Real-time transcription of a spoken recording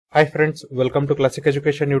Hi friends, welcome to classic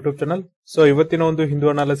education YouTube channel. So ಇವತ್ತಿನ ಒಂದು Hindu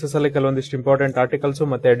analysis ಅಲ್ಲಿ ಕೆಲವೊಂದಿಷ್ಟು ಇಂಪಾರ್ಟೆಂಟ್ ಆರ್ಟಿಕಲ್ಸ್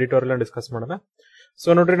ಮತ್ತೆ ಎಡಿಟೋರಿಯಲ್ ಡಿಸ್ಕಸ್ ಮಾಡೋಣ. ಸೊ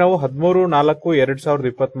ನೋಡ್ರಿ, ನಾವು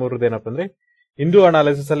 13/4/2023 ಏನಪ್ಪ ಅಂದ್ರೆ ಹಿಂದೂ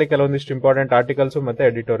ಅನಾಲಿಸಿಸ್ ಅಲ್ಲಿ ಕೆಲವೊಂದಿಷ್ಟು ಇಂಪಾರ್ಟೆಂಟ್ ಆರ್ಟಿಕಲ್ಸ್ ಮತ್ತೆ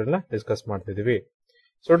ಎಡಿಟೋರಿಯಲ್ ಡಿಸ್ಕಸ್ ಮಾಡ್ತಿದೀವಿ.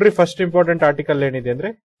 ಸೊ ನೋಡ್ರಿ, ಫಸ್ಟ್ ಇಂಪಾರ್ಟೆಂಟ್ ಆರ್ಟಿಕಲ್ ಏನಿದೆ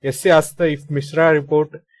ಅಂದ್ರೆ S C ಆಸ್ತ if Mishra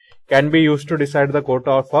report can be use to decide the court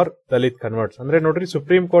for Dalit converts. ಅಂದ್ರೆ ನೋಡ್ರಿ,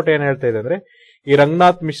 ಸುಪ್ರೀಂ ಕೋರ್ಟ್ ಏನ್ ಹೇಳ್ತಾ ಇದೆ ಅಂದ್ರೆ ಈ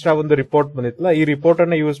ರಂಗನಾಥ್ ಮಿಶ್ರಾ ಒಂದು ರಿಪೋರ್ಟ್ ಬಂದಿತ್ತಲ್ಲ, ಈ ರಿಪೋರ್ಟ್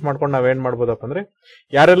ಅನ್ನ ಯೂಸ್ ಮಾಡ್ಕೊಂಡು ನಾವೇನ್ ಮಾಡ್ಬೋದಪ್ಪ ಅಂದ್ರೆ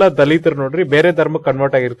ಯಾರೆಲ್ಲ ದಲಿತರು ನೋಡ್ರಿ ಬೇರೆ ಧರ್ಮಕ್ಕೆ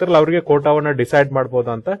ಕನ್ವರ್ಟ್ ಆಗಿರ್ತಾರಲ್ಲ ಅವರಿಗೆ ಕೋಟಾವನ್ನ ಡಿಸೈಡ್ ಮಾಡಬಹುದು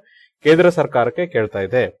ಅಂತ ಕೇಂದ್ರ ಸರ್ಕಾರಕ್ಕೆ ಕೇಳ್ತಾ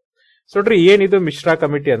ಇದೆ. ಸೊ ನೋಡ್ರಿ, ಏನಿದು ಮಿಶ್ರಾ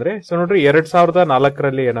ಕಮಿಟಿ ಅಂದ್ರೆ, ಸೊ ನೋಡ್ರಿ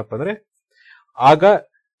 2004 ಏನಪ್ಪ ಅಂದ್ರೆ ಆಗ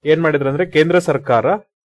ಏನ್ ಮಾಡಿದ್ರ ಅಂದ್ರೆ ಕೇಂದ್ರ ಸರ್ಕಾರ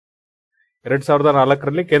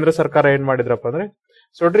 2004 ಕೇಂದ್ರ ಸರ್ಕಾರ ಏನ್ ಮಾಡಿದ್ರಪ್ಪ ಅಂದ್ರೆ,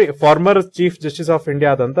 ಸೊ ನೋಡ್ರಿ former chief justice of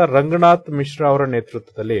India ಆದಂತ ರಂಗನಾಥ್ ಮಿಶ್ರಾ ಅವರ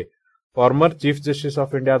ನೇತೃತ್ವದಲ್ಲಿ former chief justice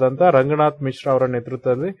of India ಆದಂತ ರಂಗನಾಥ್ ಮಿಶ್ರಾ ಅವರ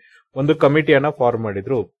ನೇತೃತ್ವದಲ್ಲಿ ಒಂದು ಕಮಿಟಿಯನ್ನ ಫಾರ್ಮ್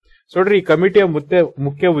ಮಾಡಿದ್ರು. ಸೊ ನೋಡ್ರಿ, ಈ ಕಮಿಟಿಯ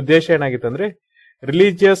ಮುಖ್ಯ ಉದ್ದೇಶ ಏನಾಗಿತ್ತು ಅಂದ್ರೆ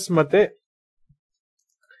ರಿಲಿಜಿಯಸ್ ಮತ್ತೆ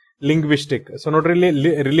ಲಿಂಗ್ವಿಸ್ಟಿಕ್. ಸೊ ನೋಡ್ರಿ,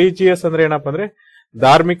 ಇಲ್ಲಿ ರಿಲಿಜಿಯಸ್ ಅಂದ್ರೆ ಏನಪ್ಪಾ ಅಂದ್ರೆ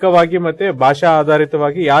ಧಾರ್ಮಿಕವಾಗಿ ಮತ್ತೆ ಭಾಷಾ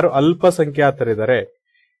ಆಧಾರಿತವಾಗಿ ಯಾರು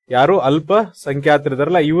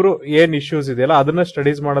ಅಲ್ಪಸಂಖ್ಯಾತರಿದಾರಲ್ಲ ಇವರು ಏನ್ ಇಶ್ಯೂಸ್ ಇದೆಯಲ್ಲ ಅದನ್ನ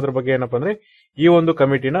ಸ್ಟಡೀಸ್ ಮಾಡೋದ್ರ ಬಗ್ಗೆ ಏನಪ್ಪಾ ಅಂದ್ರೆ ಈ ಒಂದು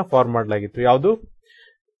ಕಮಿಟಿನ ಫಾರ್ಮ್ ಮಾಡಲಾಗಿತ್ತು. ಯಾವುದು?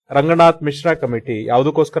 ರಂಗನಾಥ್ ಮಿಶ್ರಾ ಕಮಿಟಿ.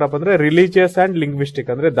 ಯಾವ್ದಕ್ಕೋಸ್ಕರಪ್ಪ ಅಂದ್ರೆ ರಿಲಿಜಿಯಸ್ ಅಂಡ್ ಲಿಂಗ್ವಿಸ್ಟಿಕ್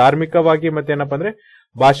ಅಂದ್ರೆ ಧಾರ್ಮಿಕವಾಗಿ ಮತ್ತೆ ಏನಪ್ಪಾ ಅಂದ್ರೆ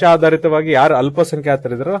ಭಾಷಾ ಆಧಾರಿತವಾಗಿ ಯಾರು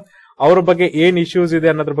ಅಲ್ಪಸಂಖ್ಯಾತರಿದಾರೋ ಅವ್ರ ಬಗ್ಗೆ ಏನ್ ಇಶ್ಯೂಸ್ ಇದೆ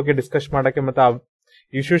ಅನ್ನೋದ್ರ ಬಗ್ಗೆ ಡಿಸ್ಕಸ್ ಮಾಡಕ್ಕೆ ಮತ್ತೆ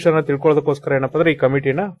ಇಶ್ಯೂಸ್ ಅನ್ನ ತಿಳ್ಕೊಳ್ಳೋದಕ್ಕೋಸ್ಕರ ಏನಪ್ಪಾ ಅಂದ್ರೆ ಈ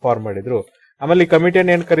ಕಮಿಟಿನ ಫಾರ್ಮ್ ಮಾಡಿದ್ರು. ಆಮೇಲೆ ಈ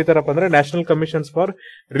ಕಮಿಟಿಯನ್ನು ಏನ್ ಕರೀತಾರಪ್ಪ ಅಂದ್ರೆ national commissions for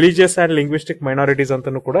religious and linguistic minorities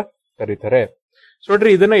ಅಂತಾನು ಕೂಡ ಕರೀತಾರೆ. ಸೊ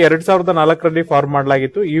ನೋಡ್ರಿ, ಇದನ್ನ 2004 ಫಾರ್ಮ್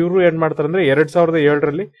ಮಾಡಲಾಗಿತ್ತು. ಇವರು ಏನ್ ಮಾಡ್ತಾರೆ ಅಂದ್ರೆ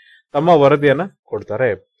 2007 ತಮ್ಮ ವರದಿಯನ್ನ ಕೊಡ್ತಾರೆ.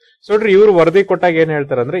 ಸೊ ನೋಡ್ರಿ, ಇವರು ವರದಿ ಕೊಟ್ಟಾಗ ಏನ್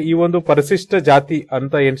ಹೇಳ್ತಾರೆ ಅಂದ್ರೆ ಈ ಒಂದು ಪರಿಶಿಷ್ಟ ಜಾತಿ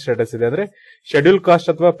ಅಂತ ಏನ್ ಸ್ಟೇಟಸ್ ಇದೆ ಅಂದ್ರೆ ಶೆಡ್ಯೂಲ್ ಕಾಸ್ಟ್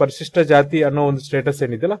ಅಥವಾ ಪರಿಶಿಷ್ಟ ಜಾತಿ ಅನ್ನೋ ಒಂದು ಸ್ಟೇಟಸ್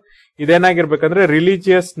ಏನಿದೆಯಲ್ಲ ಇದೇನಾಗಿರ್ಬೇಕಂದ್ರೆ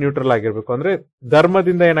ರಿಲಿಜಿಯಸ್ ನ್ಯೂಟ್ರಲ್ ಆಗಿರ್ಬೇಕು. ಅಂದ್ರೆ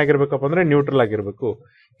ಧರ್ಮದಿಂದ ಏನಾಗಿರ್ಬೇಕಪ್ಪ ಅಂದ್ರೆ ನ್ಯೂಟ್ರಲ್ ಆಗಿರ್ಬೇಕು.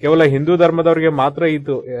 ಕೇವಲ ಹಿಂದೂ ಧರ್ಮದವರಿಗೆ ಮಾತ್ರ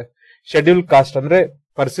ಇದು ಶೆಡ್ಯೂಲ್ ಕಾಸ್ಟ್ ಅಂದ್ರೆ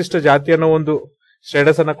ಪರಿಶಿಷ್ಟ ಜಾತಿ ಅನ್ನೋ ಒಂದು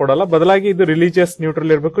ಸ್ಟೇಟಸ್ ಅನ್ನ ಕೊಡಲ್ಲ, ಬದಲಾಗಿ ಇದು ರಿಲಿಜಿಯಸ್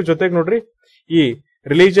ನ್ಯೂಟ್ರಲ್ ಇರಬೇಕು. ಜೊತೆಗೆ ನೋಡ್ರಿ, ಈ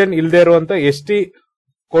ರಿಲಿಜನ್ ಇಲ್ಲದೆ ಇರುವಂತ ST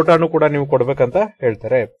ಕೋಟಾನು ಕೂಡ ನೀವು ಕೊಡ್ಬೇಕಂತ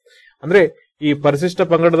ಹೇಳ್ತಾರೆ. ಅಂದ್ರೆ ಈ ಪರಿಶಿಷ್ಟ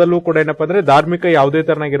ಪಂಗಡದಲ್ಲೂ ಕೂಡ ಏನಪ್ಪಾ ಅಂದ್ರೆ ಧಾರ್ಮಿಕ ಯಾವುದೇ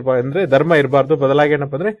ತರನಾಗಿರ್ಬಾರ್ದು ಅಂದ್ರೆ ಧರ್ಮ ಇರಬಾರ್ದು, ಬದಲಾಗಿ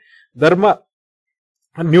ಏನಪ್ಪಾ ಅಂದ್ರೆ ಧರ್ಮ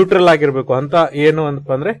ನ್ಯೂಟ್ರಲ್ ಆಗಿರ್ಬೇಕು ಅಂತ ಏನು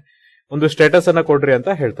ಅಂತಪ್ಪ ಅಂದ್ರೆ ಒಂದು ಸ್ಟೇಟಸ್ ಅನ್ನ ಕೊಡ್ರಿ ಅಂತ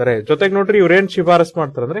ಹೇಳ್ತಾರೆ. ಜೊತೆಗೆ ನೋಡ್ರಿ, ಇವ್ರೇನ್ ಶಿಫಾರಸ್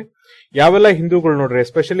ಮಾಡ್ತಾರೆ ಅಂದ್ರೆ ಯಾವೆಲ್ಲ ಹಿಂದೂಗಳು ನೋಡ್ರಿ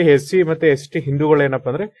ಎಸ್ಪೆಷಲಿ SC ಮತ್ತೆ ST ಹಿಂದೂಗಳು ಏನಪ್ಪಾ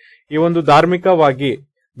ಅಂದ್ರೆ ಈ ಒಂದು ಧಾರ್ಮಿಕವಾಗಿ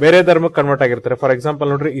ಬೇರೆ ಧರ್ಮಕ್ಕೆ ಕನ್ವರ್ಟ್ ಆಗಿರ್ತಾರೆ. ಫಾರ್ ಎಕ್ಸಾಂಪಲ್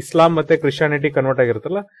ನೋಡ್ರಿ, ಇಸ್ಲಾಂ ಮತ್ತೆ ಕ್ರಿಶ್ಚಿಯಾನಿಟಿ ಕನ್ವರ್ಟ್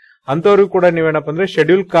ಆಗಿರುತ್ತಲ್ಲ ಅಂತವ್ರಿಗೂ ಕೂಡ ನೀವೇನಪ್ಪ ಅಂದ್ರೆ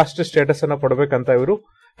ಶೆಡ್ಯೂಲ್ ಕಾಸ್ಟ್ ಸ್ಟೇಟಸ್ ಅನ್ನ ಕೊಡ್ಬೇಕಂತ ಇವರು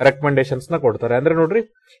ರೆಕಮೆಂಡೇಶನ್ಸ್ ನ ಕೊಡ್ತಾರೆ. ಅಂದ್ರೆ ನೋಡ್ರಿ,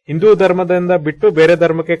 ಹಿಂದೂ ಧರ್ಮದಿಂದ ಬಿಟ್ಟು ಬೇರೆ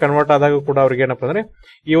ಧರ್ಮಕ್ಕೆ ಕನ್ವರ್ಟ್ ಆದಾಗ ಕೂಡ ಅವ್ರಿಗೆ ಏನಪ್ಪಾ ಅಂದ್ರೆ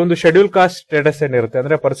ಈ ಒಂದು ಶೆಡ್ಯೂಲ್ ಕಾಸ್ಟ್ ಸ್ಟೇಟಸ್ ಏನಿರುತ್ತೆ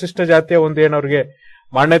ಅಂದ್ರೆ ಪರಿಶಿಷ್ಟ ಜಾತಿಯ ಒಂದು ಏನ್ ಅವ್ರಿಗೆ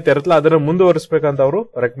ಮಾನ್ಯತೆ ಇರುತ್ತಲ್ಲ ಅದನ್ನ ಮುಂದುವರಿಸಬೇಕಂತ ಅವರು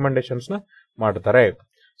ರೆಕಮೆಂಡೇಶನ್ಸ್ ನ ಮಾಡ್ತಾರೆ.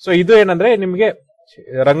 ಸೊ ಇದು ಏನಂದ್ರೆ ನಿಮ್ಗೆ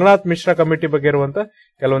ರಂಗನಾಥ್ ಮಿಶ್ರಾ ಕಮಿಟಿ ಬಗ್ಗೆ ಇರುವಂತ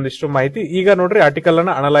ಕೆಲವೊಂದಿಷ್ಟು ಮಾಹಿತಿ. ಈಗ ನೋಡ್ರಿ ಆರ್ಟಿಕಲ್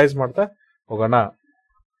ಅನ್ನ ಅನಲೈಸ್ ಮಾಡ್ತಾ ಹೋಗೋಣ.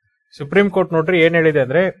 ಸುಪ್ರೀಂ ಕೋರ್ಟ್ ನೋಡ್ರಿ ಏನ್ ಹೇಳಿದೆ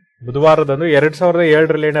ಅಂದ್ರೆ ಬುಧವಾರದಂದು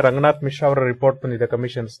 2007 ರಂಗನಾಥ್ ಮಿಶ್ರಾ ಅವರ ರಿಪೋರ್ಟ್ ಬಂದಿದೆ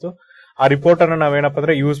ಕಮಿಷನ್ಸ್. ಆ ರಿಪೋರ್ಟ್ ಅನ್ನ ನಾವೇನಪ್ಪ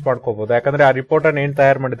ಅಂದ್ರೆ ಯೂಸ್ ಮಾಡ್ಕೋಬಹುದು. ಯಾಕಂದ್ರೆ ಆ ರಿಪೋರ್ಟ್ ಅನ್ನ ಏನ್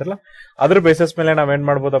ತಯಾರು ಮಾಡಿದ್ರಲ್ಲ ಅದ್ರ ಬೇಸಿಸ್ ಮೇಲೆ ನಾವೇನ್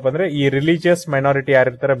ಮಾಡ್ಬೋದಪ್ಪ ಅಂದ್ರೆ ಈ ರಿಲಿಜಿಯಸ್ ಮೈನಾರಿಟಿ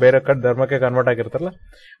ಯಾರಿರ್ತಾರೆ ಬೇರೆ ಧರ್ಮಕ್ಕೆ ಕನ್ವರ್ಟ್ ಆಗಿರ್ತಾರಲ್ಲ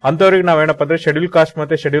ಅಂತವ್ರಿಗೆ ನಾವೇನಪ್ಪ ಅಂದ್ರೆ ಶೆಡ್ಯೂಲ್ ಕಾಸ್ಟ್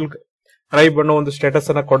ಮತ್ತೆ ಶೆಡ್ಯೂಲ್ ಟ್ರೈಬ್ ಅನ್ನೋ ಒಂದು ಸ್ಟೇಟಸ್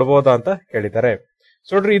ಅನ್ನ ಕೊಡಬಹುದಾ ಅಂತ ಕೇಳಿದ್ದಾರೆ.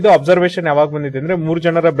 ಸೊ ನೋಡ್ರಿ, ಇದು ಅಬ್ಸರ್ವೇಷನ್ ಯಾವಾಗ ಬಂದಿದೆ ಅಂದ್ರೆ 3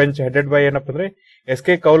 ಜನರ ಬೆಂಚ್ ಹೆಡೆಡ್ ಬೈ ಏನಪ್ಪ ಅಂದ್ರೆ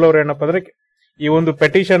SK ಕೌಲ್ ಅವ್ರು ಏನಪ್ಪ ಅಂದ್ರೆ ಈ ಒಂದು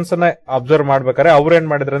ಪೆಟಿಷನ್ಸ್ ಅನ್ನ ಅಬ್ಸರ್ವ್ ಮಾಡ್ಬೇಕಾದ್ರೆ ಅವ್ರು ಏನ್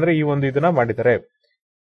ಮಾಡಿದ್ರೆ ಅಂದ್ರೆ ಈ ಒಂದು ಇದನ್ನ ಮಾಡಿದ್ದಾರೆ.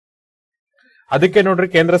 ಅದಕ್ಕೆ ನೋಡ್ರಿ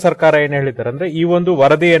ಕೇಂದ್ರ ಸರ್ಕಾರ ಏನ್ ಹೇಳಿದ್ದಾರೆ ಅಂದ್ರೆ ಈ ಒಂದು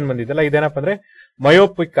ವರದಿ ಏನ್ ಬಂದಿದೆಲ್ಲ ಇದೇನಪ್ಪ ಅಂದ್ರೆ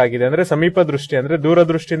ಮಯೋಪಿಕ್ ಆಗಿದೆ. ಅಂದ್ರೆ ಸಮೀಪ ದೃಷ್ಟಿ ಅಂದ್ರೆ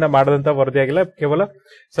ದೂರದೃಷ್ಟಿಯಿಂದ ಮಾಡದಂತ ವರದಿ ಆಗಿಲ್ಲ, ಕೇವಲ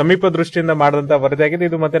ಸಮೀಪ ದೃಷ್ಟಿಯಿಂದ ಮಾಡದಂತ ವರದಿ ಆಗಿದೆ.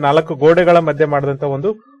 ಇದು ಮತ್ತೆ 4 ಗೋಡೆಗಳ ಮಧ್ಯೆ ಮಾಡದಂತ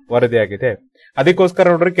ಒಂದು ವರದಿ ಆಗಿದೆ. ಅದಕ್ಕೋಸ್ಕರ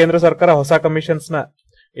ನೋಡ್ರಿ ಕೇಂದ್ರ ಸರ್ಕಾರ ಹೊಸ ಕಮಿಷನ್ಸ್ ನ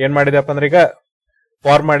ಏನ್ ಮಾಡಿದೆಪ್ಪ ಅಂದ್ರೆ ಈಗ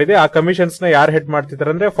ಫಾರ್ಮ್ ಮಾಡಿದೆ. ಆ ಕಮಿಷನ್ಸ್ ನ ಯಾರು ಹೆಡ್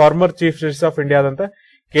ಮಾಡ್ತಿದ್ದಾರೆ ಅಂದ್ರೆ former chief justice of India ಆದಂತ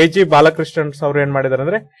KG ಬಾಲಕೃಷ್ಣನ್ ಅವ್ರು ಏನ್ ಮಾಡಿದಾರೆ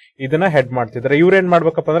ಅಂದ್ರೆ ಇದನ್ನ ಹೆಡ್ ಮಾಡ್ತಿದ್ದಾರೆ. ಇವ್ರು ಏನ್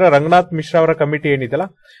ಮಾಡ್ಬೇಕಪ್ಪ ಅಂದ್ರೆ ರಂಗನಾಥ್ ಮಿಶ್ರಾ ಅವರ ಕಮಿಟಿ ಏನಿದೆಯಲ್ಲ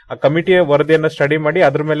ಆ ಕಮಿಟಿಯ ವರದಿಯನ್ನ ಸ್ಟಡಿ ಮಾಡಿ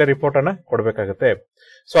ಅದ್ರ ಮೇಲೆ ರಿಪೋರ್ಟ್ ಅನ್ನ ಕೊಡ್ಬೇಕಾಗತ್ತೆ.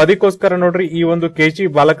 ಸೊ ಅದಕ್ಕೋಸ್ಕರ ನೋಡ್ರಿ ಈ ಒಂದು KG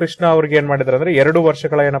ಬಾಲಕೃಷ್ಣ ಅವ್ರಿಗೆ ಏನ್ ಮಾಡಿದಾರೆ ಅಂದ್ರೆ 2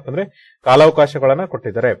 ವರ್ಷಗಳ ಏನಪ್ಪ ಅಂದ್ರೆ ಕಾಲಾವಕಾಶಗಳನ್ನ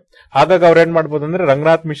ಕೊಟ್ಟಿದ್ದಾರೆ. ಹಾಗಾಗಿ ಅವ್ರು ಏನ್ ಮಾಡ್ಬೋದು ಅಂದ್ರೆ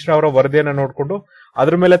ರಂಗನಾಥ್ ಮಿಶ್ರಾ ಅವರ ವರದಿಯನ್ನ ನೋಡ್ಕೊಂಡು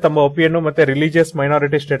ಅದ್ರ ಮೇಲೆ ತಮ್ಮ ಒಪಿನಿಯನ್ ಮತ್ತೆ ರಿಲಿಜಿಯಸ್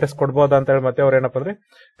ಮೈನಾರಿಟಿ ಸ್ಟೇಟಸ್ ಕೊಡಬಹುದಾ ಅಂತ ಹೇಳಿ ಮತ್ತೆ ಅವ್ರು ಏನಪ್ಪ ಅಂದ್ರೆ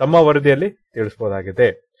ತಮ್ಮ ವರದಿಯಲ್ಲಿ ತಿಳಿಸಬಹುದಾಗಿದೆ.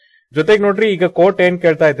 ಜೊತೆಗೆ ನೋಡ್ರಿ, ಈಗ ಕೋರ್ಟ್ ಏನ್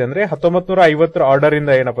ಕೇಳ್ತಾ ಇದೆ ಅಂದ್ರೆ 1950 ಆರ್ಡರ್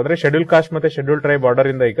ಇಂದ ಏನಪ್ಪ ಅಂದ್ರೆ ಶೆಡ್ಯೂಲ್ ಕಾಸ್ಟ್ ಮತ್ತೆ ಶೆಡ್ಯೂಲ್ ಟ್ರೈಬ್ ಆರ್ಡರ್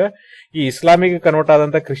ಇಂದ ಈಗ ಈ ಇಸ್ಲಾಮಿಗೆ ಕನ್ವರ್ಟ್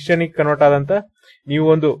ಆದಂತ ಕ್ರಿಶ್ಚಿಯನಿಗೆ ಕನ್ವರ್ಟ್ ಆದಂತ ನೀವು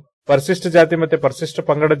ಒಂದು ಪರಿಶಿಷ್ಟ ಜಾತಿ ಮತ್ತೆ ಪರಿಶಿಷ್ಟ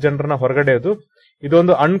ಪಂಗಡದ ಜನರನ್ನ ಹೊರಗಡೆ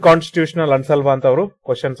ಇದೊಂದು ಅನ್ಕಾನ್ಸ್ಟಿಟ್ಯೂಷನಲ್ ಅನ್ಸಲ್ವಾ ಅಂತ ಅವರು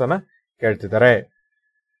ಕ್ವಶನ್ಸ್ ಅನ್ನ ಕೇಳ್ತಿದ್ದಾರೆ.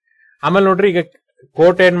 ಆಮೇಲೆ ನೋಡ್ರಿ, ಈಗ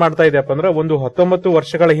ಕೋರ್ಟ್ ಏನ್ ಮಾಡ್ತಾ ಇದೆಯಪ್ಪ ಅಂದ್ರೆ ಒಂದು 19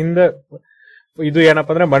 ವರ್ಷಗಳ ಹಿಂದೆ ಇದು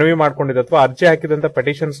ಏನಪ್ಪಾ ಅಂದ್ರೆ ಮನವಿ ಮಾಡ್ಕೊಂಡಿದೆ ಅಥವಾ ಅರ್ಜಿ ಹಾಕಿದಂತ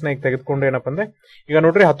ಪೆಟಿಷನ್ಸ್ ನ ಈಗ ತೆಗೆದುಕೊಂಡು ಏನಪ್ಪಾ ಅಂದ್ರೆ ಈಗ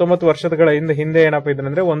ನೋಡ್ರಿ 19 ವರ್ಷಗಳ ಹಿಂದೆ ಏನಪ್ಪಾ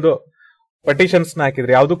ಇದಂದ್ರೆ ಒಂದು ಪಟಿಷನ್ಸ್ ನ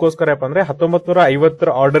ಹಾಕಿದ್ರು. ಯಾವ್ದಕ್ಕೋಸ್ಕರಪ್ಪ ಅಂದ್ರೆ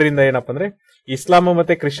 1950 ಆರ್ಡರ್ ಇಂದ ಏನಪ್ಪ ಅಂದ್ರೆ ಇಸ್ಲಾಂ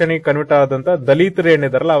ಮತ್ತೆ ಕ್ರಿಶ್ಚಿಯನಿಗೆ ಕನ್ವರ್ಟ್ ಆದಂತ ದಲಿತರು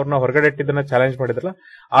ಏನಿದಾರಲ್ಲ ಅವ್ರನ್ನ ಹೊರಗಡೆ ಇಟ್ಟಿದ್ದನ್ನ ಚಾಲೆಂಜ್ ಮಾಡಿದ್ರಲ್ಲ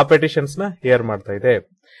ಆ ಪೆಟಿಷನ್ಸ್ ನ ಹೇರ್ ಮಾಡ್ತಾ ಇದೆ.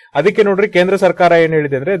 ಅದಕ್ಕೆ ನೋಡ್ರಿ ಕೇಂದ್ರ ಸರ್ಕಾರ ಏನ್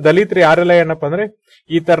ಹೇಳಿದೆ ಅಂದ್ರೆ ದಲಿತರು ಯಾರೆಲ್ಲ ಏನಪ್ಪಾ ಅಂದ್ರೆ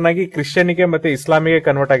ಈ ತರನಾಗಿ ಕ್ರಿಶ್ಚಿಯನಿಗೆ ಮತ್ತೆ ಇಸ್ಲಾಮಿಗೆ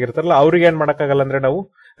ಕನ್ವರ್ಟ್ ಆಗಿರ್ತಾರಲ್ಲ ಅವ್ರಿಗೆ ಏನ್ ಮಾಡಕ್ಕಾಗಲ್ಲ ಅಂದ್ರೆ ನಾವು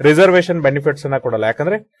ರಿಸರ್ವೇಶನ್ ಬೆನಿಫಿಟ್ಸ್ ಅನ್ನ ಕೊಡಲ್ಲ.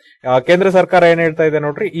 ಯಾಕಂದ್ರೆ ಕೇಂದ್ರ ಸರ್ಕಾರ ಏನ್ ಹೇಳ್ತಾ ಇದೆ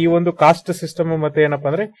ನೋಡ್ರಿ, ಈ ಒಂದು ಕಾಸ್ಟ್ ಸಿಸ್ಟಮ್ ಮತ್ತೆ ಏನಪ್ಪಾ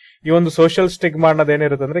ಅಂದ್ರೆ ಈ ಒಂದು ಸೋಷಿಯಲ್ ಸ್ಟಿಗ್ಮಾ ಅನ್ನೋದು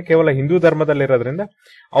ಏನಿರುತ್ತೆ ಅಂದ್ರೆ ಕೇವಲ ಹಿಂದೂ ಧರ್ಮದಲ್ಲಿ ಇರೋದ್ರಿಂದ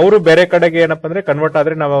ಅವರು ಬೇರೆ ಕಡೆಗೆ ಏನಪ್ಪಾ ಅಂದ್ರೆ ಕನ್ವರ್ಟ್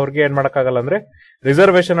ಆದ್ರೆ ನಾವು ಅವ್ರಿಗೆ ಏನ್ ಮಾಡಕ್ಕಾಗಲ್ಲ ಅಂದ್ರೆ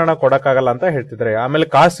ರಿಸರ್ವೇಶನ್ ಅನ್ನ ಕೊಡಕ್ಕಾಗಲ್ಲ ಅಂತ ಹೇಳ್ತಿದ್ದಾರೆ. ಆಮೇಲೆ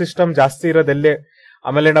ಕಾಸ್ಟ್ ಸಿಸ್ಟಮ್ ಜಾಸ್ತಿ ಇರೋದೆಲ್ಲೇ,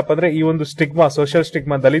 ಆಮೇಲೆ ಏನಪ್ಪಾ ಅಂದ್ರೆ ಈ ಒಂದು stigma social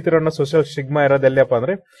stigma ದಲಿತರನ್ನ social stigma ಇರೋದೆಲ್ಲಪ್ಪ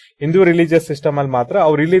ಅಂದ್ರೆ ಹಿಂದೂ ರಿಲಿಜಿಯಸ್ ಸಿಸ್ಟಮ್ ಅಲ್ಲಿ ಮಾತ್ರ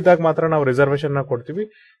ಅವ್ರು ಇಲ್ಲಿದ್ದಾಗ ಮಾತ್ರ ನಾವು ರಿಸರ್ವೇಶನ್ ನ ಕೊಡ್ತೀವಿ,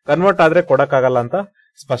 ಕನ್ವರ್ಟ್ ಆದ್ರೆ ಕೊಡಕ್ಕಾಗಲ್ಲ ಅಂತ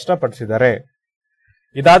ಸ್ಪಷ್ಟಪಡಿಸಿದ್ದಾರೆ.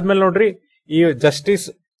 ಇದಾದ್ಮೇಲೆ ನೋಡ್ರಿ ಈ ಜಸ್ಟಿಸ್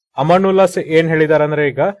ಅಮಾನುಲ್ಲಾ ಏನ್ ಹೇಳಿದಾರೆ ಅಂದ್ರೆ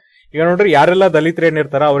ಈಗ ನೋಡ್ರಿ ಯಾರೆಲ್ಲ ದಲಿತರು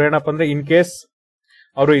ಏನಿರ್ತಾರ ಅವ್ರೇನಪ್ಪ ಅಂದ್ರೆ ಇನ್ ಕೇಸ್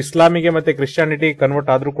ಅವರು ಇಸ್ಲಾಮಿಗೆ ಮತ್ತೆ ಕ್ರಿಶ್ಚಿಯಾನಿಟಿ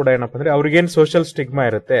ಕನ್ವರ್ಟ್ ಆದ್ರೂ ಕೂಡ ಏನಪ್ಪ ಅಂದ್ರೆ ಅವ್ರಿಗೇನ್ ಸೋಷಿಯಲ್ ಸ್ಟಿಗ್ಮಾ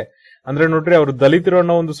ಇರುತ್ತೆ ಅಂದ್ರೆ ನೋಡ್ರಿ ಅವ್ರು ದಲಿತರು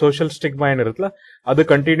ಅನ್ನೋ ಒಂದು ಸೋಷಿಯಲ್ ಸ್ಟಿಗ್ಮಾ ಏನಿರುತ್ತಲ್ಲ ಅದು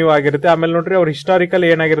ಕಂಟಿನ್ಯೂ ಆಗಿರುತ್ತೆ. ಆಮೇಲೆ ನೋಡ್ರಿ ಅವ್ರು ಹಿಸ್ಟಾರಿಕಲ್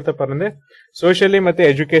ಏನಾಗಿರುತ್ತಪ್ಪ ಅಂದ್ರೆ ಸೋಷಿಯಲಿ ಮತ್ತೆ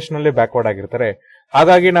ಎಜುಕೇಶನಲ್ಲಿ ಬ್ಯಾಕ್ವರ್ಡ್ ಆಗಿರ್ತಾರೆ.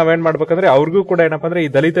 ಹಾಗಾಗಿ ನಾವೇನ್ ಮಾಡ್ಬೇಕಂದ್ರೆ ಅವ್ರಿಗೂ ಕೂಡ ಏನಪ್ಪಾ ಅಂದ್ರೆ ಈ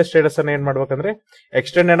ದಲಿತ ಸ್ಟೇಟಸ್ ಅನ್ನ ಏನ್ ಮಾಡ್ಬೇಕಂದ್ರೆ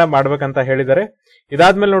ಎಕ್ಸ್ಟೆಂಡ್ ಏನ ಮಾಡ್ಬೇಕಂತ ಹೇಳಿದ್ದಾರೆ.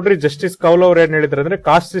 ಇದಾದ್ಮೇಲೆ ನೋಡ್ರಿ ಜಸ್ಟಿಸ್ ಕೌಲ್ ಅವ್ರು ಏನ್ ಹೇಳಿದ್ರೆ ಅಂದ್ರೆ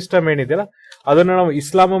ಕಾಸ್ಟ್ ಸಿಸ್ಟಮ್ ಏನಿದೆಯಲ್ಲ ಅದನ್ನ ನಾವು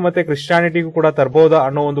ಇಸ್ಲಾಂ ಮತ್ತೆ ಕ್ರಿಶ್ಚಿಯಾನಿಟಿಗೂ ಕೂಡ ತರಬಹುದಾ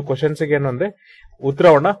ಅನ್ನೋ ಒಂದು ಕ್ವಶನ್ಸ್ ಏನು ಅಂದ್ರೆ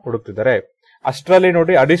ಉತ್ತರವನ್ನ ಹುಡುಕ್ತಿದ್ದಾರೆ. ಅಷ್ಟರಲ್ಲಿ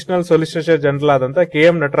ನೋಡಿ ಅಡಿಷನಲ್ ಸೊಲಿಸಿಟರ್ ಜನರಲ್ ಆದಂತ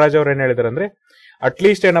KM ನಟರಾಜ್ ಅವ್ರು ಏನ್ ಹೇಳಿದಾರೆ ಅಂದ್ರೆ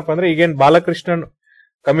ಅಟ್ಲೀಸ್ಟ್ ಏನಪ್ಪಾ ಅಂದ್ರೆ ಈಗೇನ್ ಬಾಲಕೃಷ್ಣನ್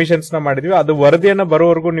ಕಮಿಷನ್ಸ್ ನ ಮಾಡಿದ್ವಿ ಅದು ವರದಿಯನ್ನ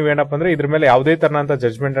ಬರೋವರೆಗೂ ನೀವೇನಪ್ಪ ಅಂದ್ರೆ ಇದ್ರ ಮೇಲೆ ಯಾವುದೇ ತರನಂತ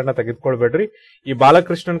ಜಜ್ಮೆಂಟ್ ಅನ್ನ ತೆಗೆದುಕೊಳ್ಬೇಡ್ರಿ. ಈ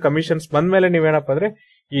ಬಾಲಕೃಷ್ಣನ್ ಕಮಿಷನ್ಸ್ ಬಂದ್ಮೇಲೆ ನೀವೇನಪ್ಪ ಅಂದ್ರೆ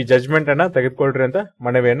ಈ ಜಜ್ಮೆಂಟ್ ಅನ್ನ ತೆಗೆದುಕೊಳ್ರಿ ಅಂತ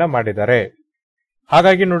ಮನವಿಯನ್ನ ಮಾಡಿದ್ದಾರೆ.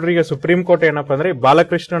 ಹಾಗಾಗಿ ನೋಡ್ರಿ ಈಗ ಸುಪ್ರೀಂ ಕೋರ್ಟ್ ಏನಪ್ಪಾ ಅಂದ್ರೆ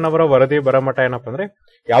ಬಾಲಕೃಷ್ಣನ್ ಅವರ ವರದಿ ಬರಮಟ ಏನಪ್ಪಾ ಅಂದ್ರೆ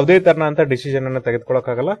ಯಾವುದೇ ತರನಂತ ಡಿಸಿಷನ್ ಅನ್ನ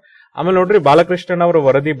ತೆಗೆದುಕೊಳ್ಳಕ್ಕಾಗಲ್ಲ. ಆಮೇಲೆ ನೋಡ್ರಿ ಬಾಲಕೃಷ್ಣನ್ ಅವರ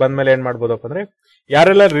ವರದಿ ಬಂದ್ಮೇಲೆ ಏನ್ ಮಾಡ್ಬೋದಪ್ಪ ಅಂದ್ರೆ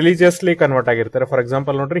ಯಾರೆಲ್ಲ ರಿಲಿಜಿಯಸ್ಲಿ ಕನ್ವರ್ಟ್ ಆಗಿರ್ತಾರೆ, ಫಾರ್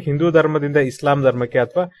ಎಕ್ಸಾಂಪಲ್ ನೋಡ್ರಿ ಹಿಂದೂ ಧರ್ಮದಿಂದ ಇಸ್ಲಾಂ ಧರ್ಮಕ್ಕೆ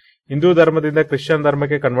ಅಥವಾ ಹಿಂದೂ ಧರ್ಮದಿಂದ ಕ್ರಿಶ್ಚಿಯನ್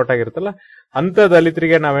ಧರ್ಮಕ್ಕೆ ಕನ್ವರ್ಟ್ ಆಗಿರುತ್ತಲ್ಲ ಅಂತ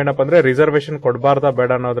ದಲಿತರಿಗೆ ನಾವೇನಪ್ಪ ಅಂದ್ರೆ ರಿಸರ್ವೇಶನ್ ಕೊಡಬಾರ್ದಾ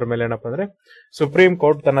ಬೇಡ ಅನ್ನೋದ್ರ ಮೇಲೆ ಏನಪ್ಪಾ ಅಂದ್ರೆ ಸುಪ್ರೀಂ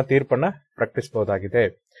ಕೋರ್ಟ್ ತನ್ನ ತೀರ್ಪನ್ನ ಪ್ರಕಟಿಸಬಹುದಾಗಿದೆ.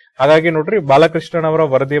 ಹಾಗಾಗಿ ನೋಡ್ರಿ ಬಾಲಕೃಷ್ಣನ್ ಅವರ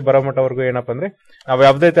ವರದಿ ಬರಮಟವರೆಗೂ ಏನಪ್ಪಾ ಅಂದ್ರೆ ನಾವು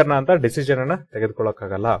ಯಾವುದೇ ತರನ ಅಂತ ಡಿಸಿಷನ್ ಅನ್ನ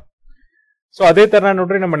ತೆಗೆದುಕೊಳ್ಳಕ್ಕಾಗಲ್ಲ. ಸೊ ಅದೇ ತರ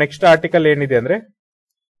ನೋಡ್ರಿ ನಮ್ಮ ನೆಕ್ಸ್ಟ್ ಆರ್ಟಿಕಲ್ ಏನಿದೆ ಅಂದ್ರೆ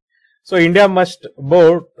so India must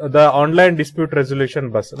board the online dispute resolution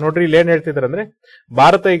bus. ನೋಡ್ರಿ ಇಲ್ಲಿ ಏನ್ ಹೇಳ್ತಿದಾರೆ ಅಂದ್ರೆ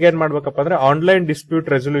ಭಾರತ ಈಗ ಏನ್ ಮಾಡ್ಬೇಕಪ್ಪ ಅಂದ್ರೆ ಆನ್ಲೈನ್ ಡಿಸ್ಪ್ಯೂಟ್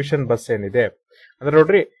ರೆಸೊಲ್ಯೂಷನ್ ಬಸ್ ಏನಿದೆ ಅಂದ್ರೆ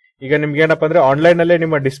ನೋಡ್ರಿ ಈಗ ನಿಮ್ಗೆ ಏನಪ್ಪಾ ಅಂದ್ರೆ ಆನ್ಲೈನ್ ಅಲ್ಲೇ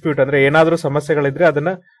ನಿಮ್ಮ ಡಿಸ್ಪ್ಯೂಟ್ ಅಂದ್ರೆ ಏನಾದ್ರೂ ಸಮಸ್ಯೆಗಳಿದ್ರೆ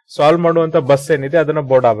ಅದನ್ನ ಸಾಲ್ವ್ ಮಾಡುವಂತ ಬಸ್ ಏನಿದೆ ಅದನ್ನ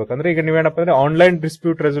ಬೋರ್ಡ್ ಆಗ್ಬೇಕು. ಅಂದ್ರೆ ಈಗ ನೀವೇನಪ್ಪ ಅಂದ್ರೆ ಆನ್ಲೈನ್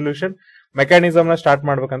ಡಿಸ್ಪ್ಯೂಟ್ ರೆಸೊಲ್ಯೂಷನ್ ಮೆಕ್ಯಾನಿಸಮ್ ನ ಸ್ಟಾರ್ಟ್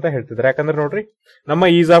ಮಾಡ್ಬೇಕಂತ ಹೇಳ್ತಿದ್ದಾರೆ. ಯಾಕಂದ್ರೆ ನೋಡ್ರಿ ನಮ್ಮ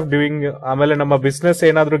ಈಸ್ ಆಫ್ ಡೂಯಿಂಗ್ ಆಮೇಲೆ ನಮ್ಮ ಬಿಸ್ನೆಸ್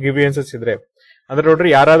ಏನಾದ್ರೂ ಗ್ರೀವಿಯನ್ಸಸ್ ಇದ್ರೆ ಅಂದ್ರೆ ನೋಡ್ರಿ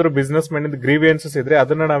ಯಾರಾದ್ರೂ ಬಿಸ್ನೆಸ್ ಮ್ಯಾನ್ ಗ್ರೀವಿಯನ್ಸಸ್ ಇದ್ರೆ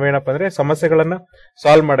ಅದನ್ನ ನಾವೇನಪ್ಪ ಅಂದ್ರೆ ಸಮಸ್ಯೆಗಳನ್ನ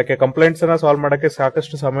ಸಾಲ್ವ್ ಮಾಡಕ್ಕೆ ಕಂಪ್ಲೇಂಟ್ಸ್ ಅನ್ನ ಸಾಲ್ವ್ ಮಾಡಕ್ಕೆ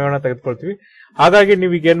ಸಾಕಷ್ಟು ಸಮಯವನ್ನ ತೆಗೆದುಕೊಳ್ತೀವಿ. ಹಾಗಾಗಿ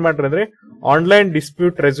ನೀವು ಈಗ ಏನ್ ಮಾಡ್ರಿ ಅಂದ್ರೆ ಆನ್ಲೈನ್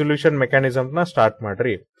ಡಿಸ್ಪ್ಯೂಟ್ ರೆಸೊಲ್ಯೂಷನ್ ಮೆಕ್ಯಾನಿಸಮ್ ನ ಸ್ಟಾರ್ಟ್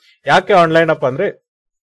ಮಾಡ್ರಿ. ಯಾಕೆ ಆನ್ಲೈನ್ ಅಪ್ಪ ಅಂದ್ರೆ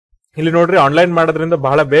ಇಲ್ಲಿ ನೋಡ್ರಿ ಆನ್ಲೈನ್ ಮಾಡೋದ್ರಿಂದ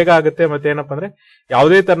ಬಹಳ ಬೇಗ ಆಗುತ್ತೆ, ಮತ್ತೆ ಏನಪ್ಪಾ ಅಂದ್ರೆ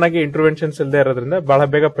ಯಾವುದೇ ತರನಾಗಿ ಇಂಟರ್ವೆನ್ಷನ್ಸ್ ಇಲ್ಲದೆ ಇರೋದ್ರಿಂದ ಬಹಳ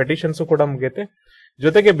ಬೇಗ ಪೆಟಿಷನ್ಸ್ ಕೂಡ ಮುಗಿಯುತ್ತೆ.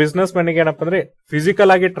 ಜೊತೆಗೆ ಬಿಸ್ನೆಸ್ ಮ್ಯಾನ್ ಗೆ ಏನಪ್ಪಾ ಅಂದ್ರೆ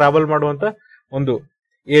ಫಿಸಿಕಲ್ ಆಗಿ ಟ್ರಾವೆಲ್ ಮಾಡುವಂತ ಒಂದು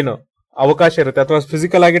ಏನು ಅವಕಾಶ ಇರುತ್ತೆ ಅಥವಾ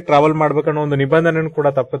ಫಿಸಿಕಲ್ ಆಗಿ ಟ್ರಾವೆಲ್ ಮಾಡ್ಬೇಕನ್ನೋ ಒಂದು ನಿಬಂಧನೆ ಕೂಡ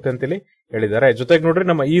ತಪ್ಪುತ್ತೆ ಅಂತೇಳಿ ಹೇಳಿದ್ದಾರೆ. ಜೊತೆಗೆ ನೋಡ್ರಿ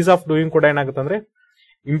ನಮ್ಮ ಈಸ್ ಆಫ್ ಡೂಯಿಂಗ್ ಕೂಡ ಏನಾಗುತ್ತೆ ಅಂದ್ರೆ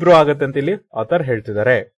ಇಂಪ್ರೂವ್ ಆಗುತ್ತೆ ಅಂತ ಇಲ್ಲಿ ಆಥರ್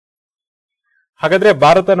ಹೇಳ್ತಿದ್ದಾರೆ. ಹಾಗಾದ್ರೆ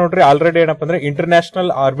ಭಾರತ ನೋಡ್ರಿ ಆಲ್ರೆಡಿ ಏನಪ್ಪಾ ಅಂದ್ರೆ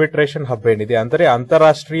ಇಂಟರ್ನ್ಯಾಷನಲ್ ಆರ್ಬಿಟ್ರೇಷನ್ ಹಬ್ ಏನಿದೆ ಅಂದ್ರೆ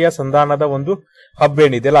ಅಂತಾರಾಷ್ಟ್ರೀಯ ಸಂಧಾನದ ಒಂದು ಹಬ್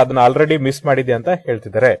ಏನಿದೆಯಲ್ಲ ಅದನ್ನ ಆಲ್ರೆಡಿ ಮಿಸ್ ಮಾಡಿದೆ ಅಂತ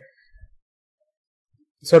ಹೇಳ್ತಿದ್ದಾರೆ.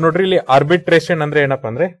 ಸೊ ನೋಡ್ರಿ ಇಲ್ಲಿ ಆರ್ಬಿಟ್ರೇಷನ್ ಅಂದ್ರೆ ಏನಪ್ಪಾ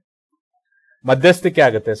ಅಂದ್ರೆ ಮಧ್ಯಸ್ಥಿಕೆ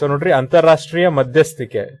ಆಗುತ್ತೆ. ಸೊ ನೋಡ್ರಿ ಅಂತಾರಾಷ್ಟ್ರೀಯ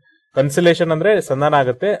ಮಧ್ಯಸ್ಥಿಕೆ, ಕನ್ಸಿಲೇಷನ್ ಅಂದ್ರೆ ಸಂಧಾನ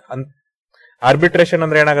ಆಗುತ್ತೆ, ಆರ್ಬಿಟ್ರೇಷನ್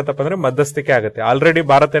ಅಂದ್ರೆ ಏನಾಗತ್ತಪ್ಪ ಅಂದ್ರೆ ಮಧ್ಯಸ್ಥಿಕೆ ಆಗುತ್ತೆ. ಆಲ್ರೆಡಿ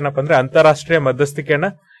ಭಾರತ ಏನಪ್ಪಾ ಅಂದ್ರೆ ಅಂತಾರಾಷ್ಟ್ರೀಯ ಮಧ್ಯಸ್ಥಿಕೆಯನ್ನ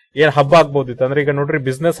ಏನ್ ಹಬ್ ಆಗ್ಬೋದಿತ್ತು ಅಂದ್ರೆ ಈಗ ನೋಡ್ರಿ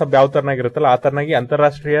ಬಿಸ್ನೆಸ್ ಹಬ್ ಯಾವ ತರನಾಗಿರುತ್ತಲ್ಲ ಆ ತರನಾಗಿ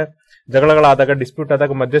ಅಂತಾರಾಷ್ಟ್ರೀಯ ಜಗಳಗಳಾದಾಗ ಡಿಸ್ಪ್ಯೂಟ್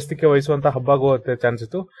ಆದಾಗ ಮಧ್ಯಸ್ಥಿಕೆ ವಹಿಸುವಂತ ಹಬ್ ಆಗುವ ಚಾನ್ಸ್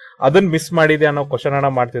ಇತ್ತು. ಅದನ್ನ ಮಿಸ್ ಮಾಡಿದೆ ಅನ್ನೋ ಕ್ವಶನ್ ಅನ್ನ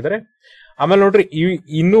ಮಾಡ್ತಿದ್ದಾರೆ. ಆಮೇಲೆ ನೋಡ್ರಿ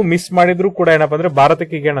ಇನ್ನೂ ಮಿಸ್ ಮಾಡಿದ್ರು ಕೂಡ ಏನಪ್ಪಾ ಅಂದ್ರೆ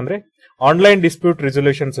ಭಾರತಕ್ಕೆ ಈಗ ಏನಂದ್ರೆ ಆನ್ಲೈನ್ ಡಿಸ್ಪ್ಯೂಟ್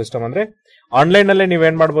ರೆಸೊಲ್ಯೂಷನ್ ಸಿಸ್ಟಮ್ ಅಂದ್ರೆ ಆನ್ಲೈನ್ ಅಲ್ಲೇ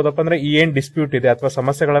ನೀವೇನ್ ಮಾಡ್ಬೋದಪ್ಪ ಅಂದ್ರೆ ಈ ಏನ್ ಡಿಸ್ಪ್ಯೂಟ್ ಇದೆ ಅಥವಾ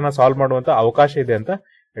ಸಮಸ್ಯೆಗಳನ್ನ ಸಾಲ್ವ್ ಮಾಡುವಂತ ಅವಕಾಶ ಇದೆ ಅಂತ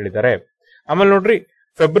ಹೇಳಿದ್ದಾರೆ. ಆಮೇಲೆ ನೋಡ್ರಿ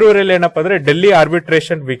ಫೆಬ್ರವರಿಯಲ್ಲಿ ಏನಪ್ಪಾ ಅಂದ್ರೆ ಡೆಲ್ಲಿ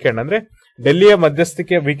ಆರ್ಬಿಟ್ರೇಷನ್ ವೀಕೆಂಡ್ ಅಂದ್ರೆ ಡೆಲ್ಲಿಯ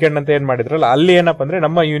ಮಧ್ಯಸ್ಥಿಕೆ ವೀಕೆಂಡ್ ಅಂತ ಏನ್ ಮಾಡಿದ್ರಲ್ಲ ಅಲ್ಲಿ ಏನಪ್ಪಾ ಅಂದ್ರೆ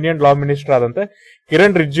ನಮ್ಮ ಯೂನಿಯನ್ ಲಾ ಮಿನಿಸ್ಟರ್ ಆದಂತ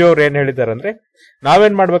ಕಿರಣ್ ರಿಜ್ಜು ಅವ್ರು ಏನ್ ಹೇಳಿದ್ದಾರೆ ಅಂದ್ರೆ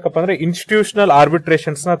ನಾವೇನ್ ಮಾಡ್ಬೇಕಪ್ಪ ಅಂದ್ರೆ ಇನ್ಸ್ಟಿಟ್ಯೂಷನಲ್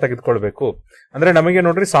ಆರ್ಬಿಟ್ರೇಷನ್ಸ್ ನ ತೆಗೆದುಕೊಳ್ಬೇಕು. ಅಂದ್ರೆ ನಮಗೆ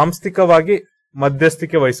ನೋಡ್ರಿ ಸಾಂಸ್ಥಿಕವಾಗಿ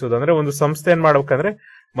ಮಧ್ಯಸ್ಥಿಕೆ ವಹಿಸುವುದು ಅಂದ್ರೆ ಒಂದು ಸಂಸ್ಥೆ ಏನ್ ಮಾಡ್ಬೇಕಂದ್ರೆ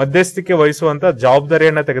ಮಧ್ಯಸ್ಥಿಕೆ ವಹಿಸುವಂತ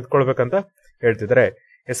ಜವಾಬ್ದಾರಿಯನ್ನ ತೆಗೆದುಕೊಳ್ಬೇಕಂತ ಹೇಳ್ತಿದ್ದಾರೆ.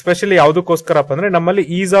 ಎಸ್ಪೆಷಲಿ ಯಾವ್ದಕ್ಕೋಸ್ಕರಪ್ಪ ಅಂದ್ರೆ ನಮ್ಮಲ್ಲಿ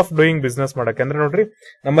ಈಸ್ ಆಫ್ ಡೂಯಿಂಗ್ ಬಿಸ್ನೆಸ್ ಮಾಡಕ್ಕೆ ಅಂದ್ರೆ ನೋಡ್ರಿ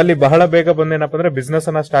ನಮ್ಮಲ್ಲಿ ಬಹಳ ಬೇಗ ಬಂದೇನಪ್ಪ ಅಂದ್ರೆ ಬಿಸ್ನೆಸ್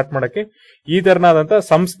ಅನ್ನ ಸ್ಟಾರ್ಟ್ ಮಾಡಕ್ಕೆ ಈ ತರನಾದಂತ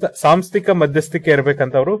ಸಾಂಸ್ಥಿಕ ಮಧ್ಯಸ್ಥಿಕೆ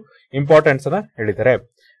ಇರಬೇಕಂತ ಅವರು ಇಂಪಾರ್ಟೆನ್ಸ್ ಅನ್ನ ಹೇಳಿದ್ದಾರೆ.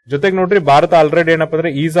 ಜೊತೆಗೆ ನೋಡ್ರಿ ಭಾರತ ಆಲ್ರೆಡಿ ಏನಪ್ಪಾ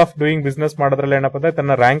ಅಂದ್ರೆ ಈಸ್ ಆಫ್ ಡೂಯಿಂಗ್ ಬಿಸ್ನೆಸ್ ಮಾಡೋದ್ರಲ್ಲಿ ಏನಪ್ಪಾ ಅಂದ್ರೆ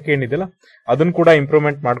ತನ್ನ ರ್ಯಾಂಕ್ ಏನಿದೆಯಲ್ಲ ಅದನ್ನ ಕೂಡ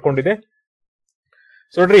ಇಂಪ್ರೂವ್ಮೆಂಟ್ ಮಾಡ್ಕೊಂಡಿದೆ.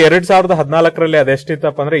 ಸೊ ನೋಡ್ರಿ 2014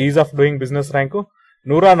 ಅದೆಷ್ಟಿತ್ತಪ್ಪ ಅಂದ್ರೆ is of doing business rank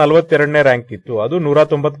 142ನೇ rank ಇತ್ತು. ಅದು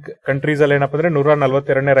 190 ಕಂಟ್ರೀಸ್ ಅಲ್ಲಿ ಏನಪ್ಪ ಅಂದ್ರೆ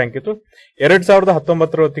 142ನೇ ರ್ಯಾಂಕ್ ಇತ್ತು.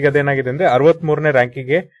 2019 ಹೊತ್ತಿಗೆ ಅದೇನಾಗಿದೆ ಅಂದ್ರೆ 63ನೇ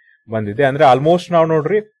ರ್ಯಾಂಕಿಗೆ ಬಂದಿದೆ. ಅಂದ್ರೆ ಆಲ್ಮೋಸ್ಟ್ ನಾವು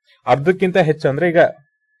ನೋಡ್ರಿ ಅರ್ಧಕ್ಕಿಂತ ಹೆಚ್ಚು, ಅಂದ್ರೆ ಈಗ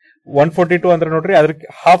 142 ಅಂದ್ರೆ ನೋಡ್ರಿ ಅದಕ್ಕೆ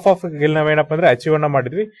ಹಾಫ್ ಆಫ್ ನಾವೇನಪ್ಪ ಅಂದ್ರೆ ಅಚೀವ್ ಅನ್ನ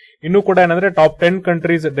ಮಾಡಿದ್ವಿ. ಇನ್ನು ಕೂಡ ಏನಂದ್ರೆ ಟಾಪ್ 10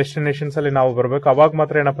 ಕಂಟ್ರೀಸ್ ಡೆಸ್ಟಿನೇಷನ್ಸ್ ಅಲ್ಲಿ ನಾವು ಬರ್ಬೇಕು. ಅವಾಗ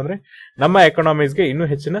ಮಾತ್ರ ಏನಪ್ಪ ಅಂದ್ರೆ ನಮ್ಮ ಎಕನಾಮೀಸ್ಗೆ ಇನ್ನೂ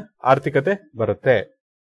ಹೆಚ್ಚಿನ ಆರ್ಥಿಕತೆ ಬರುತ್ತೆ.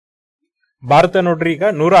 ಭಾರತ ನೋಡ್ರಿ ಈಗ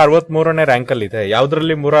 163ನೇ ರ್ಯಾಂಕ್ ಅಲ್ಲಿ ಇದೆ.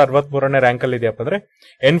 ಯಾವ್ದ್ರಲ್ಲಿ 163ನೇ ರ್ಯಾಂಕ್ ಅಲ್ಲಿ ಇದೆಯಪ್ಪ ಅಂದ್ರೆ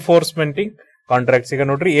ಎನ್ಫೋರ್ಸ್ಮೆಂಟಿಂಗ್ ಕಾಂಟ್ರಾಕ್ಟ್ಸ್. ಈಗ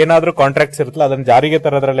ನೋಡ್ರಿ ಏನಾದ್ರೂ ಕಾಂಟ್ರಾಕ್ಟ್ಸ್ ಇರುತ್ತಲ್ಲ ಅದನ್ನ ಜಾರಿಗೆ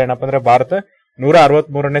ತರೋದ್ರಲ್ಲಿ ಏನಪ್ಪ ಅಂದ್ರೆ ಭಾರತ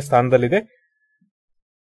 163ನೇ ಸ್ಥಾನದಲ್ಲಿದೆ.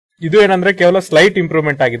 ಇದು ಏನಂದ್ರೆ ಕೇವಲ ಸ್ಲೈಟ್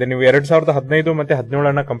ಇಂಪ್ರೂವ್ಮೆಂಟ್ ಆಗಿದೆ. ನೀವು 2015 ಮತ್ತೆ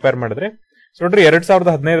 17 ಕಂಪೇರ್ ಮಾಡಿದ್ರೆ ನೋಡ್ರಿ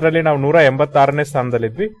 2015ರಲ್ಲಿ ನಾವು 186ನೇ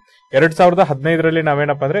ಸ್ಥಾನದಲ್ಲಿದ್ವಿ. 2015ರಲ್ಲಿ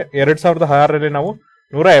ನಾವೇನಪ್ಪ ಅಂದ್ರೆ 2006ರಲ್ಲಿ ನಾವು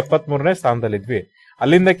 173ನೇ ಸ್ಥಾನದಲ್ಲಿದ್ವಿ.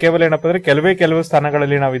 ಅಲ್ಲಿಂದ ಕೇವಲ ಏನಪ್ಪ ಅಂದ್ರೆ ಕೆಲವೇ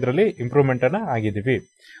ಸ್ಥಾನಗಳಲ್ಲಿ ನಾವು ಇದರಲ್ಲಿ ಇಂಪ್ರೂವ್ಮೆಂಟ್ ಅನ್ನ ಆಗಿದ್ದೀವಿ.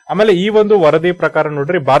 ಆಮೇಲೆ ಈ ಒಂದು ವರದಿ ಪ್ರಕಾರ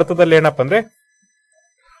ನೋಡ್ರಿ ಭಾರತದಲ್ಲಿ ಏನಪ್ಪ ಅಂದ್ರೆ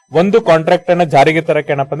ಒಂದು ಕಾಂಟ್ರಾಕ್ಟ್ ಅನ್ನ ಜಾರಿಗೆ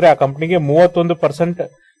ತರಕ್ಕೆ ಏನಪ್ಪ ಅಂದ್ರೆ ಆ ಕಂಪನಿಗೆ 31%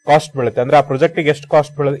 ಕಾಸ್ಟ್ ಬೀಳುತ್ತೆ. ಅಂದ್ರೆ ಆ ಪ್ರಾಜೆಕ್ಟ್ ಎಷ್ಟು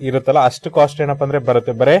ಕಾಸ್ಟ್ ಇರುತ್ತಲ್ಲ ಅಷ್ಟು ಕಾಸ್ಟ್ ಏನಪ್ಪ ಅಂದ್ರೆ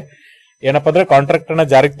ಬರುತ್ತೆ. ಬರೇ ಏನಪ್ಪ ಅಂದ್ರೆ ಕಾಂಟ್ರಾಕ್ಟ್ ಅನ್ನ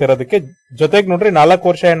ಜಾರಿಗೆ ತರೋದಕ್ಕೆ. ಜೊತೆಗೆ ನೋಡ್ರಿ 4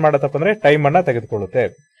 ವರ್ಷ ಏನ್ ಮಾಡತ್ತಪ್ಪ ಅಂದ್ರೆ ಟೈಮ್ ಅನ್ನ ತೆಗೆದುಕೊಳ್ಳುತ್ತೆ.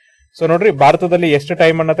 ಸೊ ನೋಡ್ರಿ ಭಾರತದಲ್ಲಿ ಎಷ್ಟು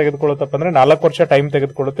ಟೈಮ್ ಅನ್ನ ತೆಗೆದುಕೊಳ್ಳುತ್ತಪ್ಪ ಅಂದ್ರೆ 4 ವರ್ಷ ಟೈಮ್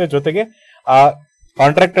ತೆಗೆದುಕೊಳ್ಳುತ್ತೆ. ಜೊತೆಗೆ ಆ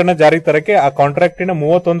ಕಾಂಟ್ರಾಕ್ಟ್ ಅನ್ನ ಜಾರಿಗೆ ತರಕ್ಕೆ ಆ ಕಾಂಟ್ರಾಕ್ಟಿನ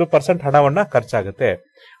 31% ಹಣವನ್ನ ಖರ್ಚಾಗುತ್ತೆ.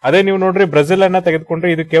 ಅದೇ ನೀವು ನೋಡ್ರಿ ಬ್ರೆಜಿಲ್ ಅನ್ನ ತೆಗೆದುಕೊಂಡ್ರೆ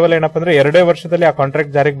ಇದು ಕೇವಲ ಏನಪ್ಪ ಅಂದ್ರೆ 2 ವರ್ಷದಲ್ಲಿ ಆ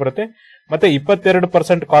ಕಾಂಟ್ರಾಕ್ಟ್ ಜಾರಿಗೆ ಬರುತ್ತೆ. ಮತ್ತೆ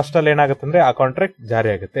 22% ಕಾಸ್ಟ್ ಅಲ್ಲಿ ಏನಾಗುತ್ತೆ ಅಂದ್ರೆ ಆ ಕಾಂಟ್ರಾಕ್ಟ್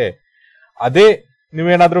ಜಾರಿ ಆಗುತ್ತೆ. ಅದೇ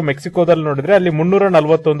ನೀವೇನಾದ್ರೂ ಮೆಕ್ಸಿಕೋದಲ್ಲಿ ನೋಡಿದ್ರೆ ಅಲ್ಲಿ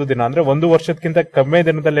 341 ದಿನ, ಅಂದ್ರೆ 1 ವರ್ಷಕ್ಕಿಂತ ಕಮ್ಮಿ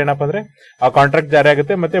ದಿನದಲ್ಲಿ ಏನಪ್ಪ ಅಂದ್ರೆ ಆ ಕಾಂಟ್ರಾಕ್ಟ್ ಜಾರಿ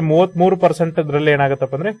ಆಗುತ್ತೆ. ಮತ್ತೆ 33% ಅದ್ರಲ್ಲಿ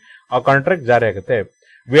ಏನಾಗುತ್ತಪ್ಪ ಅಂದ್ರೆ ಆ ಕಾಂಟ್ರಾಕ್ಟ್ ಜಾರಿ ಆಗುತ್ತೆ.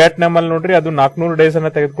 ವಿಯೆಟ್ನಾಂ ಅಲ್ಲಿ ನೋಡ್ರಿ ಅದು 400 ಡೇಸ್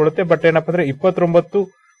ಅನ್ನ ತೆಗೆದುಕೊಳ್ಳುತ್ತೆ. ಬಟ್ ಏನಪ್ಪ ಅಂದ್ರೆ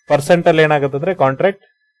 29% ಅಲ್ಲಿ ಏನಾಗುತ್ತೆ ಅಂದ್ರೆ ಕಾಂಟ್ರಾಕ್ಟ್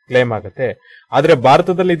ಕ್ಲೇಮ್ ಆಗುತ್ತೆ. ಆದ್ರೆ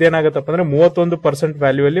ಭಾರತದಲ್ಲಿ ಇದೇನಾಗುತ್ತಪ್ಪ ಅಂದ್ರೆ 31%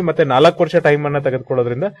 ವ್ಯಾಲ್ಯೂ ಅಲ್ಲಿ ಮತ್ತೆ 4 ವರ್ಷ ಟೈಮ್ ಅನ್ನ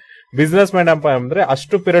ತೆಗೆದುಕೊಳ್ಳೋದ್ರಿಂದ ಬಿಸ್ನೆಸ್ ಮ್ಯಾನ್ ಅಂದ್ರೆ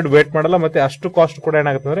ಅಷ್ಟು ಪೀರಿಯಡ್ ವೇಟ್ ಮಾಡಲ್ಲ. ಮತ್ತೆ ಅಷ್ಟು ಕಾಸ್ಟ್ ಕೂಡ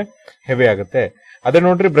ಏನಾಗುತ್ತೆ ಅಂದ್ರೆ ಹೆವಿ ಆಗುತ್ತೆ. ಅದೇ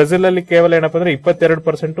ನೋಡ್ರಿ ಬ್ರೆಜಿಲ್ ಅಲ್ಲಿ ಕೇವಲ ಏನಪ್ಪ ಅಂದ್ರೆ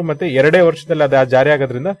 22% ಮತ್ತೆ 2 ವರ್ಷದಲ್ಲಿ ಅದು ಜಾರಿ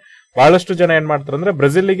ಆಗೋದ್ರಿಂದ ಬಹಳಷ್ಟು ಜನ ಏನ್ ಮಾಡ್ತಾರೆ ಅಂದ್ರೆ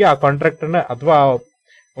ಬ್ರೆಜಿಲ್ಗೆ ಆ ಕಾಂಟ್ರಾಕ್ಟ್ ಅನ್ನ ಅಥವಾ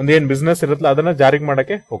ಒಂದೇನ್ ಬಿಸ್ನೆಸ್ ಇರುತ್ತಲ್ಲ ಅದನ್ನ ಜಾರಿಗೆ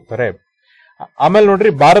ಮಾಡಕ್ಕೆ ಹೋಗ್ತಾರೆ. ಆಮೇಲೆ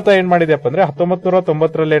ನೋಡ್ರಿ ಭಾರತ ಏನ್ ಮಾಡಿದೆಪ್ಪ ಅಂದ್ರೆ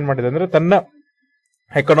 1990ರಲ್ಲಿ ಏನ್ ಮಾಡಿದೆ ಅಂದ್ರೆ ತನ್ನ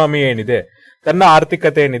ಎಕಾನಮಿ ಏನಿದೆ, ತನ್ನ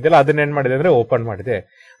ಆರ್ಥಿಕತೆ ಏನಿದೆಯಲ್ಲ ಅದನ್ನ ಏನ್ ಮಾಡಿದೆ ಅಂದ್ರೆ ಓಪನ್ ಮಾಡಿದೆ.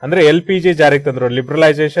 ಅಂದ್ರೆ LPG ಜಾರಿಗೆ ತಂದ್ರು,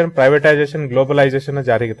 ಲಿಬ್ರಲೈಸೇಷನ್, ಪ್ರೈವೇಟೈಸೇಷನ್, ಗ್ಲೋಬಲೈಸೇಷನ್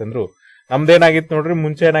ಜಾರಿಗೆ ತಂದ್ರು. ನಮ್ದೇನಾಗಿತ್ತು ನೋಡ್ರಿ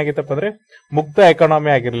ಮುಂಚೆ ಏನಾಗಿತ್ತಪ್ಪ ಅಂದ್ರೆ ಮುಕ್ತ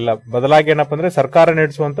ಎಕಾನಮಿ ಆಗಿರ್ಲಿಲ್ಲ. ಬದಲಾಗಿ ಏನಪ್ಪ ಅಂದ್ರೆ ಸರ್ಕಾರ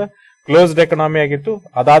ನಡೆಸುವಂತ ಕ್ಲೋಸ್ಡ್ ಎಕಾನಮಿ ಆಗಿತ್ತು.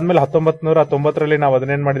 ಅದಾದ್ಮೇಲೆ 1990ರಲ್ಲಿ ನಾವು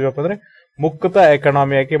ಅದನ್ನೇನ್ ಮಾಡಿದ್ವಪ್ಪ ಅಂದ್ರೆ ಮುಕ್ತ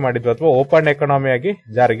ಎಕಾನಮಿ ಆಗಿ ಮಾಡಿದ್ವಿ ಅಥವಾ ಓಪನ್ ಎಕಾನಮಿ ಆಗಿ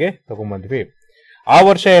ಜಾರಿಗೆ ತಗೊಂಡ್ಬಂದ್ವಿ. ಆ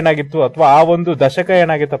ವರ್ಷ ಏನಾಗಿತ್ತು ಅಥವಾ ಆ ಒಂದು ದಶಕ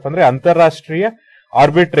ಏನಾಗಿತ್ತಪ್ಪ ಅಂದ್ರೆ ಅಂತಾರಾಷ್ಟ್ರೀಯ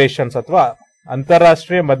ಆರ್ಬಿಟ್ರೇಷನ್ಸ್ ಅಥವಾ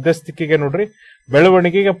ಅಂತಾರಾಷ್ಟ್ರೀಯ ಮಧ್ಯಸ್ಥಿಕೆಗೆ ನೋಡ್ರಿ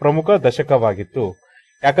ಬೆಳವಣಿಗೆಗೆ ಪ್ರಮುಖ ದಶಕವಾಗಿತ್ತು.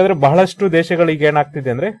 ಯಾಕಂದ್ರೆ ಬಹಳಷ್ಟು ದೇಶಗಳಿಗೆ ಏನಾಗ್ತಿದೆ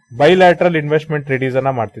ಅಂದ್ರೆ ಬೈಲ್ಯಾಟ್ರಲ್ ಇನ್ವೆಸ್ಟ್ಮೆಂಟ್ ಟ್ರೀಟೀಸ್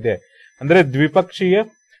ಅನ್ನ ಮಾಡ್ತಿದೆ. ಅಂದ್ರೆ ದ್ವಿಪಕ್ಷೀಯ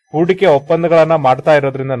ಹೂಡಿಕೆ ಒಪ್ಪಂದಗಳನ್ನ ಮಾಡ್ತಾ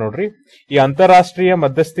ಇರೋದ್ರಿಂದ ನೋಡ್ರಿ ಈ ಅಂತಾರಾಷ್ಟ್ರೀಯ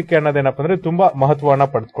ಮಧ್ಯಸ್ಥಿಕೆ ಅನ್ನೋದೇನಪ್ಪ ಅಂದ್ರೆ ತುಂಬಾ ಮಹತ್ವವನ್ನ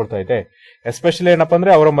ಪಡೆದುಕೊಳ್ತಾ ಇದೆ. ಎಸ್ಪೆಷಲಿ ಏನಪ್ಪಾ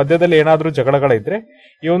ಅಂದ್ರೆ ಅವರ ಮಧ್ಯದಲ್ಲಿ ಏನಾದ್ರೂ ಜಗಳಗಳಿದ್ರೆ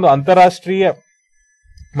ಈ ಒಂದು ಅಂತಾರಾಷ್ಟ್ರೀಯ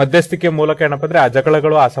ಮಧ್ಯಸ್ಥಿಕೆ ಮೂಲಕ ಏನಪ್ಪಾ ಅಂದ್ರೆ ಆ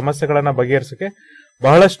ಜಗಳಗಳು ಆ ಸಮಸ್ಯೆಗಳನ್ನ ಬಗೆಹರಿಸಕ್ಕೆ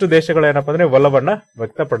ಬಹಳಷ್ಟು ದೇಶಗಳು ಏನಪ್ಪಾ ಅಂದ್ರೆ ಒಲವನ್ನ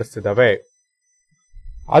ವ್ಯಕ್ತಪಡಿಸ್ತಿದಾವೆ.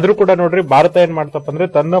 ಆದ್ರೂ ಕೂಡ ನೋಡ್ರಿ ಭಾರತ ಏನ್ ಮಾಡ್ತಪ್ಪ ಅಂದ್ರೆ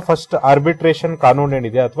ತನ್ನ ಫಸ್ಟ್ ಆರ್ಬಿಟ್ರೇಷನ್ ಕಾನೂನು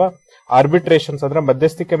ಏನಿದೆ ಅಥವಾ ಆರ್ಬಿಟ್ರೇಷನ್ಸ್ ಅಂದ್ರೆ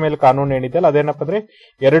ಮಧ್ಯಸ್ಥಿಕೆ ಮೇಲೆ ಕಾನೂನು ಏನಿದೆ ಅದೇನಪ್ಪ ಅಂದ್ರೆ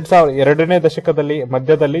 2002ನೇ ದಶಕದಲ್ಲಿ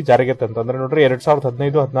ಮಧ್ಯದಲ್ಲಿ ಜಾರಿಗೆ ತಂತು. ಅಂದ್ರೆ ನೋಡ್ರಿ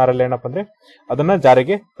 2015-16ರಲ್ಲಿ ಏನಪ್ಪ ಅಂದ್ರೆ ಅದನ್ನ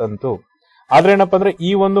ಜಾರಿಗೆ ತಂತು. ಆದ್ರೆ ಏನಪ್ಪ ಅಂದ್ರೆ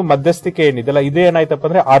ಈ ಒಂದು ಮಧ್ಯಸ್ಥಿಕೆ ಏನಿದೆಲ್ಲ ಇದೇ ಏನಾಯ್ತಪ್ಪ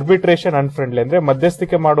ಅಂದ್ರೆ ಆರ್ಬಿಟ್ರೇಷನ್ ಅನ್ಫ್ರೆಂಡ್ಲಿ, ಅಂದ್ರೆ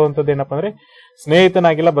ಮಧ್ಯಸ್ಥಿಕೆ ಮಾಡುವಂತದ್ದು ಏನಪ್ಪ ಅಂದ್ರೆ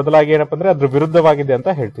ಸ್ನೇಹಿತನಾಗಿಲ್ಲ, ಬದಲಾಗಿ ಏನಪ್ಪ ಅಂದ್ರೆ ಅದ್ರ ವಿರುದ್ಧವಾಗಿದೆ ಅಂತ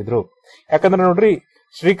ಹೇಳ್ತಿದ್ರು. ಯಾಕಂದ್ರೆ ನೋಡ್ರಿ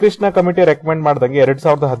ಶ್ರೀಕೃಷ್ಣ ಕಮಿಟಿ ರೆಕಮೆಂಡ್ ಮಾಡ್ದಂಗೆ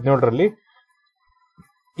 2017ರಲ್ಲಿ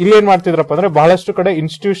ಇಲ್ಲಿ ಏನ್ ಮಾಡ್ತಿದ್ರಪ್ಪ ಅಂದ್ರೆ ಬಹಳಷ್ಟು ಕಡೆ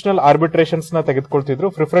ಇನ್ಸ್ಟಿಟ್ಯೂಷನಲ್ ಆರ್ಬಿಟ್ರೇಷನ್ಸ್ ನ ತೆಗೆದುಕೊಳ್ತಿದ್ರು.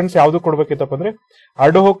 ಪ್ರಿಫರೆನ್ಸ್ ಯಾವ್ದು ಕೊಡ್ಬೇಕಿತ್ತಪ್ಪ ಅಂದ್ರೆ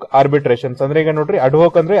ಅಡ್ಹೋಕ್ ಆರ್ಬಿಟ್ರೇಷನ್ಸ್. ಅಂದ್ರೆ ಈಗ ನೋಡ್ರಿ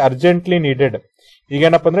ಅಡ್ಹೋಕ್ ಅಂದ್ರೆ ಅರ್ಜೆಂಟ್ಲಿ ನೀಡೆಡ್.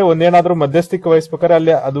 ಈಗೇನಪ್ಪ ಅಂದ್ರೆ ಒಂದೇನಾದ್ರೂ ಮಧ್ಯಸ್ಥಿಕೆ ವಹಿಸ್ಬೇಕಾದ್ರೆ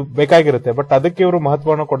ಅಲ್ಲಿ ಅದು ಬೇಕಾಗಿರುತ್ತೆ, ಬಟ್ ಅದಕ್ಕೆ ಇವರು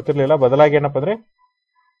ಮಹತ್ವವನ್ನು ಕೊಡ್ತಿರ್ಲಿಲ್ಲ. ಬದಲಾಗಿ ಏನಪ್ಪ ಅಂದ್ರೆ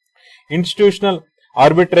ಇನ್ಸ್ಟಿಟ್ಯೂಷನಲ್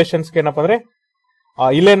ಆರ್ಬಿಟ್ರೇಷನ್ಸ್ ಏನಪ್ಪ ಅಂದ್ರೆ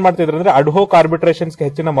ಇಲ್ಲೇನ್ ಮಾಡ್ತಿದ್ರು ಅಂದ್ರೆ ಅಡ್ಹೋಕ್ ಆರ್ಬಿಟ್ರೇಷನ್ಸ್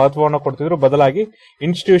ಹೆಚ್ಚಿನ ಮಹತ್ವವನ್ನು ಕೊಡ್ತಿದ್ರು, ಬದಲಾಗಿ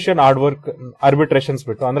ಇನ್ಸ್ಟಿಟ್ಯೂಷನ್ ಆರ್ಬಿಟ್ರೇಷನ್ಸ್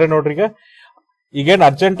ಬಿಟ್ಟು. ಅಂದ್ರೆ ನೋಡ್ರಿ ಈಗೇನ್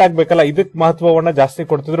ಅರ್ಜೆಂಟ್ ಆಗ್ಬೇಕಲ್ಲ ಇದಕ್ ಮಹತ್ವವನ್ನ ಜಾಸ್ತಿ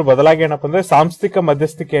ಕೊಡ್ತಿದ್ರು, ಬದಲಾಗಿ ಏನಪ್ಪ ಅಂದ್ರೆ ಸಾಂಸ್ಥಿಕ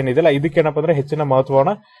ಮಧ್ಯಸ್ಥಿಕೆ ಏನಿದೆಲ್ಲ ಇದಕ್ಕೇನಪ್ಪ ಅಂದ್ರೆ ಹೆಚ್ಚಿನ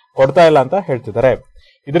ಮಹತ್ವವನ್ನ ಕೊಡ್ತಾ ಇಲ್ಲ ಅಂತ ಹೇಳ್ತಿದ್ದಾರೆ.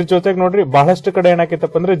 ಇದ್ರ ಜೊತೆಗೆ ನೋಡ್ರಿ ಬಹಳಷ್ಟು ಕಡೆ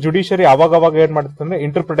ಏನಾಕಿತ್ತಪ್ಪ ಅಂದ್ರೆ ಜುಡಿಷಿಯರಿ ಅವಾಗ ಏನ್ ಮಾಡ್ತಿತ್ತು ಅಂದ್ರೆ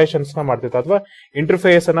ಇಂಟರ್ಪ್ರಿಟೇಷನ್ಸ್ ನ ಮಾಡ್ತಿತ್ತು ಅಥವಾ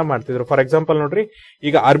ಇಂಟರ್ಫೇಸ್ ಅನ್ನ ಮಾಡ್ತಿದ್ರು. ಫಾರ್ ಎಕ್ಸಾಂಪಲ್ ನೋಡ್ರಿ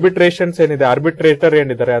ಈಗ ಆರ್ಬಿಟ್ರೇಷನ್ಸ್ ಏನಿದೆ, ಆರ್ಬಿಟ್ರೇಟರ್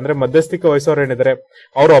ಏನಿದ್ದಾರೆ ಅಂದ್ರೆ ಮಧ್ಯಸ್ಥಿಕೆ ವಹಿಸೋರು ಏನಿದ್ದಾರೆ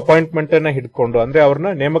ಅವ್ರ ಅಪಾಯಿಂಟ್ಮೆಂಟ್ ಅನ್ನ ಹಿಡ್ಕೊಂಡು ಅಂದ್ರೆ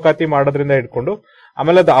ಅವ್ರನ್ನ ನೇಮಕಾತಿ ಮಾಡೋದ್ರಿಂದ ಹಿಡ್ಕೊಂಡು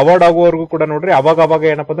ಆಮೇಲೆ ಅದು ಅವಾರ್ಡ್ ಆಗುವವರೆಗೂ ಕೂಡ ನೋಡ್ರಿ ಅವಾಗ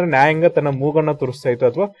ಏನಪ್ಪ ಅಂದ್ರೆ ನ್ಯಾಯಾಂಗ ತನ್ನ ಮೂಗನ್ನ ತುರಿಸ್ತಾ ಇತ್ತು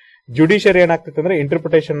ಅಥವಾ ಜುಡಿಷಿಯರಿ ಏನಾಗ್ತಿತ್ತು ಅಂದ್ರೆ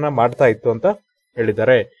ಇಂಟರ್ಪ್ರಿಟೇಷನ್ ನ ಮಾಡ್ತಾ ಇತ್ತು ಅಂತ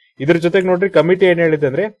ಹೇಳಿದ್ದಾರೆ. ಇದ್ರ ಜೊತೆಗೆ ನೋಡ್ರಿ ಕಮಿಟಿ ಏನ್ ಹೇಳಿದೆ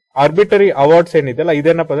ಅಂದ್ರೆ ಆರ್ಬಿಟರಿ ಅವಾರ್ಡ್ಸ್ ಏನಿದೆಯಲ್ಲ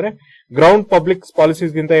ಇದೇನಪ್ಪ ಅಂದ್ರೆ ಗ್ರೌಂಡ್ ಪಬ್ಲಿಕ್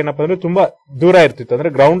ಪಾಲಿಸೀಸ್ ಗಿಂತ ಏನಪ್ಪಾ ಅಂದ್ರೆ ತುಂಬಾ ದೂರ ಇರ್ತಿತ್ತು. ಅಂದ್ರೆ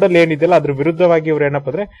ಗ್ರೌಂಡ್ ಅಲ್ಲಿ ಏನಿದೆಯಲ್ಲ ಅದ್ರ ವಿರುದ್ಧವಾಗಿ ಇವ್ರು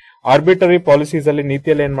ಏನಪ್ಪಾ ಅಂದ್ರೆ ಆರ್ಬಿಟರಿ ಪಾಲಿಸೀಸ್ ಅಲ್ಲಿ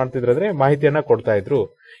ನೀತಿಯಲ್ಲಿ ಏನ್ ಮಾಡ್ತಿದ್ರು ಅಂದ್ರೆ ಮಾಹಿತಿಯನ್ನ ಕೊಡ್ತಾ ಇದ್ರು.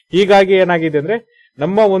 ಹೀಗಾಗಿ ಏನಾಗಿದೆ ಅಂದ್ರೆ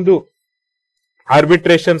ನಮ್ಮ ಒಂದು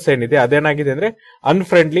ಆರ್ಬಿಟ್ರೇಷನ್ಸ್ ಏನಿದೆ ಅದೇನಾಗಿದೆ ಅಂದ್ರೆ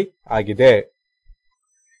ಅನ್ಫ್ರೆಂಡ್ಲಿ ಆಗಿದೆ.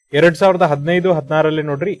 2015-16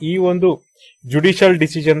 ನೋಡ್ರಿ ಈ ಒಂದು ಜುಡಿಷಿಯಲ್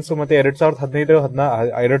ಡಿಸಿಷನ್ಸ್ ಮತ್ತೆ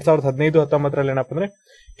 2015-19 ಏನಪ್ಪಾ ಅಂದ್ರೆ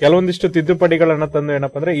ಕೆಲವೊಂದಿಷ್ಟು ತಿದ್ದುಪಡಿಗಳನ್ನ ತಂದು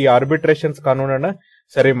ಏನಪ್ಪಾ ಅಂದ್ರೆ ಈ ಆರ್ಬಿಟ್ರೇಷನ್ಸ್ ಕಾನೂನನ್ನ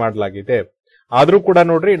ಸರಿ ಮಾಡಲಾಗಿದೆ. ಆದ್ರೂ ಕೂಡ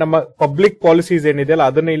ನೋಡ್ರಿ ನಮ್ಮ ಪಬ್ಲಿಕ್ ಪಾಲಿಸೀಸ್ ಏನಿದೆಯಲ್ಲ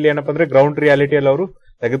ಅದನ್ನ ಇಲ್ಲಿ ಏನಪ್ಪಾ ಅಂದ್ರೆ ಗ್ರೌಂಡ್ ರಿಯಾಲಿಟಿಯಲ್ಲಿ ಅವರು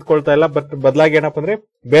ತೆಗೆದುಕೊಳ್ತಾ ಇಲ್ಲ, ಬಟ್ ಬದಲಾಗಿ ಏನಪ್ಪಾ ಅಂದ್ರೆ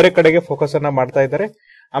ಬೇರೆ ಕಡೆಗೆ ಫೋಕಸ್ ಅನ್ನ ಮಾಡ್ತಾ ಇದ್ದಾರೆ.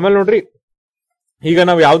 ಆಮೇಲೆ ನೋಡ್ರಿ ಈಗ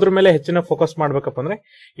ನಾವು ಯಾವ್ದ್ರ ಮೇಲೆ ಹೆಚ್ಚಿನ ಫೋಕಸ್ ಮಾಡ್ಬೇಕಪ್ಪ ಅಂದ್ರೆ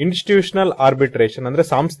ಇನ್ಸ್ಟಿಟ್ಯೂಷನಲ್ ಆರ್ಬಿಟ್ರೇಷನ್ ಅಂದ್ರೆ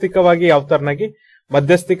ಸಾಂಸ್ಥಿಕವಾಗಿ ಯಾವ ತರನಾಗಿ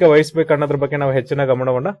ಮಧ್ಯಸ್ಥಿಕೆ ವಹಿಸಬೇಕು ಅನ್ನೋದ್ರ ಬಗ್ಗೆ ನಾವು ಹೆಚ್ಚಿನ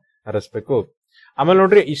ಗಮನವನ್ನ ಹರಿಸಬೇಕು. ಆಮೇಲೆ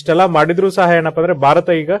ನೋಡ್ರಿ ಇಷ್ಟೆಲ್ಲ ಮಾಡಿದ್ರು ಸಹ ಏನಪ್ಪಾ ಅಂದ್ರೆ ಭಾರತ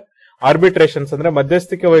ಈಗ ಆರ್ಬಿಟ್ರೇಷನ್ಸ್ ಅಂದ್ರೆ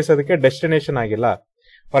ಮಧ್ಯಸ್ಥಿಕೆ ವಹಿಸೋದಕ್ಕೆ ಡೆಸ್ಟಿನೇಷನ್ ಆಗಿಲ್ಲ.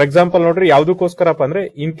 ಫಾರ್ ಎಕ್ಸಾಂಪಲ್ ನೋಡ್ರಿ ಯಾವ್ದಕ್ಕೋಸ್ಕರಪ್ಪ ಅಂದ್ರೆ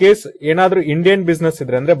ಇನ್ ಕೇಸ್ ಏನಾದ್ರೂ ಇಂಡಿಯನ್ ಬಿಸ್ನೆಸ್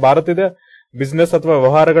ಇದ್ರೆ ಅಂದ್ರೆ ಭಾರತದ ಬಿಸ್ನೆಸ್ ಅಥವಾ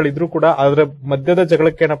ವ್ಯವಹಾರಗಳಿದ್ರು ಕೂಡ ಅದರ ಮಧ್ಯದ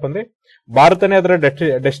ಜಗಳಕ್ಕೆ ಏನಪ್ಪಾ ಅಂದ್ರೆ ಭಾರತನೇ ಅದರ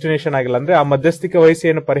ಡೆಸ್ಟಿನೇಷನ್ ಆಗಿಲ್ಲ. ಅಂದ್ರೆ ಆ ಮಧ್ಯಸ್ಥಿಕೆ ವಹಿಸಿ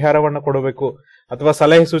ಏನು ಪರಿಹಾರವನ್ನ ಕೊಡಬೇಕು ಅಥವಾ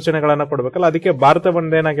ಸಲಹೆ ಸೂಚನೆಗಳನ್ನ ಕೊಡಬೇಕಲ್ಲ ಅದಕ್ಕೆ ಭಾರತ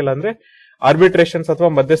ಒಂದೇನಾಗಿಲ್ಲ ಅಂದ್ರೆ ಆರ್ಬಿಟ್ರೇಷನ್ಸ್ ಅಥವಾ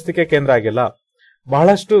ಮಧ್ಯಸ್ಥಿಕೆ ಕೇಂದ್ರ ಆಗಿಲ್ಲ.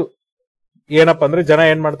 ಬಹಳಷ್ಟು ಏನಪ್ಪಾ ಅಂದ್ರೆ ಜನ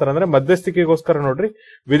ಏನ್ ಮಾಡ್ತಾರೆ ಅಂದ್ರೆ ಮಧ್ಯಸ್ಥಿಕೆಗೋಸ್ಕರ ನೋಡ್ರಿ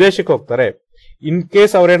ವಿದೇಶಕ್ಕೆ ಹೋಗ್ತಾರೆ. ಇನ್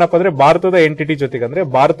ಕೇಸ್ ಅವ್ರೇನಪ್ಪ ಅಂದ್ರೆ ಭಾರತದ ಎಂಟಿಟಿ ಜೊತೆಗೆ ಅಂದ್ರೆ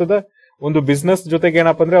ಭಾರತದ ಒಂದು ಬಿಸ್ನೆಸ್ ಜೊತೆಗೆ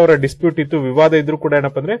ಏನಪ್ಪಾ ಅಂದ್ರೆ ಅವರ ಡಿಸ್ಪ್ಯೂಟ್ ಇತ್ತು, ವಿವಾದ ಇದ್ರು ಕೂಡ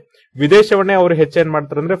ಏನಪ್ಪಾ ಅಂದ್ರೆ ವಿದೇಶವನ್ನೇ ಅವ್ರು ಹೆಚ್ಚೇನ್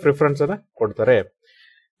ಮಾಡ್ತಾರೆ ಅಂದ್ರೆ ಪ್ರಿಫರೆನ್ಸ್ ಅನ್ನ ಕೊಡ್ತಾರೆ.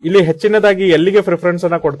 ಇಲ್ಲಿ ಹೆಚ್ಚಿನದಾಗಿ ಎಲ್ಲಿಗೆ ಪ್ರಿಫರೆನ್ಸ್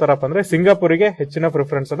ಅನ್ನ ಕೊಡ್ತಾರಪ್ಪ ಅಂದ್ರೆ ಸಿಂಗಾಪುರಿಗೆ ಹೆಚ್ಚಿನ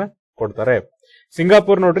ಪ್ರಿಫರೆನ್ಸ್ ಅನ್ನ ಕೊಡ್ತಾರೆ.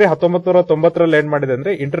 ಸಿಂಗಾಪುರ್ ನೋಡ್ರಿ 1990 ಏನ್ ಮಾಡಿದೆ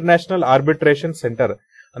ಅಂದ್ರೆ ಇಂಟರ್ನ್ಯಾಷನಲ್ ಆರ್ಬಿಟ್ರೇಷನ್ ಸೆಂಟರ್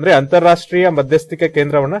ಅಂದ್ರೆ ಅಂತಾರಾಷ್ಟ್ರೀಯ ಮಧ್ಯಸ್ಥಿಕೆ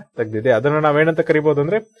ಕೇಂದ್ರವನ್ನ ತೆಗೆದಿದೆ. ಅದನ್ನ ನಾವೇನಂತ ಕರಿಬಹುದು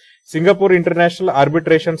ಅಂದ್ರೆ ಸಿಂಗಾಪುರ್ ಇಂಟರ್ನ್ಯಾಷನಲ್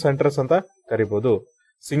ಆರ್ಬಿಟ್ರೇಷನ್ ಸೆಂಟರ್ಸ್ ಅಂತ ಕರಿಬಹುದು.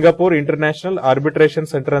 ಸಿಂಗಾಪುರ್ ಇಂಟರ್ನ್ಯಾಷನಲ್ ಆರ್ಬಿಟ್ರೇಷನ್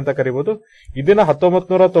ಸೆಂಟರ್ ಅಂತ ಕರಿಬಹುದು. ಇದನ್ನ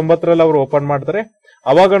 1990 ಅವರು ಓಪನ್ ಮಾಡ್ತಾರೆ.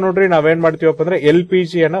 ಅವಾಗ ನೋಡ್ರಿ ನಾವೇನ್ ಮಾಡ್ತೀವಪ್ಪ ಅಂದ್ರೆ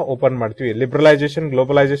LPG ಅನ್ನ ಓಪನ್ ಮಾಡ್ತೀವಿ, ಲಿಬ್ರಲೈಸೇಷನ್,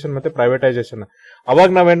 ಗ್ಲೋಬಲೈಸೇಷನ್ ಮತ್ತೆ ಪ್ರೈವೇಟೈಸೇಷನ್. ಅವಾಗ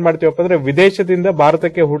ನಾವೇನ್ ಮಾಡ್ತೀವಪ್ಪ ಅಂದ್ರೆ ವಿದೇಶದಿಂದ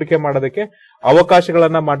ಭಾರತಕ್ಕೆ ಹೂಡಿಕೆ ಮಾಡೋದಕ್ಕೆ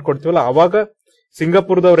ಅವಕಾಶಗಳನ್ನ ಮಾಡ್ಕೊಡ್ತೀವಲ್ಲ ಅವಾಗ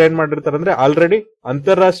ಸಿಂಗಾಪುರದವ್ರು ಏನ್ ಮಾಡಿರ್ತಾರೆ ಅಂದ್ರೆ ಆಲ್ರೆಡಿ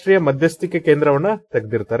ಅಂತಾರಾಷ್ಟ್ರೀಯ ಮಧ್ಯಸ್ಥಿಕೆ ಕೇಂದ್ರವನ್ನ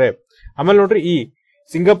ತೆಗೆದಿರ್ತಾರೆ. ಆಮೇಲೆ ನೋಡ್ರಿ ಈ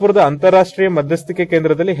ಸಿಂಗಾಪುರದ ಅಂತಾರಾಷ್ಟ್ರೀಯ ಮಧ್ಯಸ್ಥಿಕೆ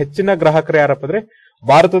ಕೇಂದ್ರದಲ್ಲಿ ಹೆಚ್ಚಿನ ಗ್ರಾಹಕರು ಯಾರಪ್ಪ ಅಂದ್ರೆ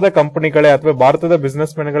ಭಾರತದ ಕಂಪನಿಗಳೇ ಅಥವಾ ಭಾರತದ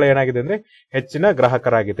ಬಿಸ್ನೆಸ್ ಮೆನ್ಗಳೇ ಏನಾಗಿದೆ ಅಂದ್ರೆ ಹೆಚ್ಚಿನ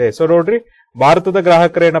ಗ್ರಾಹಕರಾಗಿದೆ. ಸೊ ನೋಡ್ರಿ ಭಾರತದ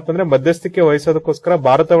ಗ್ರಾಹಕರು ಏನಪ್ಪ ಅಂದ್ರೆ ಮಧ್ಯಸ್ಥಿಕೆ ವಹಿಸೋದಕ್ಕೋಸ್ಕರ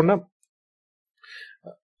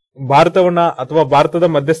ಭಾರತವನ್ನ ಅಥವಾ ಭಾರತದ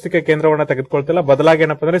ಮಧ್ಯಸ್ಥಿಕೆ ಕೇಂದ್ರವನ್ನ ತೆಗೆದುಕೊಳ್ತಿಲ್ಲ, ಬದಲಾಗಿ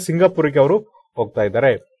ಏನಪ್ಪ ಅಂದ್ರೆ ಸಿಂಗಾಪುರಿಗೆ ಅವರು ಹೋಗ್ತಾ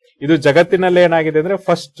ಇದ್ದಾರೆ. ಇದು ಜಗತ್ತಿನಲ್ಲೇ ಏನಾಗಿದೆ ಅಂದ್ರೆ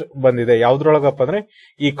ಫಸ್ಟ್ ಬಂದಿದೆ. ಯಾವ್ದ್ರೊಳಗಪ್ಪ ಅಂದ್ರೆ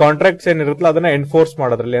ಈ ಕಾಂಟ್ರಾಕ್ಟ್ಸ್ ಏನಿರುತ್ತಲ್ಲ ಅದನ್ನ ಎನ್ಫೋರ್ಸ್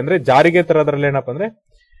ಮಾಡೋದ್ರಲ್ಲಿ ಅಂದ್ರೆ ಜಾರಿಗೆ ತರೋದ್ರಲ್ಲಿ ಏನಪ್ಪ ಅಂದ್ರೆ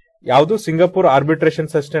ಯಾವ್ದು ಸಿಂಗಾಪುರ್ ಆರ್ಬಿಟ್ರೇಷನ್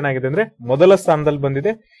ಸಿಸ್ಟಮ್ ಏನಾಗಿದೆ ಅಂದ್ರೆ ಮೊದಲ ಸ್ಥಾನದಲ್ಲಿ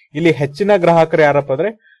ಬಂದಿದೆ. ಇಲ್ಲಿ ಹೆಚ್ಚಿನ ಗ್ರಾಹಕರು ಯಾರಪ್ಪ ಅಂದ್ರೆ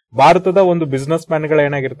ಭಾರತದ ಒಂದು ಬಿಸ್ನೆಸ್ ಮ್ಯಾನ್ ಗಳು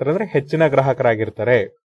ಏನಾಗಿರ್ತಾರೆ ಅಂದ್ರೆ ಹೆಚ್ಚಿನ ಗ್ರಾಹಕರಾಗಿರ್ತಾರೆ.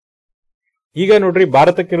 ಈಗ ನೋಡ್ರಿ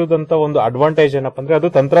ಭಾರತಕ್ಕಿರುವಂತ ಒಂದು ಅಡ್ವಾಂಟೇಜ್ ಏನಪ್ಪ ಅಂದ್ರೆ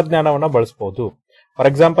ಅದು ತಂತ್ರಜ್ಞಾನವನ್ನ ಬಳಸಬಹುದು. ಫಾರ್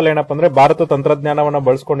ಎಕ್ಸಾಂಪಲ್ ಏನಪ್ಪ ಅಂದ್ರೆ ಭಾರತ ತಂತ್ರಜ್ಞಾನವನ್ನ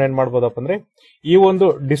ಬಳಸ್ಕೊಂಡು ಏನ್ ಮಾಡ್ಬೋದಪ್ಪ ಅಂದ್ರೆ ಈ ಒಂದು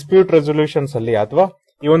ಡಿಸ್ಪ್ಯೂಟ್ ರೆಸೊಲ್ಯೂಷನ್ಸ್ ಅಲ್ಲಿ ಅಥವಾ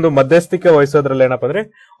ಈ ಒಂದು ಮಧ್ಯಸ್ಥಿಕೆ ವಹಿಸೋದ್ರಲ್ಲಿ ಏನಪ್ಪ ಅಂದ್ರೆ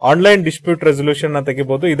ಆನ್ಲೈನ್ ಡಿಸ್ಪ್ಯೂಟ್ ರೆಸೊಲ್ಯೂಷನ್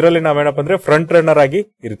ತೆಗಿಬಹುದು. ಇದರಲ್ಲಿ ನಾವೇನಪ್ಪ ಅಂದ್ರೆ ಫ್ರಂಟ್ ರನ್ನರ್ ಆಗಿ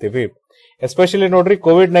ಇರ್ತೀವಿ. ಎಸ್ಪೆಷಲಿ ನೋಡ್ರಿ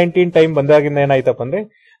COVID-19 ಟೈಮ್ ಬಂದಾಗಿಂದ ಏನಾಯ್ತಪ್ಪ ಅಂದ್ರೆ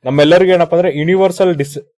ನಮ್ಮೆಲ್ಲರಿಗೂ ಏನಪ್ಪ ಅಂದ್ರೆ ಯೂನಿವರ್ಸಲ್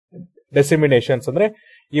ಡೆಸಿಮಿನೇಷನ್ಸ್ ಅಂದ್ರೆ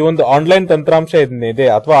ಈ ಒಂದು ಆನ್ಲೈನ್ ತಂತ್ರಾಂಶ ಏನಿದೆ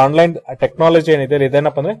ಅಥವಾ ಆನ್ಲೈನ್ ಟೆಕ್ನಾಲಜಿ ಏನಿದೆ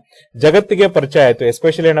ಇದೇನಪ್ಪ ಅಂದ್ರೆ ಜಗತ್ತಿಗೆ ಪರಿಚಯ ಆಯ್ತು.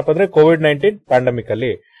 ಎಸ್ಪೆಷಲಿ ಏನಪ್ಪ ಅಂದ್ರೆ COVID-19 ಪ್ಯಾಂಡಮಿಕ್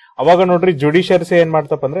ಅಲ್ಲಿ ಅವಾಗ ನೋಡ್ರಿ ಜುಡಿಷಿಯರ್ಸ್ ಏನ್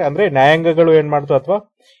ಮಾಡ್ತಪ್ಪ ಅಂದ್ರೆ ನ್ಯಾಯಾಂಗಗಳು ಏನ್ ಮಾಡ್ತು ಅಥವಾ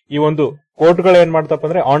ಈ ಒಂದು ಕೋರ್ಟ್ಗಳು ಏನ್ ಮಾಡ್ತಪ್ಪ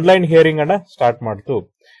ಅಂದ್ರೆ ಆನ್ಲೈನ್ ಹಿಯರಿಂಗ್ ಅನ್ನ ಸ್ಟಾರ್ಟ್ ಮಾಡ್ತು.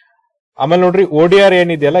 ಆಮೇಲೆ ನೋಡ್ರಿ ODR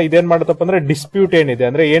ಏನಿದೆಯಲ್ಲ ಇದೇನ್ ಮಾಡತ್ತಪ್ಪ ಅಂದ್ರೆ ಡಿಸ್ಪ್ಯೂಟ್ ಏನಿದೆ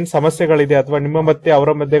ಅಂದ್ರೆ ಏನ್ ಸಮಸ್ಯೆಗಳಿದೆ ಅಥವಾ ನಿಮ್ಮ ಮತ್ತೆ ಅವರ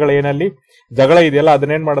ಮಧ್ಯೆಗಳ ಏನಲ್ಲಿ ಜಗಳ ಇದೆಯಲ್ಲ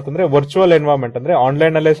ಅದನ್ನೇನ್ ಮಾಡತ್ತಂದ್ರೆ ವರ್ಚುವಲ್ ಎನ್ವೈರನ್ಮೆಂಟ್ ಅಂದ್ರೆ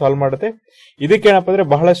ಆನ್ಲೈನ್ ಅಲ್ಲೇ ಸಾಲ್ವ್ ಮಾಡುತ್ತೆ. ಇದಕ್ಕೇನಪ್ಪ ಅಂದ್ರೆ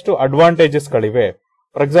ಬಹಳಷ್ಟು ಅಡ್ವಾಂಟೇಜಸ್ ಗಳಿವೆ.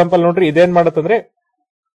 ಫಾರ್ ಎಕ್ಸಾಂಪಲ್ ನೋಡ್ರಿ ಇದೇನ್ ಮಾಡತ್ತಂದ್ರೆ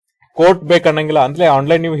ಕೋರ್ಟ್ ಬೇಕನ್ನಂಗಿಲ್ಲ, ಅಂದ್ರೆ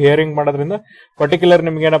ಆನ್ಲೈನ್ ನೀವು ಹಿಯರಿಂಗ್ ಮಾಡೋದ್ರಿಂದ ಪರ್ಟಿಕ್ಯುಲರ್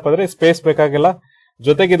ನಿಮ್ಗೆ ಏನಪ್ಪ ಅಂದ್ರೆ ಸ್ಪೇಸ್ ಬೇಕಾಗಿಲ್ಲ.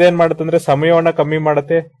 ಜೊತೆಗೆ ಇದೇನ್ ಮಾಡುತ್ತಂದ್ರೆ ಸಮಯವನ್ನ ಕಮ್ಮಿ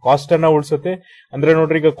ಮಾಡುತ್ತೆ, ಕಾಸ್ಟ್ ಅನ್ನ ಉಳಿಸುತ್ತೆ. ಅಂದ್ರೆ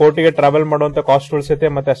ನೋಡ್ರಿ ಈಗ ಕೋರ್ಟಿಗೆ ಟ್ರಾವೆಲ್ ಮಾಡುವಂತ ಕಾಸ್ಟ್ ಉಳಿಸುತ್ತೆ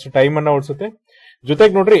ಮತ್ತೆ ಅಷ್ಟು ಟೈಮ್ ಅನ್ನ ಉಳಿಸುತ್ತೆ.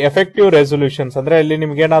 ಜೊತೆಗೆ ನೋಡ್ರಿ ಎಫೆಕ್ಟಿವ್ ರೆಸೊಲ್ಯೂಷನ್ಸ್ ಅಂದ್ರೆ ಅಲ್ಲಿ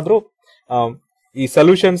ನಿಮ್ಗೆ ಏನಾದ್ರೂ ಈ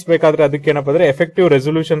ಸೊಲ್ಯೂಷನ್ಸ್ ಬೇಕಾದ್ರೆ ಅದಕ್ಕೆ ಏನಪ್ಪ ಅಂದ್ರೆ ಎಫೆಕ್ಟಿವ್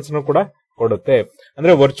ರೆಸೊಲ್ಯೂಷನ್ಸ್ ಕೂಡ ಕೊಡುತ್ತೆ.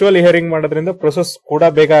 ಅಂದ್ರೆ ವರ್ಚುವಲ್ ಹಿಯರಿಂಗ್ ಮಾಡೋದ್ರಿಂದ ಪ್ರೊಸೆಸ್ ಕೂಡ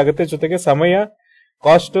ಬೇಗ ಆಗುತ್ತೆ, ಜೊತೆಗೆ ಸಮಯ,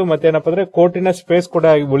 ಕಾಸ್ಟ್ ಮತ್ತೆ ಏನಪ್ಪ ಅಂದ್ರೆ ಕೋರ್ಟಿನ ಸ್ಪೇಸ್ ಕೂಡ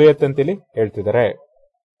ಉಳಿಯುತ್ತೆ ಅಂತ ಇಲ್ಲಿ ಹೇಳ್ತಿದ್ದಾರೆ.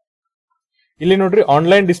 ಇಲ್ಲಿ ನೋಡ್ರಿ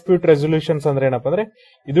ಆನ್ಲೈನ್ ಡಿಸ್ಪ್ಯೂಟ್ ರೆಸೊಲ್ಯೂಷನ್ಸ್ ಅಂದ್ರೆ ಏನಪ್ಪ ಅಂದ್ರೆ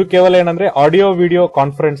ಇದು ಕೇವಲ ಏನಂದ್ರೆ ಆಡಿಯೋ ವಿಡಿಯೋ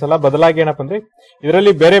ಕಾನ್ಫರೆನ್ಸ್ ಅಲ್ಲ, ಬದಲಾಗಿ ಏನಪ್ಪ ಅಂದ್ರೆ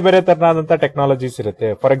ಇದರಲ್ಲಿ ಬೇರೆ ಬೇರೆ ತರನಾದಂತ ಟೆಕ್ನಾಲಜೀಸ್ ಇರುತ್ತೆ.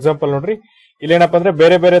 ಫಾರ್ ಎಕ್ಸಾಂಪಲ್ ನೋಡ್ರಿ ಇಲ್ಲಿ ಏನಪ್ಪ ಅಂದ್ರೆ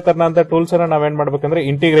ಬೇರೆ ಬೇರೆ ತರನಾದಂತ ಟೂಲ್ಸ್ ಅನ್ನ ನಾವೇನ್ ಮಾಡ್ಬೇಕಂದ್ರೆ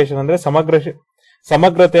ಇಂಟಿಗ್ರೇಷನ್ ಅಂದ್ರೆ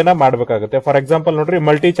ಸಮಗ್ರತೆಯನ್ನ ಮಾಡ್ಬೇಕಾಗುತ್ತೆ. ಫಾರ್ ಎಕ್ಸಾಂಪಲ್ ನೋಡ್ರಿ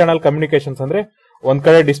ಮಲ್ಟಿ ಚಾನಲ್ ಕಮ್ಯುನಿಕೇಶನ್ಸ್ ಅಂದ್ರೆ ಒಂದ್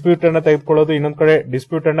ಕಡೆ ಡಿಸ್ಪ್ಯೂಟ್ ಅನ್ನ ತೆಗೆದುಕೊಳ್ಳೋದು, ಇನ್ನೊಂದ್ ಕಡೆ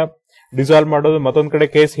ಡಿಸ್ಪ್ಯೂಟ್ ಅನ್ನ ಡಿಸಾಲ್ವ್ ಮಾಡೋದು, ಮತ್ತೊಂದ್ ಕಡೆ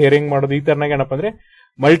ಕೇಸ್ ಹಿಯರಿಂಗ್ ಮಾಡೋದು. ಈ ತರನಾಗ ಏನಪ್ಪ ಅಂದ್ರೆ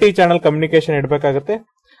ಮಲ್ಟಿ ಚಾನಲ್ ಕಮ್ಯುನಿಕೇಶನ್ ಇಡಬೇಕಾಗುತ್ತೆ.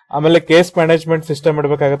 ಆಮೇಲೆ ಕೇಸ್ ಮ್ಯಾನೇಜ್ಮೆಂಟ್ ಸಿಸ್ಟಮ್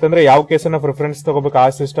ಇಡಬೇಕಾಗುತ್ತೆ, ಅಂದ್ರೆ ಯಾವ ಕೇಸನ್ನ ಪ್ರಿಫರೆನ್ಸ್ ತಗೋಬೇಕು ಆ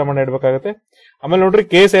ಸಿಸ್ಟಮ್ ಅನ್ನ ಇಡಬೇಕಾಗುತ್ತೆ. ಆಮೇಲೆ ನೋಡ್ರಿ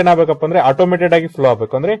ಕೇಸ್ ಏನಾಗಬೇಕಪ್ಪ ಅಂದ್ರೆ ಆಟೋಮೇಟೆಡ್ ಆಗಿ ಫ್ಲೋ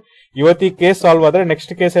ಆಗ್ಬೇಕು. ಅಂದ್ರೆ ಇವತ್ತು ಈ ಕೇಸ್ ಸಾಲ್ವ್ ಆದ್ರೆ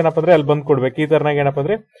ನೆಕ್ಸ್ಟ್ ಕೇಸ್ ಏನಪ್ಪ ಅಂದ್ರೆ ಅಲ್ಲಿ ಬಂದ್ ಕೊಡ್ಬೇಕು. ಈ ತರನಾಗ ಏನಪ್ಪ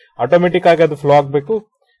ಅಂದ್ರೆ ಆಟೋಮೆಟಿಕ್ ಆಗಿ ಅದು ಫ್ಲೋ ಆಗ್ಬೇಕು.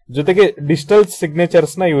 ಜೊತೆಗೆ ಡಿಜಿಟಲ್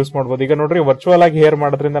ಸಿಗ್ನೇಚರ್ಸ್ ನ ಯೂಸ್ ಮಾಡಬಹುದು. ಈಗ ನೋಡ್ರಿ ವರ್ಚುವಲ್ ಆಗಿ ಹೇರ್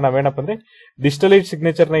ಮಾಡೋದ್ರಿಂದ ನಾವೇನಪ್ಪ ಅಂದ್ರೆ ಡಿಜಿಟಲ್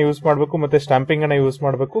ಸಿಗ್ನೇಚರ್ ನ ಯೂಸ್ ಮಾಡಬೇಕು, ಮತ್ತೆ ಸ್ಟಾಂಪಿಂಗ್ ಅನ್ನ ಯೂಸ್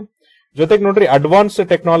ಮಾಡಬೇಕು. ಜೊತೆಗೆ ನೋಡ್ರಿ ಅಡ್ವಾನ್ಸ್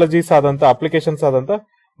ಟೆಕ್ನಾಲಜೀಸ್ ಆದಂತ ಅಪ್ಲಿಕೇಶನ್ಸ್ ಆದಂತ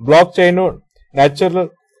block chain, natural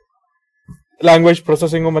language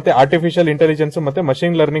processing, ಮತ್ತೆ ಆರ್ಟಿಫಿಷಿಯಲ್ ಇಂಟೆಲಿಜೆನ್ಸ್ ಮತ್ತೆ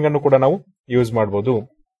ಮಷಿನ್ ಲರ್ನಿಂಗ್ ಅನ್ನು ಕೂಡ ನಾವು ಯೂಸ್ ಮಾಡಬಹುದು.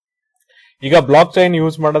 ಈಗ ಬ್ಲಾಕ್ ಚೈನ್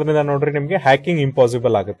ಯೂಸ್ ಮಾಡೋದ್ರಿಂದ ನೋಡ್ರಿ ನಿಮ್ಗೆ ಹ್ಯಾಕಿಂಗ್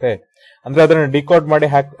ಇಂಪಾಸಿಬಲ್ ಆಗುತ್ತೆ. ಅಂದ್ರೆ ಅದನ್ನ ಡಿಕೋಡ್ ಮಾಡಿ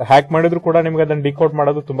ಹ್ಯಾಕ್ ಮಾಡಿದ್ರು ಕೂಡ ನಿಮ್ಗೆ ಅದನ್ನ ಡಿಕೋಡ್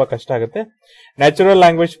ಮಾಡೋದು ತುಂಬಾ ಕಷ್ಟ ಆಗುತ್ತೆ. ನ್ಯಾಚುರಲ್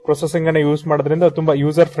ಲ್ಯಾಂಗ್ವೇಜ್ ಪ್ರೊಸೆಸಿಂಗ್ ಅನ್ನ ಯೂಸ್ ಮಾಡೋದ್ರಿಂದ ತುಂಬಾ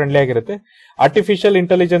ಯೂಸರ್ ಫ್ರೆಂಡ್ಲಿ ಆಗಿರುತ್ತೆ. ಆರ್ಟಿಫಿಷಿಯಲ್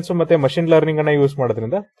ಇಂಟೆಲಿಜೆನ್ಸ್ ಮತ್ತೆ ಮಷಿನ್ ಲರ್ನಿಂಗ್ ಅನ್ನ ಯೂಸ್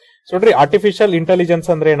ಮಾಡೋದ್ರಿಂದ ನೋಡ್ರಿ ಆರ್ಟಿಫಿಷಿಯಲ್ ಇಂಟೆಲಿಜೆನ್ಸ್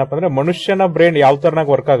ಅಂದ್ರೆ ಏನಪ್ಪಾ ಅಂದ್ರೆ ಮನುಷ್ಯನ ಬ್ರೈನ್ ಯಾವ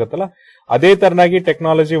ತರನಾಗಿ ವರ್ಕ್ ಆಗುತ್ತಲ್ಲ ಅದೇ ತರನಾಗಿ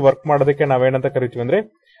ಟೆಕ್ನಾಲಜಿ ವರ್ಕ್ ಮಾಡೋದಕ್ಕೆ ನಾವೇನಂತ ಕರಿತೀವಿ ಅಂದ್ರೆ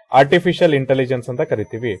ಆರ್ಟಿಫಿಷಿಯಲ್ ಇಂಟೆಲಿಜೆನ್ಸ್ ಅಂತ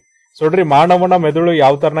ಕರಿತೀವಿ. ಸೊ ನೋಡ್ರಿ ಮಾನವನ ಮೆದುಳು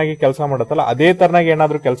ಯಾವ ತರನಾಗಿ ಕೆಲಸ ಮಾಡುತ್ತಲ್ಲ ಅದೇ ತರನಾಗಿ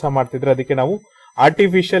ಏನಾದ್ರೂ ಕೆಲಸ ಮಾಡ್ತಿದ್ರೆ ಅದಕ್ಕೆ ನಾವು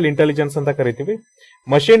ಆರ್ಟಿಫಿಷಿಯಲ್ ಇಂಟೆಲಿಜೆನ್ಸ್ ಅಂತ ಕರಿತೀವಿ.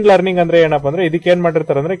 ಮಷಿನ್ ಲರ್ನಿಂಗ್ ಅಂದ್ರೆ ಏನಪ್ಪಾ ಅಂದ್ರೆ ಇದಕ್ಕೆ ಏನ್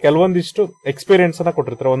ಮಾಡಿರ್ತಾರೆ ಅಂದ್ರೆ ಕೆಲವೊಂದಿಷ್ಟು ಎಕ್ಸ್ಪೀರಿಯನ್ಸ್ ಅನ್ನ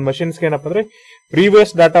ಕೊಟ್ಟಿರ್ತಾರೆ. ಒಂದು ಮಷಿನ್ಸ್ ಏನಪ್ಪಾ ಅಂದ್ರೆ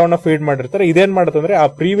ಪ್ರೀವಿಯಸ್ ಡಾಟಾವನ್ನ ಫೀಡ್ ಮಾಡಿರ್ತಾರೆ. ಇದೇನ್ ಮಾಡುತ್ತೆ ಅಂದ್ರೆ ಆ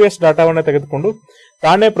ಪ್ರೀವಿಯಸ್ ಡಾಟಾವನ್ನ ತೆಗೆದುಕೊಂಡು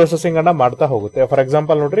ತಾನೇ ಪ್ರೊಸೆಸಿಂಗ್ ಅನ್ನ ಮಾಡ್ತಾ ಹೋಗುತ್ತೆ. ಫಾರ್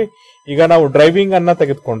ಎಕ್ಸಾಂಪಲ್ ನೋಡ್ರಿ ಈಗ ನಾವು ಡ್ರೈವಿಂಗ್ ಅನ್ನ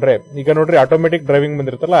ತೆಗೆದುಕೊಂಡ್ರೆ ಈಗ ನೋಡ್ರಿ ಆಟೋಮೆಟಿಕ್ ಡ್ರೈವಿಂಗ್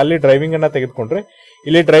ಬಂದಿರುತ್ತಲ್ಲ ಅಲ್ಲಿ ಡ್ರೈವಿಂಗ್ ಅನ್ನ ತೆಗೆದುಕೊಂಡ್ರೆ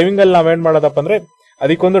ಇಲ್ಲಿ ಡ್ರೈವಿಂಗ್ ಅಲ್ಲಿ ನಾವೇನ್ ಮಾಡೋದಪ್ಪ ಅಂದ್ರೆ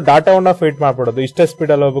ಅದಕ್ಕೊಂದು ಡಾಟಾವನ್ನ ಫೀಡ್ ಮಾಡ್ಬಿಡೋದು. ಇಷ್ಟೇ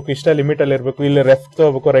ಸ್ಪೀಡ್ ಅಲ್ಲಿ ಹೋಗ್ಬೇಕು, ಇಷ್ಟೇ ಲಿಮಿಟ್ ಅಲ್ಲಿ ಇರಬೇಕು, ಇಲ್ಲಿ ಲೆಫ್ಟ್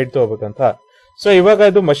ತಗೋಬೇಕು, ರೈಟ್ ತಗೋಬೇಕು ಅಂತ. ಸೊ ಇವಾಗ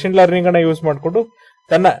ಇದು ಮಷಿನ್ ಲರ್ನಿಂಗ್ ಅನ್ನ ಯೂಸ್ ಮಾಡ್ಕೊಂಡು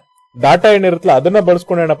ತನ್ನ ಡಾಟಾ ಏನಿರುತ್ತಲ್ಲ ಅದನ್ನ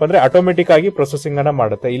ಬಳಸ್ಕೊಂಡು ಏನಪ್ಪಾ ಅಂದ್ರೆ ಆಟೋಮೆಟಿಕ್ ಆಗಿ ಪ್ರೊಸೆಸಿಂಗ್ ಅನ್ನ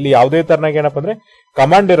ಮಾಡುತ್ತೆ. ಇಲ್ಲಿ ಯಾವುದೇ ತರನಾಗಿ ಏನಪ್ಪಾ ಅಂದ್ರೆ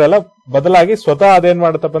ಕಮಾಂಡ್ ಇರಲ್ಲ, ಬದಲಾಗಿ ಸ್ವತಃ ಅದೇನ್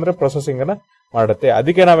ಮಾಡುತ್ತಪ್ಪ ಅಂದ್ರೆ ಪ್ರೊಸೆಸಿಂಗ್ ಅನ್ನ ಮಾಡುತ್ತೆ.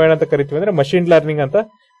 ಅದಕ್ಕೆ ನಾವೇನಂತ ಕರಿತೀವಿ ಅಂದ್ರೆ ಮಷಿನ್ ಲರ್ನಿಂಗ್ ಅಂತ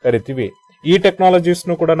ಕರಿತೀವಿ. ಈ ಟೆಕ್ನಾಲಜೀಸ್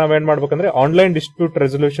ಕೂಡ ನಾವೇನ್ ಮಾಡ್ಬೇಕಂದ್ರೆ ಆನ್ಲೈನ್ ಡಿಸ್ಪ್ಯೂಟ್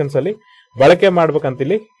ರೆಸೊಲ್ಯೂಷನ್ಸ್ ಅಲ್ಲಿ ಬಳಕೆ ಮಾಡ್ಬೇಕಂತ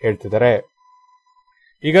ಇಲ್ಲಿ ಹೇಳ್ತಿದ್ದಾರೆ.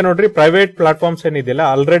 ಈಗ ನೋಡ್ರಿ ಪ್ರೈವೇಟ್ ಪ್ಲಾಟ್ಫಾರ್ಮ್ಸ್ ಏನಿದೆಯಲ್ಲ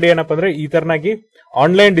ಆಲ್ರೆಡಿ ಏನಪ್ಪಾ ಅಂದ್ರೆ ಈ ತರನಾಗಿ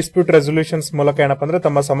ಆನ್ಲೈನ್ ಡಿಸ್ಪ್ಯೂಟ್ ರೆಸೊಲ್ಯೂಷನ್ಸ್ ಮೂಲಕ ಏನಪ್ಪಾ ಅಂದ್ರೆ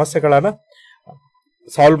ತಮ್ಮ ಸಮಸ್ಯೆಗಳನ್ನ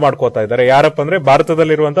ಸಾಲ್ವ್ ಮಾಡ್ಕೋತಾ ಇದ್ದಾರೆ. ಯಾರಪ್ಪ ಅಂದ್ರೆ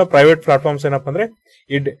ಭಾರತದಲ್ಲಿರುವಂತಹ ಪ್ರೈವೇಟ್ ಪ್ಲಾಟ್ಫಾರ್ಮ್ಸ್ ಏನಪ್ಪಾ ಅಂದ್ರೆ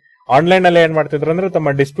ಈ ಆನ್ಲೈನ್ ಅಲ್ಲಿ ಏನ್ ಮಾಡ್ತಿದ್ರು ಅಂದ್ರೆ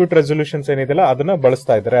ತಮ್ಮ ಡಿಸ್ಪ್ಯೂಟ್ ರೆಸೊಲ್ಯೂಷನ್ಸ್ ಏನಿದೆಯಲ್ಲ ಅದನ್ನ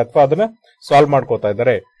ಬಳಸ್ತಾ ಇದ್ದಾರೆ ಅಥವಾ ಅದನ್ನ ಸಾಲ್ವ್ ಮಾಡ್ಕೋತಾ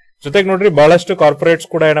ಇದ್ದಾರೆ. ಜೊತೆಗೆ ನೋಡ್ರಿ ಬಹಳಷ್ಟು ಕಾರ್ಪೊರೇಟ್ಸ್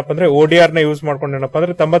ಕೂಡ ಏನಪ್ಪಾ ಅಂದ್ರೆ ಓಡಿಆರ್ ನ ಯೂಸ್ ಮಾಡ್ಕೊಂಡು ಏನಪ್ಪಾ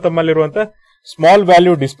ಅಂದ್ರೆ ತಮ್ಮಲ್ಲಿರುವಂತಹ ಸ್ಮಾಲ್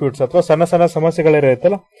ವ್ಯಾಲ್ಯೂ ಡಿಸ್ಪ್ಯೂಟ್ಸ್ ಅಥವಾ ಸಣ್ಣ ಸಣ್ಣ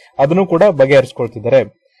ಸಮಸ್ಯೆಗಳಿರುತ್ತಲ್ಲ ಅದನ್ನು ಕೂಡ ಬಗೆಹರಿಸಿಕೊಳ್ತಿದ್ದಾರೆ.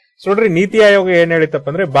 ಸೊ ನೋಡ್ರಿ ನೀತಿ ಆಯೋಗ ಏನ್ ಹೇಳಿತಪ್ಪ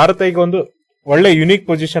ಅಂದ್ರೆ ಭಾರತ ಈಗ ಒಂದು ಒಳ್ಳೆ ಯುನೀಕ್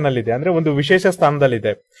ಪೊಸಿಷನ್ ಅಲ್ಲಿ ಇದೆ, ಅಂದ್ರೆ ಒಂದು ವಿಶೇಷ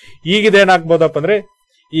ಸ್ಥಾನದಲ್ಲಿದೆ. ಈಗ ಇದೇನಾಗ್ಬೋದಪ್ಪ ಅಂದ್ರೆ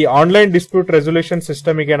ಈ ಆನ್ಲೈನ್ ಡಿಸ್ಪ್ಯೂಟ್ ರೆಸೊಲ್ಯೂಷನ್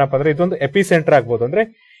ಸಿಸ್ಟಮ್ ಈಗ ಏನಪ್ಪಾ ಅಂದ್ರೆ ಇದೊಂದು ಎಪಿ ಸೆಂಟರ್ ಆಗ್ಬೋದು. ಅಂದ್ರೆ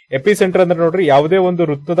ಎಪಿ ಸೆಂಟರ್ ಅಂದ್ರೆ ನೋಡ್ರಿ ಯಾವುದೇ ಒಂದು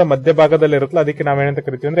ವೃತ್ತದ ಮಧ್ಯಭಾಗದಲ್ಲಿ ಇರುತ್ತಲ್ಲ ಅದಕ್ಕೆ ನಾವೇನಂತ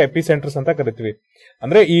ಕರಿತೀವಿ ಅಂದ್ರೆ ಎಪಿ ಸೆಂಟರ್ಸ್ ಅಂತ ಕರಿತೀವಿ.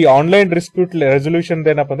 ಅಂದ್ರೆ ಈ ಆನ್ಲೈನ್ ಡಿಸ್ಪ್ಯೂಟ್ ರೆಸೊಲ್ಯೂಷನ್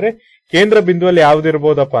ಏನಪ್ಪಾ ಅಂದ್ರೆ ಕೇಂದ್ರ ಬಿಂದುವಲ್ಲಿ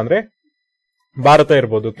ಯಾವ್ದಿರ್ಬೋದಪ್ಪ ಅಂದ್ರೆ ಭಾರತ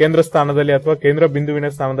ಇರ್ಬೋದು. ಕೇಂದ್ರ ಸ್ಥಾನದಲ್ಲಿ ಅಥವಾ ಕೇಂದ್ರ ಬಿಂದುವಿನ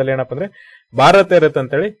ಸ್ಥಾನದಲ್ಲಿ ಏನಪ್ಪಾ ಅಂದ್ರೆ ಭಾರತ ಇರುತ್ತೆ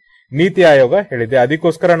ಅಂತೇಳಿ ನೀತಿ ಆಯೋಗ ಹೇಳಿದೆ.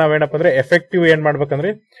 ಅದಕ್ಕೋಸ್ಕರ ನಾವೇನಪ್ಪ ಅಂದ್ರೆ ಎಫೆಕ್ಟಿವ್ ಏನ್ ಮಾಡ್ಬೇಕಂದ್ರೆ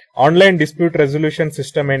ಆನ್ಲೈನ್ ಡಿಸ್ಪ್ಯೂಟ್ ರೆಸೊಲ್ಯೂಷನ್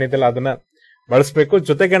ಸಿಸ್ಟಮ್ ಏನಿದೆಲ್ಲ ಅದನ್ನ ಬಳಸಬೇಕು.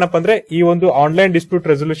 ಜೊತೆಗೆ ಏನಪ್ಪಾ ಅಂದ್ರೆ ಈ ಒಂದು ಆನ್ಲೈನ್ ಡಿಸ್ಪ್ಯೂಟ್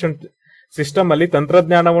ರೆಸೊಲ್ಯೂಷನ್ ಸಿಸ್ಟಮ್ ಅಲ್ಲಿ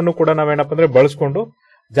ತಂತ್ರಜ್ಞಾನವನ್ನು ಕೂಡ ನಾವೇನಪ್ಪ ಅಂದ್ರೆ ಬಳಸ್ಕೊಂಡು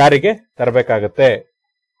ಜಾರಿಗೆ ತರಬೇಕಾಗತ್ತೆ.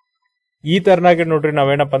 ಈ ತರನಾಗಿ ನೋಡ್ರಿ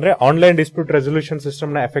ನಾವೇನಪ್ಪ ಅಂದ್ರೆ ಆನ್ಲೈನ್ ಡಿಸ್ಪ್ಯೂಟ್ ರೆಸೊಲ್ಯೂಷನ್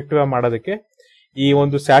ಸಿಸ್ಟಮ್ ನ ಎಫೆಕ್ಟಿವ್ ಮಾಡೋದಕ್ಕೆ ಈ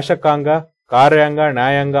ಒಂದು ಶಾಸಕಾಂಗ, ಕಾರ್ಯಾಂಗ,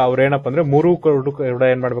 ನ್ಯಾಯಾಂಗ ಅವ್ರೇನಪ್ಪ ಅಂದ್ರೆ ಮೂರು ಕೂಡ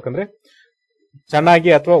ಏನ್ ಮಾಡ್ಬೇಕಂದ್ರೆ ಚೆನ್ನಾಗಿ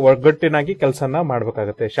ಅಥವಾ ಒಗ್ಗಟ್ಟಿನಾಗಿ ಕೆಲಸನ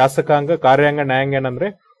ಮಾಡ್ಬೇಕಾಗತ್ತೆ. ಶಾಸಕಾಂಗ, ಕಾರ್ಯಾಂಗ, ನ್ಯಾಯಾಂಗ ಏನಂದ್ರೆ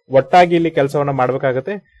ಒಟ್ಟಾಗಿ ಇಲ್ಲಿ ಕೆಲಸವನ್ನ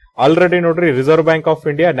ಮಾಡ್ಬೇಕಾಗತ್ತೆ. ಆಲ್ರೆಡಿ ನೋಡ್ರಿ reserve bank of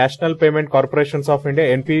India, national payment corporations of India,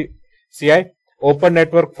 NPCI, open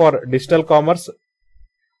network for digital commerce,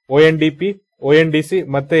 ONDP, ONDC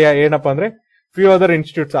ಮತ್ತೆ ಏನಪ್ಪಾ ಅಂದ್ರೆ ಫ್ಯೂ ಅದರ್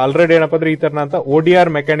ಇನ್ಸ್ಟಿಟ್ಯೂಟ್ಸ್ ಆಲ್ರೆಡಿ ಏನಪ್ಪಾ ಅಂದ್ರೆ ಈ ತರನಂತ ODR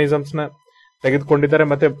ಮೆಕ್ಯಾನಿಸಮ್ಸ್ ನ ತೆಗೆದುಕೊಂಡಿದ್ದಾರೆ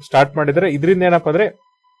ಮತ್ತೆ ಸ್ಟಾರ್ಟ್ ಮಾಡಿದ್ದಾರೆ. ಇದರಿಂದ ಏನಪ್ಪಾ ಅಂದ್ರೆ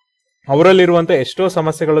ಅವರಲ್ಲಿರುವಂತ ಎಷ್ಟೋ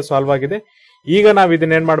ಸಮಸ್ಯೆಗಳು ಸಾಲ್ವ್ ಆಗಿದೆ. ಈಗ ನಾವ್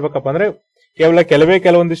ಇದನ್ನ ಏನ್ ಮಾಡ್ಬೇಕಪ್ಪ ಅಂದ್ರೆ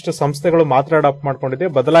ಕೆಲವೊಂದಿಷ್ಟು ಸಂಸ್ಥೆಗಳು ಮಾತ್ರ ಅಡಾಪ್ಟ್ ಮಾಡ್ಕೊಂಡಿದೆ.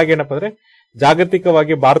 ಬದಲಾಗಿ ಏನಪ್ಪಾ ಅಂದ್ರೆ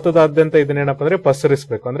ಜಾಗತಿಕವಾಗಿ ಭಾರತದಾದ್ಯಂತ ಇದನ್ನೇನಪ್ಪ ಅಂದ್ರೆ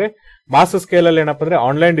ಪಸರಿಸಬೇಕು. ಅಂದ್ರೆ ಮಾಸ್ ಸ್ಕೇಲ್ ಅಲ್ಲಿ ಏನಪ್ಪಾ ಅಂದ್ರೆ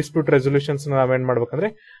ಆನ್ಲೈನ್ ಡಿಸ್ಪ್ಯೂಟ್ ರೆಸೊಲ್ಯೂಷನ್ಸ್ ನಾವೇನ್ ಮಾಡ್ಬೇಕಂದ್ರೆ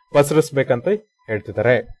ಪಸರಿಸಬೇಕಂತ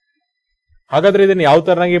ಹೇಳ್ತಿದ್ದಾರೆ. ಹಾಗಾದ್ರೆ ಇದನ್ನ ಯಾವ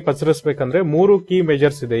ತರನಾಗಿ ಪಸರಿಸಬೇಕಂದ್ರೆ 3 ಕೀ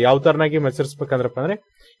ಮೆಜರ್ಸ್ ಇದೆ. ಯಾವ ತರನಾಗಿ ಪಸರಿಸಬೇಕಂದ್ರಪ್ಪ ಅಂದ್ರೆ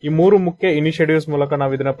ಈ 3 ಮುಖ್ಯ ಇನಿಷಿಯೇಟಿವ್ಸ್ ಮೂಲಕ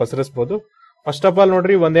ನಾವು ಇದನ್ನ ಪಸರಿಸಬಹುದು. ಫಸ್ಟ್ ಆಫ್ ಆಲ್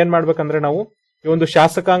ನೋಡ್ರಿ ಒಂದೇನ್ ಮಾಡ್ಬೇಕಂದ್ರೆ ನಾವು ಈ ಒಂದು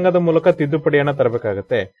ಶಾಸಕಾಂಗದ ಮೂಲಕ ತಿದ್ದುಪಡಿಯನ್ನ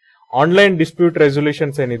ತರಬೇಕಾಗತ್ತೆ. ಆನ್ಲೈನ್ ಡಿಸ್ಪ್ಯೂಟ್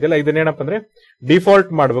ರೆಸೊಲ್ಯೂಷನ್ಸ್ ಏನಿದೆಯಲ್ಲ ಇದನ್ನೇನಪ್ಪ ಅಂದ್ರೆ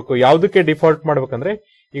ಡಿಫಾಲ್ಟ್ ಮಾಡಬೇಕು. ಯಾವ್ದಕ್ಕೆ ಡಿಫಾಲ್ಟ್ ಮಾಡ್ಬೇಕಂದ್ರೆ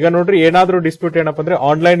ಈಗ ನೋಡ್ರಿ ಏನಾದ್ರೂ ಡಿಸ್ಪ್ಯೂಟ್ ಏನಪ್ಪ ಅಂದ್ರೆ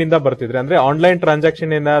ಆನ್ಲೈನ್ ಇಂದ ಬರ್ತಿದ್ರೆ ಅಂದ್ರೆ ಆನ್ಲೈನ್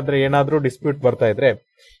ಟ್ರಾನ್ಸಾಕ್ಷನ್ ಏನಾದ್ರೂ ಡಿಸ್ಪ್ಯೂಟ್ ಬರ್ತಾ ಇದ್ರೆ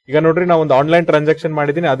ಈಗ ನೋಡ್ರಿ ನಾವು ಒಂದು ಆನ್ಲೈನ್ ಟ್ರಾನ್ಸಾಕ್ಷನ್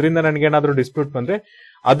ಮಾಡಿದೀನಿ ಅದರಿಂದ ನನಗೆ ಏನಾದ್ರೂ ಡಿಸ್ಪ್ಯೂಟ್ ಬಂದ್ರೆ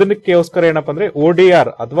ಅದಕ್ಕೋಸ್ಕರ ಏನಪ್ಪ ಅಂದ್ರೆ ODR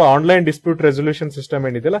ಅಥವಾ ಆನ್ಲೈನ್ ಡಿಸ್ಪ್ಯೂಟ್ ರೆಸೊಲ್ಯೂಷನ್ ಸಿಸ್ಟಮ್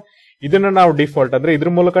ಏನಿದೆಯಲ್ಲ ಇದನ್ನ ನಾವು ಡಿಫಾಲ್ಟ್ ಅಂದ್ರೆ ಇದ್ರ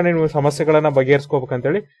ಮೂಲಕ ನೀವು ಸಮಸ್ಯೆಗಳನ್ನ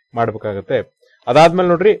ಬಗೆಹರಿಸ್ಕೋಬೇಕಂತೇಳಿ ಮಾಡ್ಬೇಕಾಗತ್ತೆ. ಅದಾದ್ಮೇಲೆ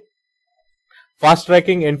ನೋಡ್ರಿ fast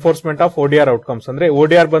tracking enforcement of ODR outcomes ಅಂದ್ರೆ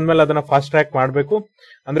ODR ಬಂದ್ಮೇಲೆ ಅದನ್ನ ಫಾಸ್ಟ್ ಟ್ರ್ಯಾಕ್ ಮಾಡಬೇಕು.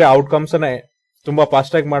 ಅಂದ್ರೆ ಔಟ್ಕಮ್ಸ್ ಅನ್ನ ತುಂಬಾ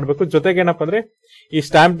ಫಾಸ್ಟ್ ಆಗಿ ಮಾಡಬೇಕು. ಜೊತೆಗೆ ಏನಪ್ಪಾ ಅಂದ್ರೆ ಈ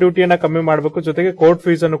ಸ್ಟಾಂಪ್ ಡ್ಯೂಟಿಯನ್ನ ಕಮ್ಮಿ ಮಾಡಬೇಕು. ಜೊತೆಗೆ ಕೋರ್ಟ್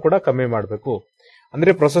ಫೀಸ್ ಅನ್ನು ಕೂಡ ಕಮ್ಮಿ ಮಾಡಬೇಕು.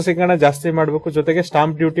 ಅಂದ್ರೆ ಪ್ರೊಸೆಸಿಂಗ್ ಅನ್ನ ಜಾಸ್ತಿ ಮಾಡಬೇಕು. ಜೊತೆಗೆ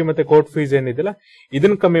ಸ್ಟಾಂಪ್ ಡ್ಯೂಟಿ ಮತ್ತೆ ಕೋರ್ಟ್ ಫೀಸ್ ಏನಿದೆಯಲ್ಲ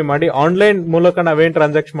ಇದನ್ನ ಕಮ್ಮಿ ಮಾಡಿ ಆನ್ಲೈನ್ ಮೂಲಕ ನಾವೇನ್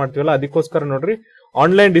ಟ್ರಾನ್ಸಾಕ್ಷನ್ ಮಾಡ್ತೀವಲ್ಲ ಅದಕ್ಕೋಸ್ಕರ ನೋಡ್ರಿ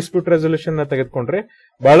ಆನ್ಲೈನ್ ಡಿಸ್ಪ್ಯೂಟ್ ರೆಸೊಲ್ಯೂಷನ್ ನ ತೆಗೆದುಕೊಂಡ್ರೆ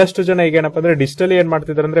ಬಹಳಷ್ಟು ಜನ ಈಗ ಏನಪ್ಪಾ ಅಂದ್ರೆ ಡಿಜಿಟಲಿ ಏನ್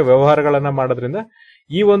ಮಾಡ್ತಿದ್ದಾರೆ ಅಂದ್ರೆ ವ್ಯವಹಾರಗಳನ್ನ ಮಾಡೋದ್ರಿಂದ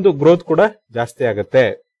ಈ ಒಂದು ಗ್ರೋತ್ ಕೂಡ ಜಾಸ್ತಿ ಆಗುತ್ತೆ.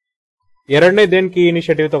 ಎರಡನೇದೇನ್ ಕೀ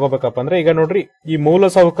ಇನಿಷಿಯೇಟಿವ್ ತಗೋಬೇಕಪ್ಪ ಅಂದ್ರೆ ಈಗ ನೋಡ್ರಿ ಈ ಮೂಲ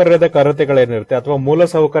ಸೌಕರ್ಯದ ಕೊರತೆಗಳೇನಿರುತ್ತೆ ಅಥವಾ ಮೂಲ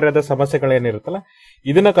ಸೌಕರ್ಯದ ಸಮಸ್ಯೆಗಳೇನಿರುತ್ತಲ್ಲ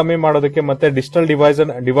ಇದನ್ನ ಕಮ್ಮಿ ಮಾಡೋದಕ್ಕೆ ಮತ್ತೆ ಡಿಜಿಟಲ್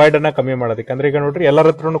ಡಿವೈಡ್ ಅನ್ನ ಕಮ್ಮಿ ಮಾಡೋದಕ್ಕೆ ಅಂದ್ರೆ ಈಗ ನೋಡ್ರಿ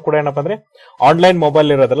ಎಲ್ಲರ ಹತ್ರನು ಕೂಡ ಏನಪ್ಪಾ ಅಂದ್ರೆ ಆನ್ಲೈನ್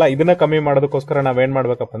ಮೊಬೈಲ್ ಇರೋದಲ್ಲ ಇದನ್ನ ಕಮ್ಮಿ ಮಾಡೋದಕ್ಕೋಸ್ಕರ ನಾವೇನ್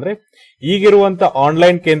ಮಾಡ್ಬೇಕಪ್ಪ ಅಂದ್ರೆ ಈಗಿರುವಂತ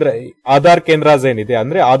ಆನ್ಲೈನ್ ಕೇಂದ್ರ ಆಧಾರ್ ಕೇಂದ್ರಾಸ್ ಏನಿದೆ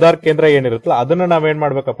ಅಂದ್ರೆ ಆಧಾರ್ ಕೇಂದ್ರ ಏನಿರುತ್ತಲ್ಲ ಅದನ್ನ ನಾವೇನ್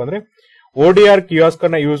ಮಾಡ್ಬೇಕಪ್ಪ ಅಂದ್ರೆ ಓಡಿಆರ್ ಕಿಯಾಸ್ಕ್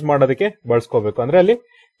ಅನ್ನ ಯೂಸ್ ಮಾಡೋದಕ್ಕೆ ಬಳಸ್ಕೋಬೇಕು. ಅಂದ್ರೆ ಅಲ್ಲಿ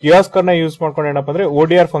ಕಿಯಾಸ್ಕ್ ಅನ್ನ ಯೂಸ್ ಮಾಡ್ಕೊಂಡು ಏನಪ್ಪಾ ಅಂದ್ರೆ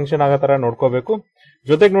ಓಡಿಆರ್ ಫಂಕ್ಷನ್ ಆಗೋ ತರ ನೋಡ್ಕೋಬೇಕು.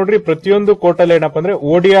 ಜೊತೆಗೆ ನೋಡ್ರಿ ಪ್ರತಿಯೊಂದು ಕೋರ್ಟ್ ಅಲ್ಲಿ ಏನಪ್ಪಾ ಅಂದ್ರೆ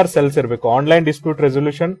ಓಡಿಆರ್ ಸೆಲ್ಸ್ ಇರಬೇಕು, ಆನ್ಲೈನ್ ಡಿಸ್ಪ್ಯೂಟ್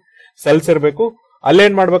ರೆಸೊಲ್ಯೂಷನ್ ಸೆಲ್ಸ್ ಇರಬೇಕು.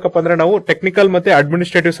 ಅಲ್ಲೇನ್ ಮಾಡ್ಬೇಕಪ್ಪ ಅಂದ್ರೆ ನಾವು ಟೆಕ್ನಿಕಲ್ ಮತ್ತೆ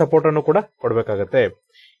ಅಡ್ಮಿನಿಸ್ಟ್ರೇಟಿವ್ ಸಪೋರ್ಟ್ ಅನ್ನು ಕೂಡ ಕೊಡಬೇಕಾಗತ್ತೆ.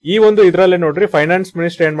 ಈ ಒಂದು ಇದ್ರಲ್ಲಿ ನೋಡ್ರಿ ಫೈನಾನ್ಸ್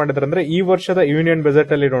ಮಿನಿಸ್ಟರ್ ಏನ್ ಮಾಡಿದ್ರೆ ಅಂದ್ರೆ ಈ ವರ್ಷದ ಯೂನಿಯನ್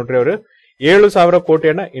ಬಜೆಟ್ ಅಲ್ಲಿ ನೋಡ್ರಿ ಅವರು 7,000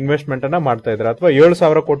 ಕೋಟಿಯನ್ನ ಇನ್ವೆಸ್ಟ್ಮೆಂಟ್ ಅನ್ನ ಮಾಡ್ತಾ ಇದ್ದಾರೆ ಅಥವಾ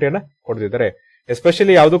 7,000 ಕೋಟಿಯನ್ನ ಕೊಡ್ತಿದ್ದಾರೆ.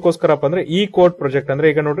 ಎಸ್ಪೆಷಲಿ ಯಾವ್ದಕ್ಕೋಸ್ಕರಪ್ಪ ಅಂದ್ರೆ ಈ ಕೋರ್ಟ್ ಪ್ರಾಜೆಕ್ಟ್ ಅಂದ್ರೆ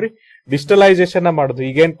ಈಗ ನೋಡ್ರಿ ಡಿಜಿಟಲೈಸೇಷನ್ ಮಾಡೋದು.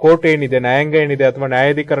 ಈಗೇನ್ ಕೋರ್ಟ್ ಏನಿದೆ, ನ್ಯಾಯಾಂಗ ಏನಿದೆ ಅಥವಾ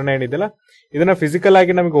ನ್ಯಾಯಾಧೀಕರಣ ಏನಿದೆಲ್ಲ ಇದನ್ನ ಫಿಸಿಕಲ್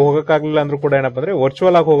ಆಗಿ ನಮಗೆ ಹೋಗಕ್ಕಾಗ್ಲಿಲ್ಲ ಅಂದ್ರೂ ಕೂಡ ಏನಪ್ಪಾ ಅಂದ್ರೆ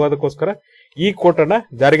ವರ್ಚುವಲ್ ಆಗಿ ಹೋಗೋದಕ್ಕೋಸ್ಕರ ಈ ಕೋರ್ಟ್ ಅನ್ನ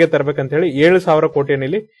ಜಾರಿಗೆ ತರಬೇಕಂತ ಹೇಳಿ 7,000 ಕೋಟಿಯನ್ನು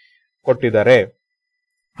ಇಲ್ಲಿ ಕೊಟ್ಟಿದ್ದಾರೆ.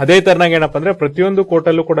 ಅದೇ ತರನಾಗಿ ಏನಪ್ಪಾ ಅಂದ್ರೆ ಪ್ರತಿಯೊಂದು ಕೋರ್ಟ್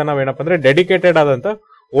ಅಲ್ಲೂ ಕೂಡ ನಾವೇನಪ್ಪ ಅಂದ್ರೆ ಡೆಡಿಕೇಟೆಡ್ ಆದಂತ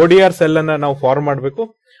ಓಡಿಆರ್ ಸೆಲ್ ಅನ್ನ ನಾವು ಫಾರ್ಮ್ ಮಾಡಬೇಕು.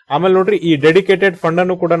 ಆಮೇಲೆ ನೋಡ್ರಿ ಈ ಡೆಡಿಕೇಟೆಡ್ ಫಂಡ್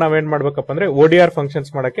ಅನ್ನು ಕೂಡ ನಾವೇನ್ ಮಾಡ್ಬೇಕಪ್ಪ ಅಂದ್ರೆ ಓಡಿಆರ್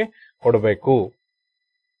ಫಂಕ್ಷನ್ಸ್ ಮಾಡಕ್ಕೆ ಕೊಡಬೇಕು.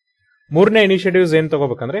 ಮೂರನೇ ಇನಿಷಿಯೇಟಿವ್ಸ್ ಏನ್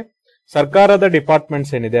ತಗೋಬೇಕಂದ್ರೆ ಸರ್ಕಾರದ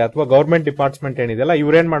ಡಿಪಾರ್ಟ್ಮೆಂಟ್ಸ್ ಏನಿದೆ ಅಥವಾ ಗವರ್ಮೆಂಟ್ ಡಿಪಾರ್ಟ್ಮೆಂಟ್ ಏನಿದೆಲ್ಲ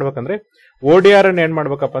ಇವ್ರೇನ್ ಮಾಡ್ಬೇಕಂದ್ರೆ ಓಡಿಆರ್ ಅನ್ನ ಏನ್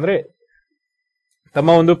ಮಾಡ್ಬೇಕಪ್ಪ ಅಂದ್ರೆ ತಮ್ಮ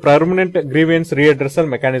ಒಂದು ಪರ್ಮನೆಂಟ್ ಗ್ರೀವಿಯನ್ಸ್ ರಿಅಡ್ರೆಸಲ್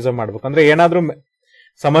ಮೆಕ್ಯಾನಿಸಮ್ ಮಾಡ್ಬೇಕು. ಅಂದ್ರೆ ಏನಾದ್ರೂ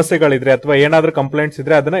ಸಮಸ್ಯೆಗಳಿದ್ರೆ ಅಥವಾ ಏನಾದ್ರೂ ಕಂಪ್ಲೇಂಟ್ಸ್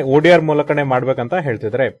ಇದ್ರೆ ಅದನ್ನ ಓಡಿಆರ್ ಮೂಲಕನೇ ಮಾಡ್ಬೇಕಂತ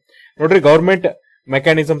ಹೇಳ್ತಿದ್ರೆ. ನೋಡ್ರಿ ಗವರ್ಮೆಂಟ್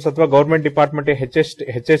ಮೆಕ್ಯಾನಿಸಮ್ಸ್ ಅಥವಾ ಗವರ್ಮೆಂಟ್ ಡಿಪಾರ್ಟ್ಮೆಂಟ್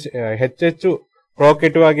ಹೆಚ್ಚೆಚ್ಚು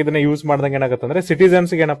ಪ್ರೊವೊಕೇಟಿವ್ ಆಗಿ ಇದನ್ನ ಯೂಸ್ ಮಾಡ್ದಂಗೆ ಏನಾಗುತ್ತೆ ಅಂದ್ರೆ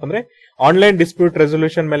ಸಿಟಿಸನ್ಸ್ ಏನಪ್ಪ ಅಂದ್ರೆ ಆನ್ಲೈನ್ ಡಿಸ್ಪ್ಯೂಟ್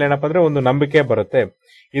ರೆಸೊಲ್ಯೂಷನ್ ಮೇಲೆ ಏನಪ್ಪ ಅಂದ್ರೆ ಒಂದು ನಂಬಿಕೆ ಬರುತ್ತೆ.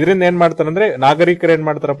 ಇದರಿಂದ ಏನ್ ಮಾಡ್ತಾರೆ ಅಂದ್ರೆ ನಾಗರಿಕರು ಏನ್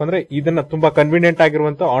ಮಾಡ್ತಾರಪ್ಪ ಅಂದ್ರೆ ಇದನ್ನ ತುಂಬಾ ಕನ್ವೀನಿಯಂಟ್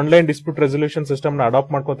ಆಗಿರುವಂತ ಆನ್ಲೈನ್ ಡಿಸ್ಪ್ಯೂಟ್ ರೆಸೊಲ್ಯೂಷನ್ ಸಿಸ್ಟಮ್ ನ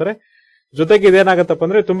ಅಡಾಪ್ಟ್ ಮಾಡ್ಕೋತಾರೆ. ಜೊತೆಗೆ ಇದೇನಾಗತ್ತಪ್ಪ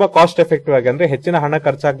ಅಂದ್ರೆ ತುಂಬಾ ಕಾಸ್ಟ್ ಎಫೆಕ್ಟಿವ್ ಆಗಿ ಅಂದ್ರೆ ಹೆಚ್ಚಿನ ಹಣ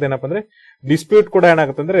ಖರ್ಚಾಗದೆ ಏನಪ್ಪ ಅಂದ್ರೆ ಡಿಸ್ಪ್ಯೂಟ್ ಕೂಡ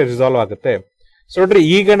ಏನಾಗುತ್ತೆ ಅಂದ್ರೆ ರಿಸಾಲ್ವ್ ಆಗುತ್ತೆ. ಸೊ ನೋಡ್ರಿ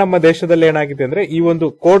ಈಗ ನಮ್ಮ ದೇಶದಲ್ಲಿ ಏನಾಗಿದೆ ಅಂದ್ರೆ ಈ ಒಂದು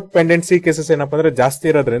ಕೋರ್ಟ್ ಪೆಂಡೆನ್ಸಿ ಕೇಸಸ್ ಏನಪ್ಪ ಅಂದ್ರೆ ಜಾಸ್ತಿ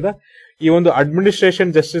ಇರೋದ್ರಿಂದ ಈ ಒಂದು ಅಡ್ಮಿನಿಸ್ಟ್ರೇಷನ್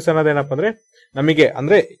ಜಸ್ಟಿಸ್ ಅನ್ನೋದೇನಪ್ಪ ಅಂದ್ರೆ ನಮಗೆ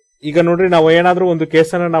ಅಂದ್ರೆ ಈಗ ನೋಡ್ರಿ ನಾವು ಏನಾದ್ರೂ ಒಂದು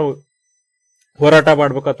ಕೇಸನ್ನ ನಾವು ಹೋರಾಟ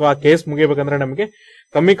ಮಾಡ್ಬೇಕು ಅಥವಾ ಆ ಕೇಸ್ ಮುಗಿಬೇಕಂದ್ರೆ ನಮಗೆ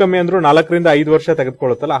ಕಮ್ಮಿ ಅಂದ್ರೂ 4 ರಿಂದ 5 ವರ್ಷ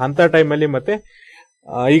ತೆಗೆದುಕೊಳ್ಳುತ್ತಲ್ಲ ಅಂತ ಟೈಮಲ್ಲಿ ಮತ್ತೆ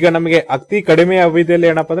ಈಗ ನಮಗೆ ಅತಿ ಕಡಿಮೆ ಅವಧಿಯಲ್ಲಿ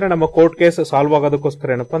ಏನಪ್ಪಾ ಅಂದ್ರೆ ನಮ್ಮ ಕೋರ್ಟ್ ಕೇಸ್ ಸಾಲ್ವ್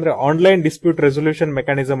ಆಗೋದಕ್ಕೋಸ್ಕರ ಏನಪ್ಪಾ ಅಂದ್ರೆ ಆನ್ಲೈನ್ ಡಿಸ್ಪ್ಯೂಟ್ ರೆಸೊಲ್ಯೂಷನ್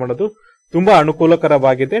ಮೆಕ್ಯಾನಿಸಮ್ ಅನ್ನೋದು ತುಂಬಾ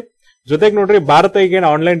ಅನುಕೂಲಕರವಾಗಿದೆ. ಜೊತೆಗೆ ನೋಡ್ರಿ ಭಾರತ ಈಗ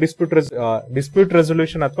ಆನ್ಲೈನ್ ಡಿಸ್ಪ್ಯೂಟ್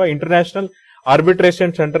ರೆಸೊಲ್ಯೂಷನ್ ಅಥವಾ ಇಂಟರ್ನ್ಯಾಷನಲ್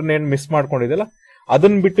ಆರ್ಬಿಟ್ರೇಷನ್ ಸೆಂಟರ್ ಏನ್ ಮಿಸ್ ಮಾಡ್ಕೊಂಡಿದೆಲ್ಲ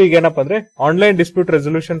ಅದನ್ನ ಬಿಟ್ಟು ಈಗ ಏನಪ್ಪಾ ಅಂದ್ರೆ ಆನ್ಲೈನ್ ಡಿಸ್ಪ್ಯೂಟ್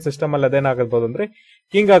ರೆಸೊಲ್ಯೂಷನ್ ಸಿಸ್ಟಮ್ ಅಲ್ಲಿ ಅದೇನಾಗಬಹುದು ಅಂದ್ರೆ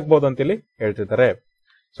ಕಿಂಗ್ ಆಗ್ಬಹುದು ಅಂತ ಇಲ್ಲಿ ಹೇಳ್ತಿದ್ದಾರೆ.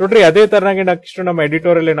 ನೋಡ್ರಿ ಅದೇ ತರನಾಗಿ ನೆಕ್ಸ್ಟ್ ನಮ್ಮ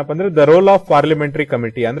ಎಡಿಟೋರಿಯಲ್ ಏನಪ್ಪಾ ಅಂದ್ರೆ the role of parliamentary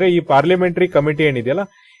committee ಅಂದ್ರೆ ಈ ಪಾರ್ಲಿಮೆಂಟರಿ ಕಮಿಟಿ ಏನಿದೆಯಲ್ಲ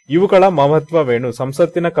ಇವುಗಳ ಮಹತ್ವವೇನು,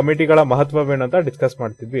 ಸಂಸತ್ತಿನ ಕಮಿಟಿಗಳ ಮಹತ್ವವೇನು ಅಂತ ಡಿಸ್ಕಸ್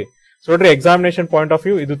ಮಾಡ್ತಿದ್ವಿ. ಸೊ ನೋಡ್ರಿ ಎಕ್ಸಾಮಿನೇಷನ್ ಪಾಯಿಂಟ್ ಆಫ್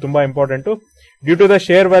ವ್ಯೂ ಇದು ತುಂಬಾ important. Due to the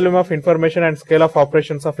share volume of information and scale of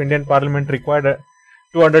operations of Indian parliament required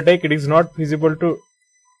to undertake it is not feasible to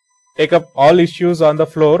take of all issues on the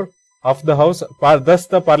floor of the house. Thus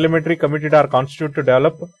the parliamentary committee are constituted to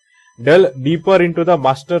delve deeper into the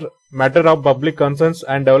matter of public concerns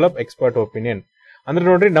and develop expert opinion. ಅಂದ್ರೆ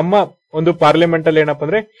ನೋಡ್ರಿ ನಮ್ಮ ಒಂದು parliament ಅಲ್ಲಿ ಏನಪ್ಪಾ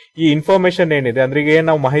ಅಂದ್ರೆ ಈ information ಏನಿದೆ ಅಂದ್ರೆ ಈಗ ಏನ್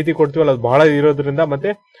ನಾವು ಮಾಹಿತಿ ಕೊಡ್ತೀವಲ್ಲ ಅದು ಬಹಳ ಇರೋದ್ರಿಂದ ಮತ್ತೆ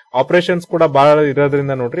ಆಪರೇಷನ್ಸ್ ಕೂಡ ಬಹಳ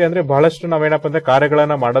ಇರೋದ್ರಿಂದ ನೋಡ್ರಿ ಅಂದ್ರೆ ಬಹಳಷ್ಟು ನಾವೇನಪ್ಪ ಅಂದ್ರೆ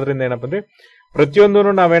ಕಾರ್ಯಗಳನ್ನ ಮಾಡೋದ್ರಿಂದ ಏನಪ್ಪಾ ಅಂದ್ರೆ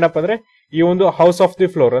ಪ್ರತಿಯೊಂದನ್ನು ನಾವೇನಪ್ಪ ಅಂದ್ರೆ ಈ ಒಂದು ಹೌಸ್ ಆಫ್ ದಿ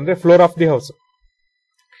ಫ್ಲೋರ್ ಅಂದ್ರೆ ಫ್ಲೋರ್ ಆಫ್ ದಿ ಹೌಸ್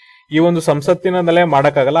ಈ ಒಂದು ಸಂಸತ್ತಿನಲ್ಲೇ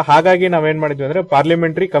ಮಾಡಕ್ಕಾಗಲ್ಲ. ಹಾಗಾಗಿ ನಾವೇನ್ ಮಾಡಿದ್ವಿ ಅಂದ್ರೆ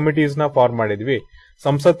ಪಾರ್ಲಿಮೆಂಟರಿ ಕಮಿಟೀಸ್ ನ ಫಾರ್ಮ್ ಮಾಡಿದ್ವಿ,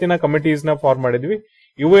 ಸಂಸತ್ತಿನ ಕಮಿಟೀಸ್ ನ ಫಾರ್ಮ್ ಮಾಡಿದ್ವಿ.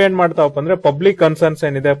 ಇವು ಏನ್ ಮಾಡ್ತಾವಪ್ಪ ಅಂದ್ರೆ ಪಬ್ಲಿಕ್ ಕನ್ಸರ್ನ್ಸ್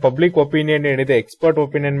ಏನಿದೆ, ಪಬ್ಲಿಕ್ ಒಪಿನಿಯನ್ ಏನಿದೆ, ಎಕ್ಸ್ಪರ್ಟ್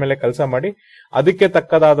ಒಪಿನಿಯನ್ ಮೇಲೆ ಕೆಲಸ ಮಾಡಿ ಅದಕ್ಕೆ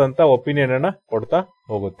ತಕ್ಕದಾದಂತ ಒಪಿನಿಯನ್ ಅನ್ನ ಕೊಡ್ತಾ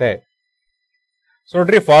ಹೋಗುತ್ತೆ. ಸೊ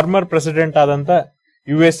ನೋಡ್ರಿ ಫಾರ್ಮರ್ ಪ್ರೆಸಿಡೆಂಟ್ ಆದಂತ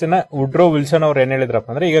US ನ ವುಡ್ರೋ ವಿಲ್ಸನ್ ಅವ್ರು ಏನ್ ಹೇಳಿದ್ರಪ್ಪ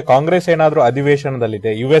ಅಂದ್ರೆ ಈಗ ಕಾಂಗ್ರೆಸ್ ಏನಾದ್ರೂ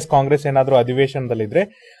ಅಧಿವೇಶನದಲ್ಲಿದೆ, US ಕಾಂಗ್ರೆಸ್ ಏನಾದ್ರೂ ಅಧಿವೇಶನದಲ್ಲಿದ್ರೆ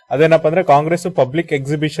ಅದೇನಪ್ಪ ಅಂದ್ರೆ ಕಾಂಗ್ರೆಸ್ ಪಬ್ಲಿಕ್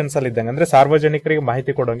ಎಕ್ಸಿಬಿಷನ್ಸ್ ಅಲ್ಲಿ ಇದ್ದಂಗೆ ಅಂದ್ರೆ ಸಾರ್ವಜನಿಕರಿಗೆ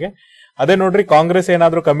ಮಾಹಿತಿ ಕೊಡೋಂಗೆ. ಅದೇ ನೋಡ್ರಿ ಕಾಂಗ್ರೆಸ್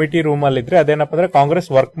ಏನಾದ್ರೂ ಕಮಿಟಿ ರೂಮ್ ಅಲ್ಲಿ ಇದ್ರೆ ಅದೇನಪ್ಪ ಅಂದ್ರೆ ಕಾಂಗ್ರೆಸ್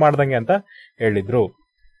ವರ್ಕ್ ಮಾಡ್ದಂಗೆ ಅಂತ ಹೇಳಿದ್ರು.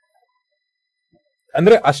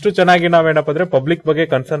 ಅಂದ್ರೆ ಅಷ್ಟು ಚೆನ್ನಾಗಿ ನಾವೇನಪ್ಪ ಅಂದ್ರೆ ಪಬ್ಲಿಕ್ ಬಗ್ಗೆ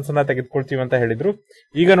ಕನ್ಸರ್ನ್ಸ್ ಅನ್ನ ತೆಗೆದುಕೊಳ್ತೀವಿ ಅಂತ ಹೇಳಿದ್ರು.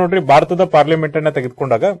 ಈಗ ನೋಡ್ರಿ ಭಾರತದ ಪಾರ್ಲಿಮೆಂಟ್ ಅನ್ನ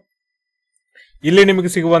ತೆಗೆದುಕೊಂಡಾಗ ಇಲ್ಲಿ ನಿಮಗೆ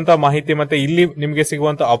ಸಿಗುವಂತ ಮಾಹಿತಿ ಮತ್ತೆ ಇಲ್ಲಿ ನಿಮಗೆ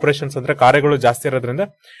ಸಿಗುವಂತ ಆಪರೇಷನ್ಸ್ ಅಂದ್ರೆ ಕಾರ್ಯಗಳು ಜಾಸ್ತಿ ಇರೋದ್ರಿಂದ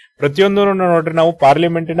ಪ್ರತಿಯೊಂದನ್ನು ನೋಡ್ರಿ ನಾವು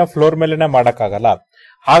ಪಾರ್ಲಿಮೆಂಟಿನ ಫ್ಲೋರ್ ಮೇಲೆನೆ ಮಾಡಕ್ಕಾಗಲ್ಲ.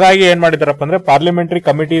 ಹಾಗಾಗಿ ಏನ್ ಮಾಡಿದಾರಪ್ಪ ಅಂದ್ರೆ ಪಾರ್ಲಿಮೆಂಟರಿ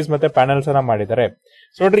ಕಮಿಟೀಸ್ ಮತ್ತೆ ಪ್ಯಾನಲ್ಸ್ ಅನ್ನ ಮಾಡಿದ್ದಾರೆ.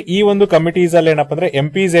 ಸೊ ನೋಡ್ರಿ ಈ ಒಂದು ಕಮಿಟೀಸ್ ಅಲ್ಲಿ ಏನಪ್ಪ ಅಂದ್ರೆ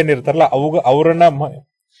ಎಂಪೀಸ್ ಏನಿರ್ತಾರಲ್ಲ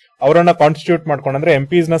ಅವರನ್ನ ಕಾನ್ಸ್ಟಿಟ್ಯೂಟ್ ಮಾಡ್ಕೊಂಡು ಅಂದ್ರೆ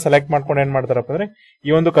ಎಂಪೀಸ್ ನ ಸೆಲೆಕ್ಟ್ ಮಾಡ್ಕೊಂಡು ಏನ್ ಮಾಡ್ತಾರಪ್ಪ ಅಂದ್ರೆ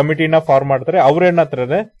ಈ ಒಂದು ಕಮಿಟಿನ ಫಾರ್ಮ್ ಮಾಡ್ತಾರೆ. ಅವ್ರ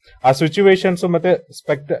ಏನಾಗ್ತಾರೆ ಆ ಸಿಚುವೇಶನ್ಸ್ ಮತ್ತೆ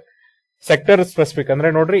ಸೆಕ್ಟರ್ ಸ್ಪೆಸಿಫಿಕ್ ಅಂದ್ರೆ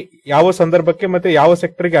ನೋಡ್ರಿ ಯಾವ ಸಂದರ್ಭಕ್ಕೆ ಮತ್ತೆ ಯಾವ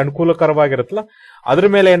ಸೆಕ್ಟರ್ಗೆ ಅನುಕೂಲಕರವಾಗಿರುತ್ತಲ್ಲ ಅದ್ರ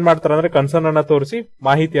ಮೇಲೆ ಏನ್ ಮಾಡ್ತಾರೆ ಅಂದ್ರೆ ಕನ್ಸರ್ನ್ ಅನ್ನ ತೋರಿಸಿ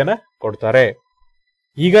ಮಾಹಿತಿಯನ್ನ ಕೊಡ್ತಾರೆ.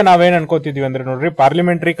 ಈಗ ನಾವೇನ್ ಅನ್ಕೋತಿದೀವಿ ಅಂದ್ರೆ ನೋಡ್ರಿ,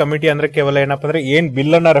 ಪಾರ್ಲಿಮೆಂಟರಿ ಕಮಿಟಿ ಅಂದ್ರೆ ಕೇವಲ ಏನಪ್ಪಾ ಅಂದ್ರೆ ಏನ್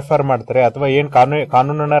ಬಿಲ್ ಅನ್ನ ರೆಫರ್ ಮಾಡ್ತಾರೆ ಅಥವಾ ಏನ್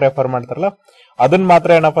ಕಾನೂನನ್ನ ರೆಫರ್ ಮಾಡ್ತಾರಲ್ಲ ಅದನ್ನ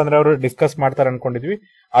ಮಾತ್ರ ಏನಪ್ಪಾ ಅಂದ್ರೆ ಅವರು ಡಿಸ್ಕಸ್ ಮಾಡ್ತಾರೆ ಅನ್ಕೊಂಡಿದ್ವಿ.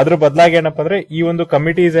 ಅದ್ರ ಬದಲಾಗಿ ಏನಪ್ಪಾ ಅಂದ್ರೆ ಈ ಒಂದು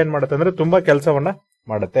ಕಮಿಟೀಸ್ ಏನ್ ಮಾಡುತ್ತೆ ಅಂದ್ರೆ ತುಂಬಾ ಕೆಲಸವನ್ನ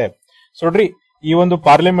ಮಾಡುತ್ತೆ. ಸೊ ನೋಡ್ರಿ, ಈ ಒಂದು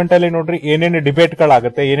ಪಾರ್ಲಿಮೆಂಟ್ ಅಲ್ಲಿ ನೋಡ್ರಿ ಏನೇನು ಡಿಬೇಟ್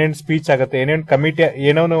ಗಳಾಗುತ್ತೆ, ಏನೇನು ಸ್ಪೀಚ್ ಆಗುತ್ತೆ, ಏನೇನು ಕಮಿಟಿ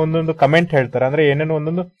ಏನೋ ಒಂದೊಂದು ಕಮೆಂಟ್ ಹೇಳ್ತಾರೆ, ಅಂದ್ರೆ ಏನೇನು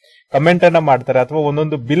ಒಂದೊಂದು ಕಮೆಂಟ್ ಅನ್ನ ಮಾಡ್ತಾರೆ ಅಥವಾ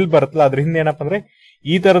ಒಂದೊಂದು ಬಿಲ್ ಬರುತ್ತಲ್ಲ ಅದ್ರ ಹಿಂದೆ ಏನಪ್ಪಾ ಅಂದ್ರೆ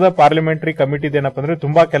ಈ ತರದ ಪಾರ್ಲಿಮೆಂಟರಿ ಕಮಿಟಿದ್ ಏನಪ್ಪಾ ಅಂದ್ರೆ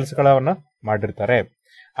ತುಂಬಾ ಕೆಲಸಗಳನ್ನ ಮಾಡಿರ್ತಾರೆ.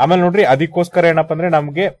 ಆಮೇಲೆ ನೋಡ್ರಿ, ಅದಕ್ಕೋಸ್ಕರ ಏನಪ್ಪಾ ಅಂದ್ರೆ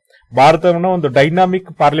ನಮ್ಗೆ ಭಾರತವನ್ನ ಒಂದು ಡೈನಾಮಿಕ್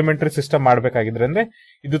ಪಾರ್ಲಿಮೆಂಟರಿ ಸಿಸ್ಟಮ್ ಮಾಡ್ಬೇಕಾಗಿದ್ರೆ, ಅಂದ್ರೆ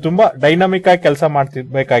ಇದು ತುಂಬಾ ಡೈನಾಮಿಕ್ ಆಗಿ ಕೆಲಸ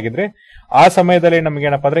ಮಾಡ್ತಿರ್ಬೇಕಾಗಿದ್ರೆ ಆ ಸಮಯದಲ್ಲಿ ನಮ್ಗೆ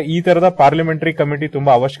ಏನಪ್ಪಾ ಅಂದ್ರೆ ಈ ತರದ ಪಾರ್ಲಿಮೆಂಟರಿ ಕಮಿಟಿ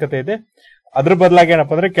ತುಂಬಾ ಅವಶ್ಯಕತೆ ಇದೆ. ಅದ್ರ ಬದಲಾಗಿ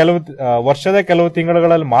ಏನಪ್ಪಾ ಅಂದ್ರೆ ವರ್ಷದ ಕೆಲವು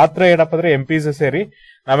ತಿಂಗಳುಗಳಲ್ಲಿ ಮಾತ್ರ ಏನಪ್ಪಾ ಅಂದ್ರೆ ಎಂಪಿಸ್ ಸೇರಿ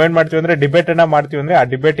ನಾವೇನ್ ಮಾಡ್ತೀವಿ ಅಂದ್ರೆ ಡಿಬೇಟ್ ಅನ್ನ ಮಾಡ್ತೀವಿ. ಅಂದ್ರೆ ಆ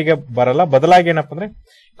ಡಿಬೇಟಿಗೆ ಬರಲ್ಲ, ಬದಲಾಗಿ ಏನಪ್ಪಾ ಅಂದ್ರೆ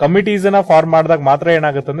ಕಮಿಟೀಸ್ ಅನ್ನ ಫಾರ್ಮ್ ಮಾಡಿದಾಗ ಮಾತ್ರ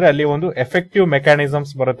ಏನಾಗುತ್ತೆ ಅಂದ್ರೆ ಅಲ್ಲಿ ಒಂದು ಎಫೆಕ್ಟಿವ್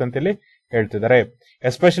ಮೆಕ್ಯಾನಿಸಮ್ಸ್ ಬರುತ್ತೆ ಅಂತ ಹೇಳಿ ಹೇಳ್ತಿದ್ದಾರೆ.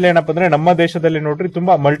 ಎಸ್ಪೆಷಲಿ ಏನಪ್ಪಾ ಅಂದ್ರೆ ನಮ್ಮ ದೇಶದಲ್ಲಿ ನೋಡ್ರಿ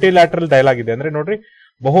ತುಂಬಾ ಮಲ್ಟಿಲ್ಯಾಟ್ರಲ್ ಡೈಲಾಗ್ ಇದೆ, ಅಂದ್ರೆ ನೋಡ್ರಿ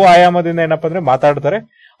ಬಹು ಆಯಾಮದಿಂದ ಏನಪ್ಪಾ ಅಂದ್ರೆ ಮಾತಾಡ್ತಾರೆ.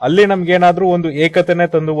 ಅಲ್ಲಿ ನಮ್ಗೆ ಏನಾದ್ರೂ ಒಂದು ಏಕತೆನೆ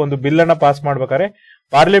ತಂದು ಒಂದು ಬಿಲ್ ಅನ್ನ ಪಾಸ್ ಮಾಡ್ಬೇಕಾದ್ರೆ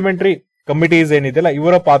ಪಾರ್ಲಿಮೆಂಟರಿ ಕಮಿಟೀಸ್ ಏನಿದೆಯಲ್ಲ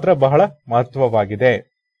ಇವರ ಪಾತ್ರ ಬಹಳ ಮಹತ್ವವಾಗಿದೆ.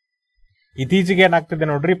 ಇತ್ತೀಚೆಗೆ ಏನಾಗ್ತಿದೆ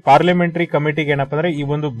ನೋಡ್ರಿ, ಪಾರ್ಲಿಮೆಂಟರಿ ಕಮಿಟಿಗೆ ಏನಪ್ಪಾ ಅಂದ್ರೆ ಈ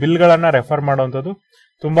ಒಂದು ಬಿಲ್ ಗಳನ್ನ ರೆಫರ್ ಮಾಡುವಂತದ್ದು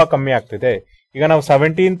ತುಂಬಾ ಕಮ್ಮಿ ಆಗ್ತಿದೆ. ಈಗ ನಾವು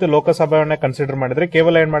 17th ಲೋಕಸಭೆಯನ್ನ ಕನ್ಸಿಡರ್ ಮಾಡಿದ್ರೆ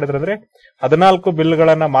ಕೇವಲ ಏನ್ ಮಾಡಿದ್ರೆ ಅಂದ್ರೆ 14 ಬಿಲ್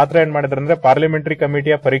ಗಳನ್ನ ಮಾತ್ರ ಏನ್ ಮಾಡಿದ್ರೆ ಅಂದ್ರೆ ಪಾರ್ಲಿಮೆಂಟರಿ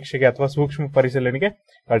ಕಮಿಟಿಯ ಪರೀಕ್ಷೆಗೆ ಅಥವಾ ಸೂಕ್ಷ್ಮ ಪರಿಶೀಲನೆಗೆ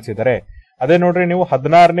ಕಳಿಸಿದ್ದಾರೆ. ಅದೇ ನೋಡ್ರಿ, ನೀವು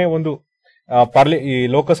 16ನೇ ಒಂದು ಈ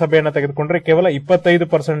ಲೋಕಸಭೆಯನ್ನ ತೆಗೆದುಕೊಂಡ್ರೆ ಕೇವಲ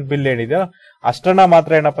 25% ಬಿಲ್ ಏನಿದೆ ಅಷ್ಟನ್ನ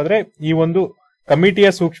ಮಾತ್ರ ಏನಪ್ಪಾ ಅಂದ್ರೆ ಈ ಒಂದು ಕಮಿಟಿಯ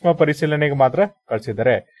ಸೂಕ್ಷ್ಮ ಪರಿಶೀಲನೆಗೆ ಮಾತ್ರ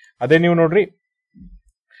ಕಳಿಸಿದ್ದಾರೆ. ಅದೇ ನೀವು ನೋಡ್ರಿ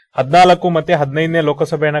 14 ಮತ್ತೆ 15ನೇ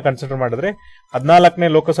ಲೋಕಸಭೆಯನ್ನ ಕನ್ಸಿಡರ್ ಮಾಡಿದ್ರೆ 14ನೇ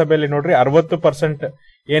ಲೋಕಸಭೆಯಲ್ಲಿ ನೋಡ್ರಿ 60%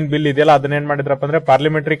 ಏನ್ ಬಿಲ್ ಇದೆಯಲ್ಲ ಅದನ್ನ ಏನ್ ಮಾಡಿದ್ರಪ್ಪ ಅಂದ್ರೆ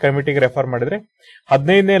ಪಾರ್ಲಿಮೆಂಟರಿ ಕಮಿಟಿಗೆ ರೆಫರ್ ಮಾಡಿದ್ರೆ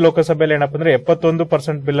 15ನೇ ಲೋಕಸಭೆಯಲ್ಲಿ ಏನಪ್ಪಾ ಅಂದ್ರೆ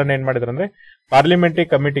 71% ಬಿಲ್ ಅನ್ನ ಏನ್ ಮಾಡಿದ್ರು ಅಂದ್ರೆ ಪಾರ್ಲಿಮೆಂಟರಿ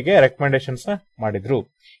ಕಮಿಟಿಗೆ ರೆಕಮೆಂಡೇಶನ್ಸ್ ಮಾಡಿದ್ರು.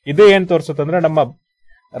 ಇದು ಏನ್ ತೋರಿಸುತ್ತಂದ್ರೆ ನಮ್ಮ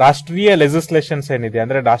ರಾಷ್ಟ್ರೀಯ ಲೆಜಿಸ್ಲೇಷನ್ಸ್ ಏನಿದೆ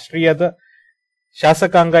ಅಂದ್ರೆ ರಾಷ್ಟ್ರೀಯದ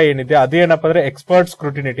ಶಾಸಕಾಂಗ ಏನಿದೆ ಅದೇನಪ್ಪ ಅಂದ್ರೆ ಎಕ್ಸ್ಪರ್ಟ್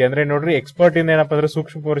ಸ್ಕ್ರೂಟಿನಿಟಿ ಅಂದ್ರೆ ನೋಡ್ರಿ ಎಕ್ಸ್ಪರ್ಟ್ ಇಂದ ಏನಪ್ಪಾ ಅಂದ್ರೆ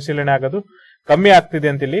ಸೂಕ್ಷ್ಮ ಪರಿಶೀಲನೆ ಆಗೋದು ಕಮ್ಮಿ ಆಗ್ತಿದೆ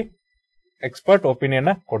ಅಂತ ಇಲ್ಲಿ ಎಕ್ಸ್ಪರ್ಟ್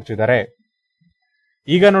ಒಪಿನಿಯನ್ ಕೊಡ್ತಿದ್ದಾರೆ.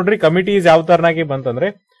 ಈಗ ನೋಡ್ರಿ, ಕಮಿಟೀಸ್ ಯಾವ ತರನಾಗಿ ಬಂತಂದ್ರೆ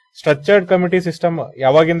ಸ್ಟ್ರಕ್ಚರ್ಡ್ ಕಮಿಟಿ ಸಿಸ್ಟಮ್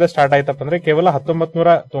ಯಾವಾಗಿಂದ ಸ್ಟಾರ್ಟ್ ಆಯ್ತಪ್ಪ ಅಂದ್ರೆ ಕೇವಲ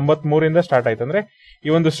 1993 ಸ್ಟಾರ್ಟ್ ಆಯ್ತು. ಅಂದ್ರೆ ಈ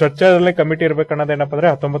ಒಂದು ಸ್ಟ್ರಕ್ಚರ್ ಅಲ್ಲಿ ಕಮಿಟಿ ಇರ್ಬೇಕನ್ನೋದು ಏನಪ್ಪಾ ಅಂದ್ರೆ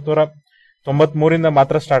 1993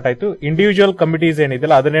 ಮಾತ್ರ ಸ್ಟಾರ್ಟ್ ಆಯ್ತು. ಇಂಡಿವಿಜುವಲ್ ಕಮಿಟೀಸ್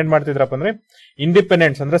ಏನಿದೆಯಲ್ಲ ಅದನ್ನ ಏನ್ ಮಾಡ್ತಿದ್ರಪ್ಪ ಅಂದ್ರೆ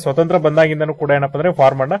ಇಂಡಿಪೆಂಡೆಂಟ್ಸ್ ಅಂದ್ರೆ ಸ್ವತಂತ್ರ ಬಂದಾಗಿಂದನೂ ಕೂಡ ಏನಪ್ಪಾ ಅಂದ್ರೆ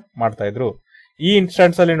ಫಾರ್ಮ್ ಅನ್ನ ಮಾಡ್ತಾ ಇದ್ರು. ಈ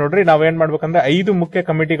ಇನ್ಸ್ಟೆನ್ಸ್ ಅಲ್ಲಿ ನೋಡ್ರಿ ನಾವೇನ್ ಮಾಡ್ಬೇಕಂದ್ರೆ 5 ಮುಖ್ಯ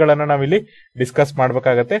ಕಮಿಟಿಗಳನ್ನ ನಾವಿಲ್ಲಿ ಡಿಸ್ಕಸ್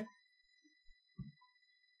ಮಾಡ್ಬೇಕಾಗತ್ತೆ.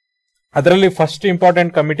 ಅದರಲ್ಲಿ ಫಸ್ಟ್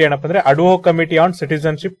ಇಂಪಾರ್ಟೆಂಟ್ ಕಮಿಟಿ ಏನಪ್ಪಾ ಅಂದ್ರೆ ಅಡ್ವೋಕ್ committee on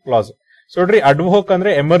citizenship loss. So ನೋಡ್ರಿ, ಅಡ್ವೋಕ್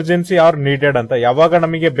ಅಂದ್ರೆ ಎಮರ್ಜೆನ್ಸಿ ಆರ್ ನೀಡೆಡ್ ಅಂತ ಯಾವಾಗ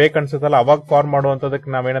ನಮಗೆ ಬೇಕನ್ಸುತ್ತಲ್ಲ ಅವಾಗ ಫಾರ್ಮ್ ಮಾಡುವಂತದಕ್ಕೆ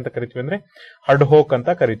ನಾವೇನಂತ ಕರಿತೀವಿ ಅಂದ್ರೆ ಅಡ್ವೋಕ್ ಅಂತ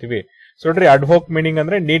ಕರಿತೀವಿ. ಸೊ ನೋಡ್ರಿ, ಅಡ್ವೋಕ್ ಮೀನಿಂಗ್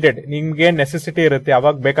ಅಂದ್ರೆ ನೀಡೆಡ್, ನಿಮ್ಗೆ ನೆಸೆಸಿಟಿ ಇರುತ್ತೆ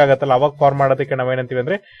ಅವಾಗ ಬೇಕಾಗತ್ತಲ್ಲ ಅವಾಗ ಫಾರ್ಮ್ ಮಾಡೋದಕ್ಕೆ ನಾವೇನಂತೀವಿ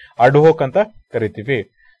ಅಂದ್ರೆ ಅಡ್ವೋಕ್ ಅಂತ ಕರಿತೀವಿ.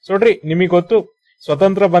 ಸೊ ನೋಡ್ರಿ, ನಿಮಗೆ ಗೊತ್ತು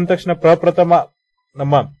ಸ್ವತಂತ್ರ ಬಂದ ತಕ್ಷಣ ಪ್ರಪ್ರಥಮ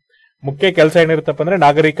ನಮ್ಮ ಮುಖ್ಯ ಕೆಲಸ ಏನಿರುತ್ತಪ್ಪ ಅಂದ್ರೆ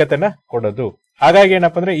ನಾಗರಿಕತೆನ ಕೊಡೋದು. ಹಾಗಾಗಿ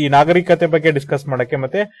ಏನಪ್ಪಾ ಅಂದ್ರೆ ಈ ನಾಗರಿಕತೆ ಬಗ್ಗೆ ಡಿಸ್ಕಸ್ ಮಾಡಕ್ಕೆ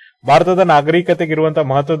ಮತ್ತೆ ಭಾರತದ ನಾಗರಿಕತೆಗೆ ಇರುವಂತಹ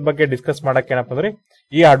ಮಹತ್ವದ ಬಗ್ಗೆ ಡಿಸ್ಕಸ್ ಮಾಡಕ್ಕೆ ಏನಪ್ಪಾ ಅಂದ್ರೆ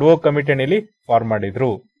ಈ ಅಡ್ವೋಕ್ ಕಮಿಟಿನಲ್ಲಿ ಫಾರ್ಮ್ ಮಾಡಿದ್ರು.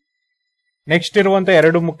 ನೆಕ್ಸ್ಟ್ ಇರುವಂತ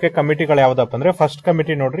 2 ಮುಖ್ಯ ಕಮಿಟಿಗಳು ಯಾವ್ದಪ್ಪ ಅಂದ್ರೆ ಫಸ್ಟ್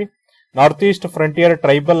ಕಮಿಟಿ ನೋಡ್ರಿ, north East frontier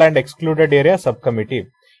tribal and excluded area sub committee.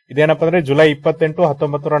 ಇದೇನಪ್ಪ ಅಂದ್ರೆ ಜುಲೈ 28,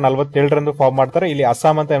 1947 ಫಾರ್ಮ್ ಮಾಡ್ತಾರೆ. ಇಲ್ಲಿ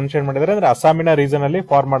ಅಸ್ಸಾಂ ಅಂತ ಮೆನ್ಷನ್ ಮಾಡಿದ್ರೆ ಅಂದ್ರೆ ಅಸ್ಸಾಮಿನ ರೀಜನ್ ಅಲ್ಲಿ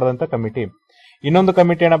ಫಾರ್ಮ್ ಮಾಡದಂತ ಕಮಿಟಿ. ಇನ್ನೊಂದು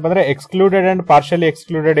ಕಮಿಟಿ ಏನಪ್ಪಾ ಅಂದ್ರೆ excluded and partially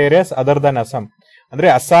excluded areas other than Assam, ಅಂದ್ರೆ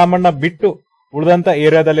ಅಸ್ಸಾಮನ್ನ ಬಿಟ್ಟು ಉಳಿದಂತ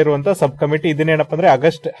ಏರಿಯಾದಲ್ಲಿರುವಂತ ಸಬ್ ಕಮಿಟಿ. ಇದನ್ನೇನಪ್ಪ ಅಂದ್ರೆ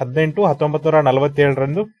ಆಗಸ್ಟ್ 18,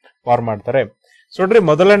 1947 ಫಾರ್ಮ್ ಮಾಡ್ತಾರೆ. ಸೊ ನೋಡ್ರಿ,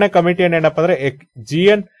 ಮೊದಲನೇ ಕಮಿಟಿ ಏನಪ್ಪಾ ಅಂದ್ರೆ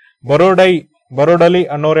GN ಬರೋಡಲಿ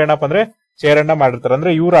ಅನ್ನೋರು ಏನಪ್ಪಾ ಅಂದ್ರೆ ಚೇರ್ ಅನ್ನ ಮಾಡಿರ್ತಾರೆ,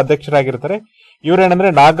 ಅಂದ್ರೆ ಇವರು ಅಧ್ಯಕ್ಷರಾಗಿರ್ತಾರೆ.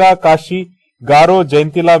 ಇವ್ರೇನಂದ್ರೆ ನಾಗಾ, ಕಾಶಿ, ಗಾರೋ,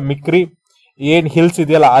 ಜೈಂತಿಲಾ, ಮಿಕ್ರಿ ಏನ್ ಹಿಲ್ಸ್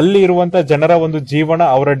ಇದೆಯಲ್ಲ ಅಲ್ಲಿ ಇರುವಂತ ಜನರ ಒಂದು ಜೀವನ,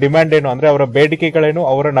 ಅವರ ಡಿಮ್ಯಾಂಡ್ ಏನು ಅಂದ್ರೆ ಅವರ ಬೇಡಿಕೆಗಳೇನು,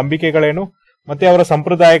 ಅವರ ನಂಬಿಕೆಗಳೇನು ಮತ್ತೆ ಅವರ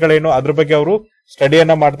ಸಂಪ್ರದಾಯಗಳೇನು ಅದ್ರ ಬಗ್ಗೆ ಅವರು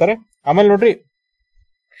ಸ್ಟಡಿಯನ್ನ ಮಾಡ್ತಾರೆ. ಆಮೇಲೆ ನೋಡ್ರಿ,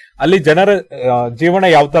 ಅಲ್ಲಿ ಜನರ ಜೀವನ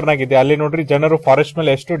ಯಾವ ತರನಾಗಿದೆ, ಅಲ್ಲಿ ನೋಡ್ರಿ ಜನರು ಫಾರೆಸ್ಟ್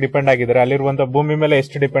ಮೇಲೆ ಎಷ್ಟು ಡಿಪೆಂಡ್ ಆಗಿದ್ದಾರೆ, ಅಲ್ಲಿರುವಂತ ಭೂಮಿ ಮೇಲೆ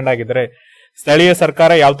ಎಷ್ಟು ಡಿಪೆಂಡ್ ಆಗಿದ್ದಾರೆ, ಸ್ಥಳೀಯ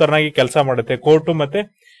ಸರ್ಕಾರ ಯಾವ ತರನಾಗಿ ಕೆಲಸ ಮಾಡುತ್ತೆ,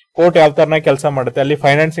 ಕೋರ್ಟ್ ಯಾವ ತರನಾಗಿ ಕೆಲಸ ಮಾಡುತ್ತೆ, ಅಲ್ಲಿ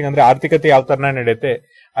ಫೈನಾನ್ಸಿಂಗ್ ಅಂದ್ರೆ ಆರ್ಥಿಕತೆ ಯಾವ ತರನಾಗಿ ನಡೆಯುತ್ತೆ,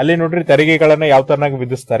 ಅಲ್ಲಿ ನೋಡ್ರಿ ತೆರಿಗೆಗಳನ್ನ ಯಾವ ತರನಾಗಿ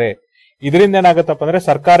ವಿಧಿಸ್ತಾರೆ. ಇದರಿಂದ ಏನಾಗುತ್ತಪ್ಪ ಅಂದ್ರೆ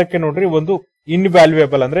ಸರ್ಕಾರಕ್ಕೆ ನೋಡ್ರಿ ಒಂದು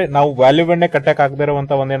ಇನ್ವ್ಯಾಲ್ಯೂಯೇಬಲ್ ಅಂದ್ರೆ ನಾವು ವ್ಯಾಲ್ಯೂವನ್ನೇ ಕಟ್ಟಕ್ ಆಗದೆ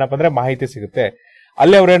ಇರುವಂತ ಒಂದೇನಪ್ಪ ಅಂದ್ರೆ ಮಾಹಿತಿ ಸಿಗುತ್ತೆ.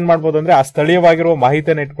 ಅಲ್ಲಿ ಅವ್ರು ಏನ್ ಮಾಡ್ಬೋದು ಅಂದ್ರೆ ಆ ಸ್ಥಳೀಯವಾಗಿರುವ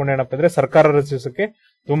ಮಾಹಿತಿಯನ್ನು ಇಟ್ಕೊಂಡು ಏನಪ್ಪ ಅಂದ್ರೆ ಸರ್ಕಾರ ರಚಿಸಕ್ಕೆ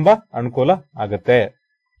ತುಂಬಾ ಅನುಕೂಲ ಆಗುತ್ತೆ.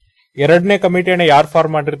 2ನೇ ಕಮಿಟಿಯನ್ನ ಯಾರು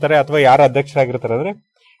ಫಾರ್ಮ್ ಮಾಡಿರ್ತಾರೆ ಅಥವಾ ಯಾರು ಅಧ್ಯಕ್ಷರಾಗಿರ್ತಾರೆ ಅಂದ್ರೆ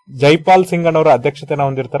ಜೈಪಾಲ್ ಸಿಂಗ್ ಅನ್ನೋರ ಅಧ್ಯಕ್ಷತೆನ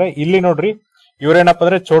ಹೊಂದಿರ್ತಾರೆ. ಇಲ್ಲಿ ನೋಡ್ರಿ ಇವರೇನಪ್ಪ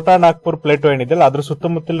ಅಂದ್ರೆ ಛೋಟಾ ನಾಗ್ಪುರ್ ಪ್ಲೇಟೋ ಏನಿದೆಯಲ್ಲ ಅದ್ರ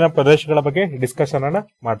ಸುತ್ತಮುತ್ತಲಿನ ಪ್ರದೇಶಗಳ ಬಗ್ಗೆ ಡಿಸ್ಕಷನ್ ಅನ್ನ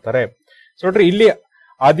ಮಾಡ್ತಾರೆ. ಸೊ ನೋಡ್ರಿ, ಇಲ್ಲಿ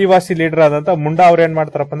ಆದಿವಾಸಿ ಲೀಡರ್ ಆದಂತ ಮುಂಡಾ ಅವ್ರು ಏನ್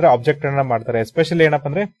ಮಾಡ್ತಾರಪ್ಪ ಅಂದ್ರೆ ಆಬ್ಜೆಕ್ಟ್ ಅನ್ನ ಮಾಡ್ತಾರೆ. ಎಸ್ಪೆಷಲಿ ಏನಪ್ಪ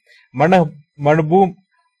ಅಂದ್ರೆ ಮಣಬೂಮ್,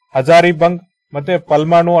 ಹಜಾರಿಬಂಗ್ ಮತ್ತೆ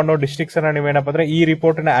ಪಲ್ಮಾನು ಅನ್ನೋ ಡಿಸ್ಟ್ರಿಕ್ಟ್ಸ್ ಅನ್ನ ನೀವೇನಪ್ಪ ಅಂದ್ರೆ ಈ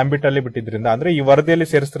ರಿಪೋರ್ಟ್ ನ ಆಂಬಿಟ್ ಅಲ್ಲಿ ಬಿಟ್ಟಿದ್ರಿಂದ ಅಂದ್ರೆ ಈ ವರದಿಯಲ್ಲಿ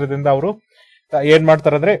ಸೇರಿಸಿದ್ರಿಂದ ಅವರು ಏನ್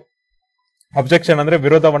ಮಾಡ್ತಾರೆ ಅಂದ್ರೆ ಅಬ್ಜೆಕ್ಷನ್ ಅಂದ್ರೆ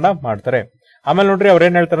ವಿರೋಧವನ್ನ ಮಾಡ್ತಾರೆ. ಆಮೇಲೆ ನೋಡ್ರಿ ಅವ್ರ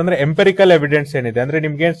ಏನ್ ಹೇಳ್ತಾರೆ ಅಂದ್ರೆ ಎಂಪೆರಿಕಲ್ ಎವಿಡೆನ್ಸ್ ಏನಿದೆ ಅಂದ್ರೆ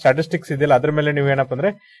ನಿಮ್ಗೆ ಏನ್ ಸ್ಟಾಟಿಸ್ಟಿಕ್ಸ್ ಇದೆಯಲ್ಲ ಅದ್ರ ಮೇಲೆ ನೀವು ಏನಪ್ಪ ಅಂದ್ರೆ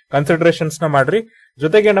ಕನ್ಸಿಡರೇಷನ್ಸ್ ನ ಮಾಡ್ರಿ.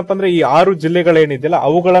 ಜೊತೆಗೆ ಏನಪ್ಪ ಅಂದ್ರೆ ಈ 6 ಜಿಲ್ಲೆಗಳೇನಿದೆಯಲ್ಲ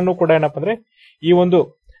ಅವುಗಳನ್ನು ಕೂಡ ಏನಪ್ಪ ಅಂದ್ರೆ ಈ ಒಂದು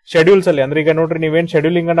ಶೆಡ್ಯೂಲ್ಸ್ ಅಲ್ಲಿ ಅಂದ್ರೆ ಈಗ ನೋಡ್ರಿ ನೀವೇನ್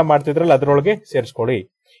ಶೆಡ್ಯೂಲಿಂಗ್ ಅನ್ನ ಮಾಡ್ತಿದ್ರಲ್ಲ ಅದ್ರೊಳಗೆ ಸೇರಿಸ್ಕೊಳ್ಳಿ.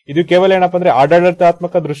 ಇದು ಕೇವಲ ಏನಪ್ಪ ಅಂದ್ರೆ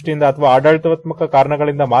ಆಡಳಿತಾತ್ಮಕ ದೃಷ್ಟಿಯಿಂದ ಅಥವಾ ಆಡಳಿತಾತ್ಮಕ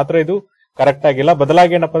ಕಾರಣಗಳಿಂದ ಮಾತ್ರ ಇದು ಕರೆಕ್ಟ್ ಆಗಿಲ್ಲ.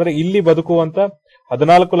 ಬದಲಾಗಿ ಏನಪ್ಪ ಅಂದ್ರೆ ಇಲ್ಲಿ ಬದುಕುವಂತ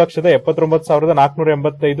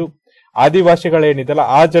 14,79,485 ಆದಿವಾಸಿಗಳೇನಿದೆಯಲ್ಲ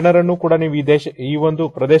ಆ ಜನರನ್ನು ಕೂಡ ನೀವು ಈ ಒಂದು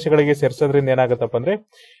ಪ್ರದೇಶಗಳಿಗೆ ಸೇರಿಸೋದ್ರಿಂದ ಏನಾಗುತ್ತಪ್ಪ ಅಂದ್ರೆ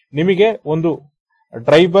ನಿಮಗೆ ಒಂದು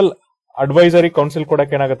ಟ್ರೈಬಲ್ ಅಡ್ವೈಸರಿ ಕೌನ್ಸಿಲ್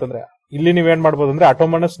ಕೊಡಕ್ಕೆ ಏನಾಗುತ್ತೆ ಅಂದ್ರೆ ಇಲ್ಲಿ ನೀವೇನ್ ಮಾಡ್ಬೋದು ಅಂದ್ರೆ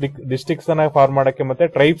ಆಟೋಮನಸ್ ಡಿಸ್ಟ್ರಿಕ್ಟ್ಸ್ ಅನ್ನ ಫಾರ್ಮ್ ಮಾಡಕ್ಕೆ ಮತ್ತೆ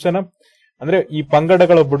ಟ್ರೈಬ್ಸ್ ಅನ್ನ ಅಂದ್ರೆ ಈ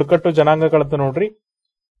ಪಂಗಡಗಳು ಬುಡಕಟ್ಟು ಜನಾಂಗಗಳಂತ ನೋಡ್ರಿ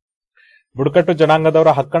ಬುಡಕಟ್ಟು ಜನಾಂಗದವರ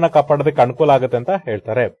ಹಕ್ಕನ್ನ ಕಾಪಾಡೋದಕ್ಕೆ ಅನುಕೂಲ ಆಗುತ್ತೆ ಅಂತ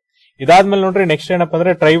ಹೇಳ್ತಾರೆ. ಇದಾದ್ಮೇಲೆ ನೋಡ್ರಿ ನೆಕ್ಸ್ಟ್ ಏನಪ್ಪ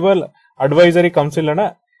ಅಂದ್ರೆ ಟ್ರೈಬಲ್ ಅಡ್ವೈಸರಿ ಕೌನ್ಸಿಲ್ ಅನ್ನ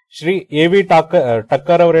ಶ್ರೀ ಎ.ವಿ.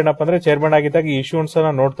 ಟಕ್ಕರ್ ಅವ್ರ ಏನಪ್ಪ ಅಂದ್ರೆ ಚೇರ್ಮನ್ ಆಗಿದ್ದಾಗ ಈ ಇಶ್ಯೂಸ್ ಅನ್ನ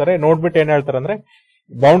ನೋಡ್ತಾರೆ. ನೋಡ್ಬಿಟ್ಟು ಏನ್ ಹೇಳ್ತಾರೆ ಅಂದ್ರೆ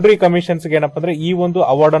ಬೌಂಡ್ರಿ ಕಮಿಷನ್ಸ್ ಏನಪ್ಪ ಅಂದ್ರೆ ಈ ಒಂದು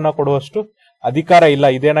ಅವಾರ್ಡ್ ಅನ್ನ ಕೊಡುವಷ್ಟು ಅಧಿಕಾರ ಇಲ್ಲ,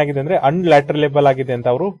 ಇದೇನಾಗಿದೆ ಅಂದ್ರೆ ಅನ್ಲ್ಯಾಟ್ರಲೇಬಲ್ ಆಗಿದೆ ಅಂತ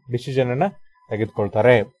ಅವರು ಡಿಸಿಷನ್ ಅನ್ನ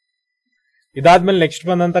ತೆಗೆದುಕೊಳ್ತಾರೆ. ಇದಾದ್ಮೇಲೆ ನೆಕ್ಸ್ಟ್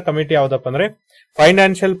ಬಂದಂತ ಕಮಿಟಿ ಯಾವ್ದಪ್ಪ ಅಂದ್ರೆ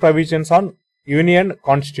financial provisions on union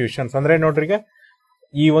constitutions ಅಂದ್ರೆ ನೋಡ್ರಿ ಈಗ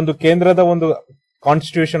ಈ ಒಂದು ಕೇಂದ್ರದ ಒಂದು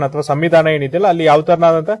ಕಾನ್ಸ್ಟಿಟ್ಯೂಷನ್ ಅಥವಾ ಸಂವಿಧಾನ ಏನಿದೆಯಲ್ಲ ಅಲ್ಲಿ ಯಾವ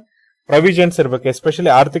ತರನಾದಂತ ಪ್ರೊವಿಷನ್ಸ್ ಇರ್ಬೇಕು,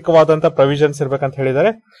 ಎಸ್ಪೆಷಲಿ ಆರ್ಥಿಕವಾದಂತ ಪ್ರೊವಿಷನ್ಸ್ ಇರ್ಬೇಕಂತ ಹೇಳಿದ್ದಾರೆ.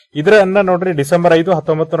 ಇದನ್ನ ನೋಡ್ರಿ ಡಿಸೆಂಬರ್ 5,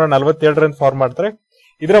 1947 ಫಾರ್ಮ್ ಮಾಡ್ತಾರೆ.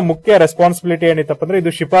 ಇದರ ಮುಖ್ಯ ರೆಸ್ಪಾನ್ಸಿಬಿಲಿಟಿ ಏನಿತ್ತಪ್ಪ ಅಂದ್ರೆ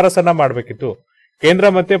ಇದು ಶಿಫಾರಸನ್ನ ಮಾಡಬೇಕಿತ್ತು. ಕೇಂದ್ರ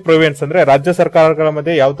ಮತ್ತೆ ಪ್ರೊವಿನ್ಸ್ ಅಂದ್ರೆ ರಾಜ್ಯ ಸರ್ಕಾರಗಳ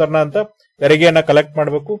ಮಧ್ಯೆ ಯಾವ ತರನ ಅಂತ ತೆರಿಗೆಯನ್ನ ಕಲೆಕ್ಟ್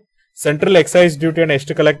ಮಾಡಬೇಕು, ಸೆಂಟ್ರಲ್ ಎಕ್ಸೈಸ್ ಡ್ಯೂಟಿಯನ್ನ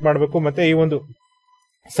ಎಷ್ಟು ಕಲೆಕ್ಟ್ ಮಾಡಬೇಕು, ಮತ್ತೆ ಈ ಒಂದು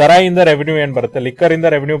ಸರಾಯಿಂದ ರೆವೆನ್ಯೂ ಏನ್ ಬರುತ್ತೆ, ಲಿಕ್ಕರ್ ಇಂದ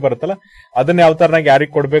ರೆವೆನ್ಯೂ ಬರುತ್ತಲ್ಲ ಅದನ್ನ ಯಾವ ತರನಾಗಿ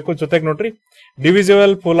ಯಾರಿಗೆ ಕೊಡಬೇಕು. ಜೊತೆಗೆ ನೋಡ್ರಿ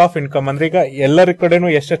ಡಿವಿಸಿಬಲ್ ಪೂಲ್ ಆಫ್ ಇನ್ಕಮ್ ಅಂದ್ರೆ ಈಗ ಎಲ್ಲರ ಕಡೆನೂ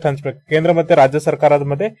ಎಷ್ಟೆಷ್ಟು ಹಂಚ್ಬೇಕು, ಕೇಂದ್ರ ಮತ್ತೆ ರಾಜ್ಯ ಸರ್ಕಾರದ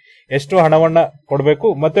ಮಧ್ಯೆ ಎಷ್ಟು ಹಣವನ್ನ ಕೊಡಬೇಕು.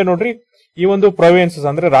 ಮತ್ತೆ ನೋಡ್ರಿ ಈ ಒಂದು ಪ್ರೊವಿನ್ಸಸ್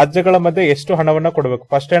ಅಂದ್ರೆ ರಾಜ್ಯಗಳ ಮಧ್ಯೆ ಎಷ್ಟು ಹಣವನ್ನ ಕೊಡಬೇಕು.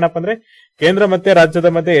 ಫಸ್ಟ್ ಏನಪ್ಪ ಅಂದ್ರೆ ಕೇಂದ್ರ ಮತ್ತೆ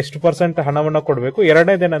ರಾಜ್ಯದ ಮಧ್ಯೆ ಎಷ್ಟು % ಹಣವನ್ನ ಕೊಡಬೇಕು.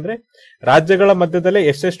 ಎರಡನೇದೇನಂದ್ರೆ ರಾಜ್ಯಗಳ ಮಧ್ಯದಲ್ಲೇ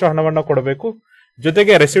ಎಷ್ಟೆಷ್ಟು ಹಣವನ್ನ ಕೊಡಬೇಕು.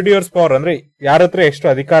 ಜೊತೆಗೆ ರೆಸಿಡ್ಯೂರ್ಸ್ ಪವರ್ ಅಂದ್ರೆ ಯಾರ ಹತ್ರ ಎಷ್ಟು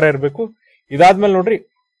ಅಧಿಕಾರ ಇರಬೇಕು. ಇದಾದ್ಮೇಲೆ ನೋಡ್ರಿ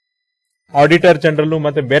ಆಡಿಟರ್ ಜನರಲ್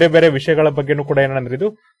ಮತ್ತೆ ಬೇರೆ ಬೇರೆ ವಿಷಯಗಳ ಬಗ್ಗೆನೂ ಕೂಡ ಏನಂದ್ರೆ ಇದು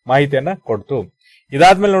ಮಾಹಿತಿಯನ್ನ ಕೊಡ್ತು.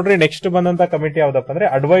 ಇದಾದ್ಮೇಲೆ ನೋಡ್ರಿ ನೆಕ್ಸ್ಟ್ ಬಂದಂತ ಕಮಿಟಿ ಯಾವ್ದಪ್ಪ ಅಂದ್ರೆ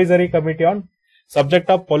advisory committee on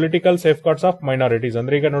subject of political safe guards of minorities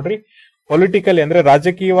ಅಂದ್ರೆ ಈಗ ನೋಡ್ರಿ ಪೊಲಿಟಿಕಲಿ ಅಂದ್ರೆ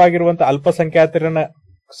ರಾಜಕೀಯವಾಗಿರುವಂತಹ ಅಲ್ಪಸಂಖ್ಯಾತರನ್ನ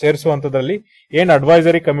ಸೇರಿಸುವಂತದ್ರಲ್ಲಿ ಏನ್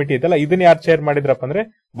ಅಡ್ವೈಸರಿ ಕಮಿಟಿ ಇದೆಲ್ಲ ಇದನ್ನ ಯಾರು ಚೇರ್ ಮಾಡಿದ್ರಪ್ಪ ಅಂದ್ರೆ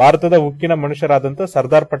ಭಾರತದ ಉಕ್ಕಿನ ಮನುಷ್ಯರಾದಂತ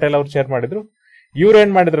ಸರ್ದಾರ್ ಪಟೇಲ್ ಅವರು ಚೇರ್ ಮಾಡಿದ್ರು. ಇವ್ರು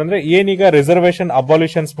ಏನ್ ಮಾಡಿದ್ರು ಅಂದ್ರೆ ಏನೀಗ ರಿಸರ್ವೇಶನ್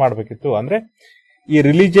ಅಬಾಲಿಷನ್ಸ್ ಮಾಡ್ಬೇಕಿತ್ತು. ಅಂದ್ರೆ ಈ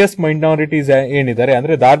ರಿಲಿಜಿಯಸ್ ಮೈನಾರಿಟೀಸ್ ಏನಿದ್ದಾರೆ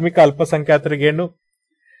ಅಂದ್ರೆ ಧಾರ್ಮಿಕ ಅಲ್ಪಸಂಖ್ಯಾತರಿಗೆ ಏನು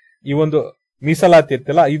ಈ ಒಂದು ಮೀಸಲಾತಿ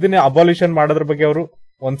ಇರ್ತಲ್ಲ ಇದನ್ನೇ ಅಬಾಲಿಷನ್ ಮಾಡೋದ್ರ ಬಗ್ಗೆ ಅವರು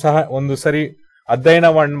ಒಂದು ಸರಿ ಅಧ್ಯಯನ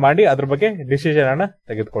ಮಾಡಿ ಅದ್ರ ಬಗ್ಗೆ ಡಿಸಿಷನ್ ಅನ್ನ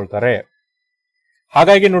ತೆಗೆದುಕೊಳ್ತಾರೆ.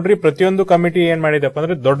 ಹಾಗಾಗಿ ನೋಡ್ರಿ ಪ್ರತಿಯೊಂದು ಕಮಿಟಿ ಏನ್ ಮಾಡಿದೆಪ್ಪ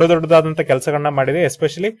ಅಂದ್ರೆ ದೊಡ್ಡದಾದಂತ ಕೆಲಸಗಳನ್ನ ಮಾಡಿದೆ,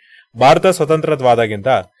 ಎಸ್ಪೆಷಲಿ ಭಾರತ ಸ್ವತಂತ್ರವಾದಾಗಿಂತ.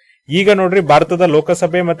 ಈಗ ನೋಡ್ರಿ ಭಾರತದ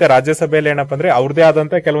ಲೋಕಸಭೆ ಮತ್ತೆ ರಾಜ್ಯಸಭೆಯಲ್ಲಿ ಏನಪ್ಪ ಅಂದ್ರೆ ಅವ್ರದೇ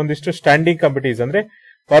ಆದಂತ ಕೆಲವೊಂದಿಷ್ಟು ಸ್ಟ್ಯಾಂಡಿಂಗ್ ಕಮಿಟೀಸ್ ಅಂದ್ರೆ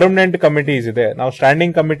ಪರ್ಮನೆಂಟ್ ಕಮಿಟೀಸ್ ಇದೆ. ನಾವು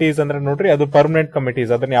ಸ್ಟ್ಯಾಂಡಿಂಗ್ ಕಮಿಟೀಸ್ ಅಂದ್ರೆ ನೋಡ್ರಿ ಅದು ಪರ್ಮನೆಂಟ್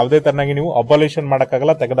ಕಮಿಟೀಸ್, ಅದನ್ನ ಯಾವುದೇ ತರನಾಗಿ ನೀವು ಅಬಾಲಿಷನ್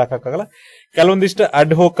ಮಾಡಕ್ಕಾಗಲ್ಲ, ತೆಗೆದಾಕಕ್ಕಾಗಲ್ಲ. ಕೆಲವೊಂದಿಷ್ಟು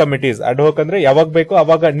ಅಡ್ ಹೋಕ್ ಕಮಿಟೀಸ್, ಅಡ್ ಹೋಕ್ ಅಂದ್ರೆ ಯಾವಾಗ ಬೇಕು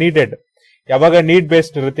ಅವಾಗ ನೀಡೆಡ್, ಯಾವಾಗ ನೀಡ್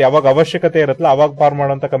ಬೇಸ್ಡ್ ಇರುತ್ತೆ, ಯಾವಾಗ ಅವಶ್ಯಕತೆ ಇರುತ್ತಲ್ಲ ಅವಾಗ ಫಾರ್ಮ್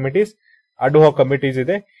ಮಾಡುವಂತ ಕಮಿಟೀಸ್ ಅಡ್ ಹೋಕ್ ಕಮಿಟೀಸ್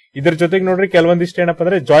ಇದೆ. ಇದ್ರ ಜೊತೆಗೆ ನೋಡ್ರಿ ಕೆಲವೊಂದಿಷ್ಟು ಏನಪ್ಪ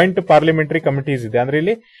ಅಂದ್ರೆ ಜಾಯಿಂಟ್ ಪಾರ್ಲಿಮೆಂಟರಿ ಕಮಿಟೀಸ್ ಇದೆ. ಅಂದ್ರೆ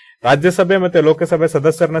ಇಲ್ಲಿ ರಾಜ್ಯಸಭೆ ಮತ್ತೆ ಲೋಕಸಭೆ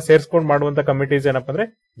ಸದಸ್ಯರನ್ನ ಸೇರಿಸ್ಕೊಂಡು ಮಾಡುವಂತ ಕಮಿಟೀಸ್ ಏನಪ್ಪ ಅಂದ್ರೆ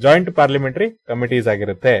ಜಾಯಿಂಟ್ ಪಾರ್ಲಿಮೆಂಟರಿ ಕಮಿಟೀಸ್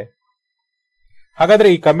ಆಗಿರುತ್ತೆ. ಹಾಗಾದ್ರೆ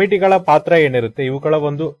ಈ ಕಮಿಟಿಗಳ ಪಾತ್ರ ಏನಿರುತ್ತೆ, ಇವುಗಳ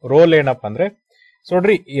ಒಂದು ರೋಲ್ ಏನಪ್ಪಾ ಅಂದ್ರೆ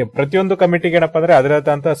ನೋಡ್ರಿ ಪ್ರತಿಯೊಂದು ಕಮಿಟಿಗೆ ಏನಪ್ಪಾ ಅಂದ್ರೆ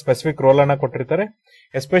ಅದರದಂತ ಸ್ಪೆಸಿಫಿಕ್ ರೋಲ್ ಅನ್ನ ಕೊಟ್ಟಿರ್ತಾರೆ.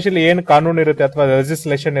 ಎಸ್ಪೆಷಲಿ ಏನ್ ಕಾನೂನು ಇರುತ್ತೆ ಅಥವಾ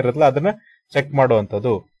ಲೆಜಿಸ್ಲೇಷನ್ ಇರುತ್ತಲ್ಲ ಅದನ್ನ ಚೆಕ್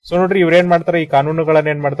ಮಾಡುವಂತದ್ದು. ಸೊ ನೋಡ್ರಿ ಇವ್ರು ಏನ್ ಮಾಡ್ತಾರೆ, ಈ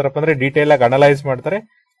ಕಾನೂನುಗಳನ್ನ ಏನ್ ಮಾಡ್ತಾರಪ್ಪ ಅಂದ್ರೆ ಡೀಟೇಲ್ ಆಗಿ ಅನಲೈಸ್ ಮಾಡ್ತಾರೆ.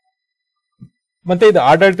 ಮತ್ತೆ ಇದು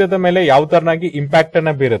ಆಡಳಿತದ ಮೇಲೆ ಯಾವ ತರನಾಗಿ ಇಂಪ್ಯಾಕ್ಟ್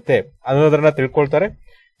ಅನ್ನ ಬೀರುತ್ತೆ ಅನ್ನೋದನ್ನ ತಿಳ್ಕೊಳ್ತಾರೆ.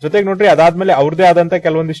 ಜೊತೆಗೆ ನೋಡ್ರಿ ಅದಾದ್ಮೇಲೆ ಅವ್ರದೇ ಆದಂತ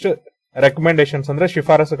ಕೆಲವೊಂದಿಷ್ಟು ರೆಕಮೆಂಡೇಶನ್ಸ್ ಅಂದ್ರೆ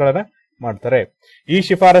ಶಿಫಾರಸುಗಳನ್ನ ಮಾಡ್ತಾರೆ. ಈ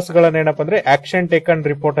ಶಿಫಾರಸುಗಳನ್ನ ಏನಪ್ಪಾ ಅಂದ್ರೆ ಆಕ್ಷನ್ ಟೇಕನ್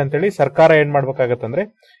ರಿಪೋರ್ಟ್ ಅಂತೇಳಿ ಸರ್ಕಾರ ಏನ್ ಮಾಡ್ಬೇಕಾಗತ್ತಂದ್ರೆ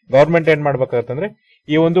ಗವರ್ಮೆಂಟ್ ಏನ್ ಮಾಡ್ಬೇಕಾಗತ್ತಂದ್ರೆ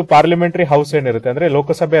ಈ ಒಂದು ಪಾರ್ಲಿಮೆಂಟರಿ ಹೌಸ್ ಏನಿರುತ್ತೆ ಅಂದ್ರೆ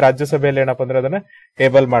ಲೋಕಸಭೆ ರಾಜ್ಯಸಭೆಯಲ್ಲಿ ಏನಪ್ಪಾ ಅಂದ್ರೆ ಅದನ್ನ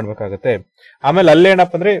ಟೇಬಲ್ ಮಾಡ್ಬೇಕಾಗತ್ತೆ. ಆಮೇಲೆ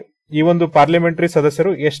ಅಲ್ಲೇನಪ್ಪ ಅಂದ್ರೆ ಈ ಒಂದು ಪಾರ್ಲಿಮೆಂಟರಿ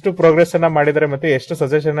ಸದಸ್ಯರು ಎಷ್ಟು ಪ್ರೋಗ್ರೆಸ್ ಅನ್ನ ಮಾಡಿದ್ದಾರೆ ಮತ್ತೆ ಎಷ್ಟು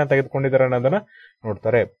ಸಜೆಷನ್ ತೆಗೆದುಕೊಂಡಿದ್ದಾರೆ ಅನ್ನೋದನ್ನ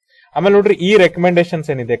ನೋಡ್ತಾರೆ. ಆಮೇಲೆ ನೋಡ್ರಿ ಈ ರೆಕಮೆಂಡೇಶನ್ಸ್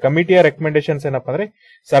ಏನಿದೆ ಕಮಿಟಿಯ ರೆಕಮೆಂಡೇಶನ್ಸ್ ಏನಪ್ಪಾ ಅಂದ್ರೆ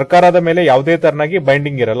ಸರ್ಕಾರದ ಮೇಲೆ ಯಾವುದೇ ತರನಾಗಿ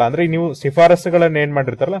ಬೈಂಡಿಂಗ್ ಇರಲ್ಲ. ಅಂದ್ರೆ ನೀವು ಶಿಫಾರಸುಗಳನ್ನ ಏನ್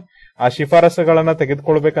ಮಾಡಿರ್ತಾರಲ್ಲ ಆ ಶಿಫಾರಸುಗಳನ್ನ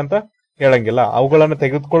ತೆಗೆದುಕೊಳ್ಬೇಕಂತ ಹೇಳಂಗಿಲ್ಲ, ಅವುಗಳನ್ನ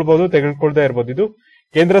ತೆಗೆದುಕೊಳ್ಬಹುದು, ತೆಗೆದುಕೊಳ್ದೇ ಇರಬಹುದು. ಇದು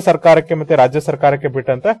ಕೇಂದ್ರ ಸರ್ಕಾರಕ್ಕೆ ಮತ್ತೆ ರಾಜ್ಯ ಸರ್ಕಾರಕ್ಕೆ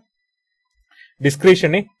ಬಿಟ್ಟಂತ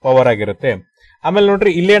ಡಿಸ್ಕ್ರಿಷನ್ ಪವರ್ ಆಗಿರುತ್ತೆ. ಆಮೇಲೆ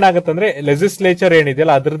ನೋಡ್ರಿ ಇಲ್ಲೇನಾಗತ್ತಂದ್ರೆ ಲೆಜಿಸ್ಲೇಚರ್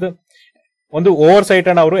ಏನಿದೆಯಲ್ಲ ಅದ್ರದ್ದು ಒಂದು ಓವರ್ ಸೈಟ್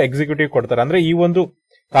ಅನ್ನ ಅವರು ಎಕ್ಸಿಕ್ಯೂಟಿವ್ ಕೊಡ್ತಾರೆ. ಅಂದ್ರೆ ಈ ಒಂದು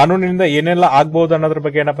ಕಾನೂನಿನಿಂದ ಏನೆಲ್ಲ ಆಗ್ಬಹುದು ಅನ್ನೋದ್ರ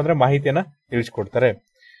ಬಗ್ಗೆ ಏನಪ್ಪಾ ಅಂದ್ರೆ ಮಾಹಿತಿಯನ್ನ ತಿಳಿಸ್ಕೊಡ್ತಾರೆ.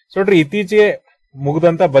 ಸೊ ನೋಡ್ರಿ ಇತ್ತೀಚೆಗೆ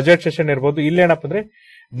ಮುಗಿದಂತ ಬಜೆಟ್ ಸೆಷನ್ ಇರ್ಬೋದು, ಇಲ್ಲೇನಪ್ಪ ಅಂದ್ರೆ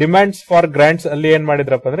ಡಿಮ್ಯಾಂಡ್ಸ್ ಫಾರ್ ಗ್ರಾಂಟ್ಸ್ ಅಲ್ಲಿ ಏನ್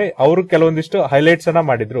ಮಾಡಿದ್ರಪ್ಪ ಅಂದ್ರೆ ಅವರು ಕೆಲವೊಂದಿಷ್ಟು ಹೈಲೈಟ್ಸ್ ಅನ್ನ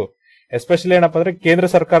ಮಾಡಿದ್ರು. ಎಸ್ಪೆಷಲಿ ಏನಪ್ಪಾ ಅಂದ್ರೆ ಕೇಂದ್ರ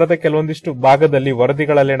ಸರ್ಕಾರದ ಕೆಲವೊಂದಿಷ್ಟು ಭಾಗದಲ್ಲಿ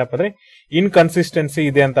ವರದಿಗಳಲ್ಲಿ ಏನಪ್ಪಾ ಅಂದ್ರೆ ಇನ್ಕನ್ಸಿಸ್ಟೆನ್ಸಿ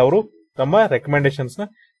ಇದೆ ಅಂತ ಅವರು ತಮ್ಮ ರೆಕಮೆಂಡೇಶನ್ಸ್ ನ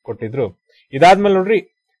ಕೊಟ್ಟಿದ್ರು. ಇದಾದ್ಮೇಲೆ ನೋಡ್ರಿ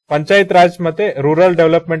ಪಂಚಾಯತ್ ರಾಜ್ ಮತ್ತೆ ರೂರಲ್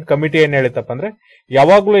ಡೆವಲಪ್ಮೆಂಟ್ ಕಮಿಟಿ ಏನ್ ಹೇಳಿತಪ್ಪ ಅಂದ್ರೆ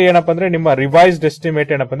ಯಾವಾಗ್ಲೂ ಏನಪ್ಪಾ ಅಂದ್ರೆ ನಿಮ್ಮ ರಿವೈಸ್ಡ್ ಎಸ್ಟಿಮೇಟ್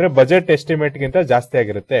ಏನಪ್ಪಾ ಅಂದ್ರೆ ಬಜೆಟ್ ಎಸ್ಟಿಮೇಟ್ ಗಿಂತ ಜಾಸ್ತಿ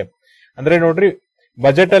ಆಗಿರುತ್ತೆ. ಅಂದ್ರೆ ನೋಡ್ರಿ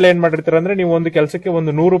ಬಜೆಟ್ ಅಲ್ಲಿ ಏನ್ ಮಾಡಿರ್ತಾರೆ ಅಂದ್ರೆ ನೀವು ಒಂದು ಕೆಲಸಕ್ಕೆ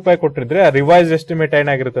ಒಂದು ₹100 ಕೊಟ್ಟಿದ್ರೆ ಆ ರಿವೈಸ್ ಎಸ್ಟಿಮೇಟ್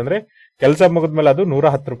ಏನಾಗಿರುತ್ತೆ ಅಂದ್ರೆ ಕೆಲಸ ಮುಗಿದ್ಮೇಲೆ ಅದು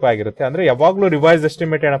 ₹110 ಆಗಿರುತ್ತೆ. ಅಂದ್ರೆ ಯಾವಾಗ್ಲೂ ರಿವೈಸ್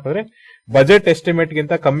ಎಸ್ಟಿಮೇಟ್ ಏನಪ್ಪಾ ಅಂದ್ರೆ ಬಜೆಟ್ ಎಸ್ಟಿಮೇಟ್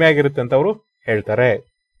ಗಿಂತ ಕಮ್ಮಿ ಆಗಿರುತ್ತೆ ಅಂತ ಅವರು ಹೇಳ್ತಾರೆ.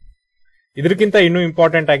 ಇದಕ್ಕಿಂತ ಇನ್ನೂ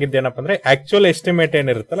ಇಂಪಾರ್ಟೆಂಟ್ ಆಗಿದ್ದು ಏನಪ್ಪಾ ಅಂದ್ರೆ ಆಕ್ಚುಯಲ್ ಎಸ್ಟಿಮೇಟ್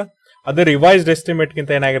ಏನಿರುತ್ತಲ್ಲ ಅದು ರಿವೈಸ್ಡ್ ಎಸ್ಟಿಮೇಟ್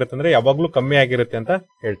ಗಿಂತ ಏನಾಗಿರುತ್ತೆ ಅಂದ್ರೆ ಯಾವಾಗ್ಲೂ ಕಮ್ಮಿ ಆಗಿರುತ್ತೆ ಅಂತ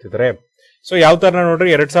ಹೇಳ್ತಿದ್ದಾರೆ. ಸೊ ಯಾವ ತರ ನೋಡ್ರಿ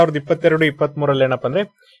 2022-23 ಏನಪ್ಪಾ ಅಂದ್ರೆ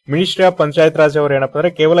ಮಿನಿಸ್ಟ್ರಿ ಆಫ್ ಪಂಚಾಯತ್ ರಾಜ್ ಅವರು ಏನಪ್ಪಾ ಅಂದ್ರೆ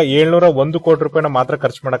ಕೇವಲ ₹701 ಕೋಟಿ ಮಾತ್ರ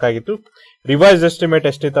ಖರ್ಚು ಮಾಡಕ್ಕಾಗಿತ್ತು. ರಿವೈಸ್ ಎಸ್ಟಿಮೇಟ್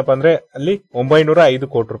ಎಷ್ಟಿತ್ತಪ್ಪ ಅಂದ್ರೆ ಅಲ್ಲಿ ₹905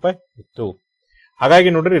 ಕೋಟಿ ಇತ್ತು. ಹಾಗಾಗಿ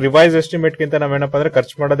ನೋಡ್ರಿ ರಿವೈಸ್ ಎಸ್ಟಿಮೇಟ್ ಗಿಂತ ನಾವೇನಪ್ಪ ಅಂದ್ರೆ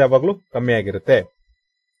ಖರ್ಚು ಮಾಡೋದು ಯಾವಾಗ್ಲೂ ಕಮ್ಮಿ ಆಗಿರುತ್ತೆ.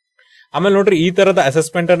 ಆಮೇಲೆ ನೋಡ್ರಿ ಈ ತರದ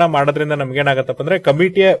ಅಸೆಸ್ಮೆಂಟ್ ಅನ್ನ ಮಾಡೋದ್ರಿಂದ ನಮ್ಗೆ ಏನಾಗತ್ತಪ್ಪ ಅಂದ್ರೆ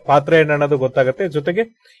ಕಮಿಟಿಯ ಪಾತ್ರ ಏನನ್ನೋದು ಗೊತ್ತಾಗುತ್ತೆ, ಜೊತೆಗೆ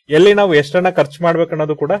ಎಲ್ಲಿ ನಾವು ಎಷ್ಟನ್ನ ಖರ್ಚು ಮಾಡ್ಬೇಕು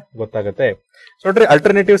ಅನ್ನೋದು ಕೂಡ ಗೊತ್ತಾಗುತ್ತೆ. ಸೊ ನೋಡ್ರಿ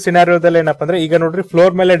ಅಲ್ಟರ್ನೇಟಿವ್ ಸಿನಾರಿಯೋದಲ್ಲಿ ಏನಪ್ಪಾ ಅಂದ್ರೆ ಈಗ ನೋಡ್ರಿ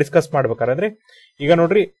ಫ್ಲೋರ್ ಮೇಲೆ ಡಿಸ್ಕಸ್ ಮಾಡ್ಬೇಕಾದ್ರೆ ಈಗ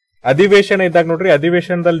ನೋಡ್ರಿ ಅಧಿವೇಶನ ಇದ್ದಾಗ ನೋಡ್ರಿ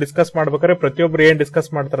ಅಧಿವೇಶನದಲ್ಲಿ ಡಿಸ್ಕಸ್ ಮಾಡ್ಬೇಕಾದ್ರೆ ಪ್ರತಿಯೊಬ್ರು ಏನ್ ಡಿಸ್ಕಸ್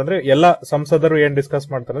ಮಾಡ್ತಾರೆ ಅಂದ್ರೆ ಎಲ್ಲ ಸಂಸದರು ಏನ್ ಡಿಸ್ಕಸ್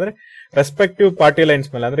ಮಾಡ್ತಾರೆ ಅಂದ್ರೆ ರೆಸ್ಪೆಕ್ಟಿವ್ ಪಾರ್ಟಿ ಲೈನ್ಸ್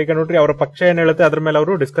ಮೇಲೆ, ಅಂದ್ರೆ ಈಗ ನೋಡ್ರಿ ಅವರ ಪಕ್ಷ ಏನ್ ಹೇಳುತ್ತೆ ಅದ್ರ ಮೇಲೆ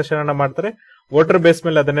ಅವರು ಡಿಸ್ಕಷನ್ ಅನ್ನ ಮಾಡ್ತಾರೆ. ವೋಟರ್ ಬೇಸ್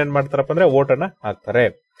ಮೇಲೆ ಅದನ್ನೇನ್ ಮಾಡ್ತಾರಪ್ಪ ಅಂದ್ರೆ ವೋಟ್ ಅನ್ನ ಹಾಕ್ತಾರೆ.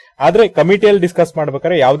 ಆದ್ರೆ ಕಮಿಟಿಯಲ್ಲಿ ಡಿಸ್ಕಸ್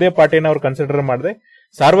ಮಾಡ್ಬೇಕಾದ್ರೆ ಯಾವುದೇ ಪಾರ್ಟಿನ ಅವ್ರು ಕನ್ಸಿಡರ್ ಮಾಡದೆ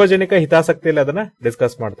ಸಾರ್ವಜನಿಕ ಹಿತಾಸಕ್ತಿಯಲ್ಲಿ ಅದನ್ನ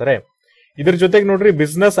ಡಿಸ್ಕಸ್ ಮಾಡ್ತಾರೆ. ಇದ್ರ ಜೊತೆಗೆ ನೋಡ್ರಿ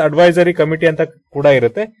ಬಿಸಿನೆಸ್ ಅಡ್ವೈಸರಿ ಕಮಿಟಿ ಅಂತ ಕೂಡ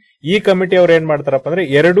ಇರುತ್ತೆ. ಈ ಕಮಿಟಿ ಅವ್ರು ಏನ್ ಮಾಡ್ತಾರಪ್ಪ ಅಂದ್ರೆ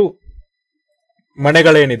 2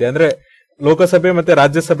 ಮನೆಗಳೇನಿದೆ ಅಂದ್ರೆ ಲೋಕಸಭೆ ಮತ್ತೆ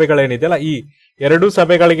ರಾಜ್ಯಸಭೆಗಳೇನಿದೆಯಲ್ಲ ಈ 2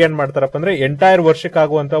 ಸಭೆಗಳಿಗೆ ಏನ್ ಮಾಡ್ತಾರಪ್ಪ ಅಂದ್ರೆ ಎಂಟೈರ್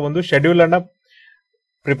ವರ್ಷಕ್ಕಾಗುವಂತ ಒಂದು ಶೆಡ್ಯೂಲ್ ಅನ್ನ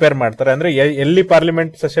ಪ್ರಿಪೇರ್ ಮಾಡ್ತಾರೆ. ಅಂದ್ರೆ ಎಲ್ಲಿ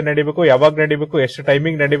ಪಾರ್ಲಿಮೆಂಟ್ ಸೆಷನ್ ನಡಿಬೇಕು, ಯಾವಾಗ ನಡಿಬೇಕು, ಎಷ್ಟು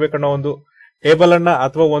ಟೈಮಿಂಗ್ ನಡಿಬೇಕು ಅನ್ನೋ ಒಂದು ಟೇಬಲ್ ಅನ್ನ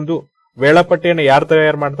ಅಥವಾ ಒಂದು ವೇಳಾಪಟ್ಟಿಯನ್ನು ಯಾರು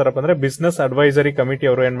ತಯಾರು ಮಾಡ್ತಾರಪ್ಪ ಅಂದ್ರೆ ಬಿಸಿನೆಸ್ ಅಡ್ವೈಸರಿ ಕಮಿಟಿ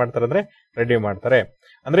ಅವರು ಏನ್ ಮಾಡ್ತಾರೆ ಅಂದ್ರೆ ರೆಡಿ ಮಾಡ್ತಾರೆ.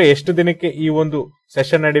 ಅಂದ್ರೆ ಎಷ್ಟು ದಿನಕ್ಕೆ ಈ ಒಂದು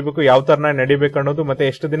ಸೆಷನ್ ನಡಿಬೇಕು, ಯಾವ ತರ ನಡಿಬೇಕು ಅನ್ನೋದು ಮತ್ತೆ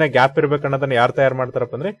ಎಷ್ಟು ದಿನ ಗ್ಯಾಪ್ ಇರಬೇಕು ಅನ್ನೋದನ್ನ ಯಾರು ತಯಾರು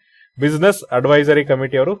ಮಾಡ್ತಾರಪ್ಪ ಅಂದ್ರೆ ಬಿಸಿನೆಸ್ ಅಡ್ವೈಸರಿ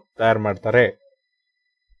ಕಮಿಟಿ ಅವರು ತಯಾರು ಮಾಡ್ತಾರೆ.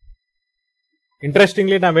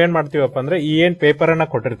 ಇಂಟ್ರೆಸ್ಟಿಂಗ್ಲಿ ನಾವೇನ್ ಮಾಡ್ತೀವಪ್ಪ ಅಂದ್ರೆ ಈ ಏನ್ ಪೇಪರ್ ಅನ್ನ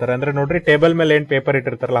ಕೊಟ್ಟಿರ್ತಾರೆ ಅಂದ್ರೆ ನೋಡ್ರಿ ಟೇಬಲ್ ಮೇಲೆ ಏನ್ ಪೇಪರ್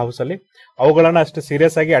ಇಟ್ಟಿರ್ತಾರಲ್ಲ ಹೌಸ್ ಅಲ್ಲಿ ಅವುಗಳನ್ನ ಅಷ್ಟು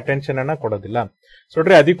ಸೀರಿಯಸ್ ಆಗಿ ಅಟೆನ್ಷನ್ ಅನ್ನ ಕೊಡೋದಿಲ್ಲ. ಸೊ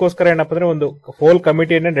ನೋಡ್ರಿ ಅದಕ್ಕೋಸ್ಕರ ಏನಪ್ಪ ಅಂದ್ರೆ ಒಂದು ಹೋಲ್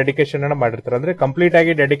ಕಮಿಟಿಯನ್ನ ಡೆಡಿಕೇಶನ್ ಅನ್ನ ಮಾಡಿರ್ತಾರೆ, ಅಂದ್ರೆ ಕಂಪ್ಲೀಟ್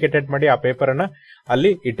ಆಗಿ ಡೆಡಿಕೇಟೆಡ್ ಮಾಡಿ ಆ ಪೇಪರ್ ಅನ್ನ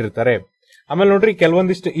ಅಲ್ಲಿ ಇಟ್ಟಿರ್ತಾರೆ. ಆಮೇಲೆ ನೋಡ್ರಿ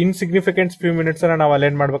ಕೆಲವೊಂದಿಷ್ಟು ಇನ್ಸಿಗ್ನಿಫಿಕೆಂಟ್ ಫ್ಯೂ ಮಿನಿಟ್ಸ್ ಅನ್ನ ನಾವು ಅಲ್ಲಿ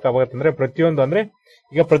ಏನ್ ಮಾಡ್ಬೇಕಾಗತ್ತಂದ್ರೆ ಪ್ರತಿಯೊಂದು ಅಂದ್ರೆ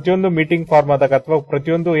ಈಗ ಪ್ರತಿಯೊಂದು ಮೀಟಿಂಗ್ ಫಾರ್ಮ್ ಆದಾಗ ಅಥವಾ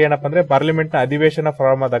ಪ್ರತಿಯೊಂದು ಏನಪ್ಪ ಅಂದ್ರೆ ಪಾರ್ಲಿಮೆಂಟ್ ನ ಅಧಿವೇಶನ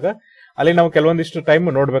ಫಾರ್ಮ್ ಆದಾಗ ಅಲ್ಲಿ ನಾವು ಕೆಲವೊಂದಿಷ್ಟು ಟೈಮ್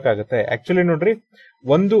ನೋಡ್ಬೇಕಾಗುತ್ತೆ. ಆಕ್ಚುಲಿ ನೋಡ್ರಿ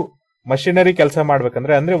ಒಂದು ಮಷಿನರಿ ಕೆಲಸ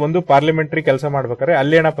ಮಾಡ್ಬೇಕಂದ್ರೆ ಅಂದ್ರೆ ಒಂದು ಪಾರ್ಲಿಮೆಂಟರಿ ಕೆಲಸ ಮಾಡ್ಬೇಕಾದ್ರೆ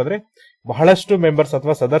ಅಲ್ಲಿ ಏನಪ್ಪ ಅಂದ್ರೆ ಬಹಳಷ್ಟು ಮೆಂಬರ್ಸ್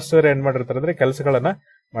ಅಥವಾ ಸದಸ್ಯರು ಏನ್ ಮಾಡಿರ್ತಾರೆ ಅಂದ್ರೆ ಕೆಲಸಗಳನ್ನ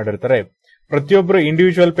ಮಾಡಿರ್ತಾರೆ. ಪ್ರತಿಯೊಬ್ಬರು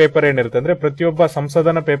ಇಂಡಿವಿಜುವಲ್ ಪೇಪರ್ ಏನಿರುತ್ತೆ ಅಂದ್ರೆ ಪ್ರತಿಯೊಬ್ಬ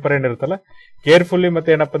ಸಂಸದನ ಪೇಪರ್ ಏನಿರುತ್ತಲ್ಲ ಕೇರ್ಫುಲ್ಲಿ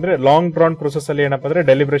ಮತ್ತೆ ಏನಪ್ಪ ಅಂದ್ರೆ ಲಾಂಗ್ ಡ್ರಾನ್ ಪ್ರೊಸೆಸ್ ಅಲ್ಲಿ ಏನಪ್ಪ ಅಂದ್ರೆ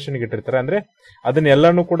ಡೆಲಿಬ್ರೇಷನ್ ಇಟ್ಟಿರ್ತಾರೆ. ಅಂದ್ರೆ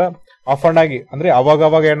ಅದನ್ನೆಲ್ಲಾನು ಕೂಡ ಆಫ್ ಅಂಡ್ ಆಗಿ ಅಂದ್ರೆ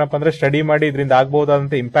ಅವಾಗ ಏನಪ್ಪ ಅಂದ್ರೆ ಸ್ಟಡಿ ಮಾಡಿ ಇದರಿಂದ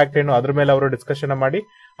ಆಗಬಹುದಾದಂತ ಇಂಪ್ಯಾಕ್ಟ್ ಏನು ಅದ್ರ ಮೇಲೆ ಅವರು ಡಿಸ್ಕಷನ್ ಮಾಡಿ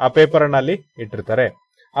ಆ ಪೇಪರ್ ಅನ್ನ ಅಲ್ಲಿ ಇಟ್ಟಿರ್ತಾರೆ.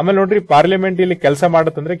 ಆಮೇಲೆ ನೋಡ್ರಿ ಪಾರ್ಲಿಮೆಂಟ್ ಇಲ್ಲಿ ಕೆಲಸ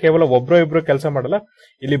ಮಾಡುತ್ತಂದ್ರೆ ಕೇವಲ ಒಬ್ರು ಇಬ್ರು ಕೆಲಸ ಮಾಡಲ್ಲ,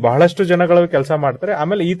 ಇಲ್ಲಿ ಬಹಳಷ್ಟು ಜನಗಳು ಕೆಲಸ ಮಾಡ್ತಾರೆ.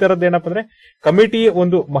 ಆಮೇಲೆ ಈ ತರದ್ ಏನಪ್ಪ ಅಂದ್ರೆ ಕಮಿಟಿ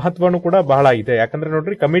ಒಂದು ಮಹತ್ವನು ಕೂಡ ಬಹಳ ಇದೆ. ಯಾಕಂದ್ರೆ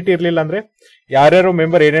ನೋಡ್ರಿ ಕಮಿಟಿ ಇರ್ಲಿಲ್ಲ ಅಂದ್ರೆ ಯಾರ್ಯಾರೋ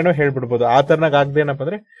ಮೆಂಬರ್ ಏನೇನೋ ಹೇಳ್ಬಿಡ್ಬೋದು. ಆ ತರನಾಗ ಆಗದೆ ಏನಪ್ಪ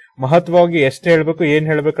ಅಂದ್ರೆ ಮಹತ್ವವಾಗಿ ಎಷ್ಟು ಹೇಳ್ಬೇಕು ಏನ್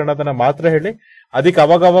ಹೇಳ್ಬೇಕು ಅನ್ನೋದನ್ನ ಮಾತ್ರ ಹೇಳಿ ಅದಕ್ಕೆ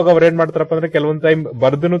ಅವಾಗ ಅವ್ರ ಏನ್ ಮಾಡ್ತಾರಪ್ಪ ಅಂದ್ರೆ ಕೆಲವೊಂದು ಟೈಮ್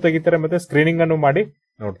ಬರ್ದನು ತೆಗಿತಾರೆ ಮತ್ತೆ ಸ್ಕ್ರೀನಿಂಗ್ ಅನ್ನು ಮಾಡಿ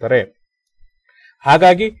ನೋಡ್ತಾರೆ.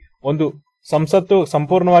 ಹಾಗಾಗಿ ಒಂದು ಸಂಸತ್ತು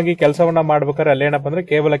ಸಂಪೂರ್ಣವಾಗಿ ಕೆಲಸವನ್ನ ಮಾಡ್ಬೇಕಾದ್ರೆ ಅಲ್ಲೇನಪ್ಪ ಅಂದ್ರೆ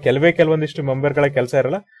ಕೇವಲ ಕೆಲವೊಂದಿಷ್ಟು ಮೆಂಬರ್ಗಳ ಕೆಲಸ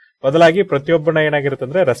ಇರಲ್ಲ, ಬದಲಾಗಿ ಪ್ರತಿಯೊಬ್ಬನ ಏನಾಗಿರುತ್ತೆ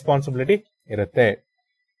ಅಂದ್ರೆ ರೆಸ್ಪಾನ್ಸಿಬಿಲಿಟಿ ಇರುತ್ತೆ.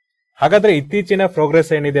 ಹಾಗಾದ್ರೆ ಇತ್ತೀಚಿನ ಪ್ರೋಗ್ರೆಸ್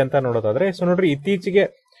ಏನಿದೆ ಅಂತ ನೋಡೋದಾದ್ರೆ ಸೊ ನೋಡ್ರಿ ಇತ್ತೀಚೆಗೆ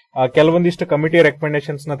ಕೆಲವೊಂದಿಷ್ಟು ಕಮಿಟಿ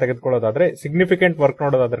ರೆಕಮೆಂಡೇಶನ್ಸ್ ನ ತೆಗೆದುಕೊಳ್ಳೋದಾದ್ರೆ ಸಿಗ್ನಿಫಿಕೆಂಟ್ ವರ್ಕ್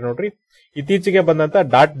ನೋಡೋದಾದ್ರೆ ನೋಡ್ರಿ ಇತ್ತೀಚೆಗೆ ಬಂದಂತ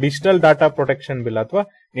ಡಿಜಿಟಲ್ ಡಾಟಾ ಪ್ರೊಟೆಕ್ಷನ್ ಬಿಲ್ ಅಥವಾ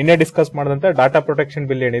ನಿನ್ನೆ ಡಿಸ್ಕಸ್ ಮಾಡಿದಂತ ಡಾಟಾ ಪ್ರೊಟೆಕ್ಷನ್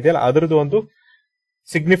ಬಿಲ್ ಏನಿದೆಯಲ್ಲ ಅದ್ರದ್ದು ಒಂದು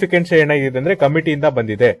ಸಿಗ್ನಿಫಿಕೆನ್ಸ್ ಏನಾಗಿದೆ ಅಂದ್ರೆ ಕಮಿಟಿಯಿಂದ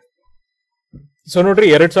ಬಂದಿದೆ. ಸೊ ನೋಡ್ರಿ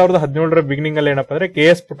 2017 ಬಿಗಿನಿಂಗ್ ಅಲ್ಲಿ ಏನಪ್ಪಾ ಅಂದ್ರೆ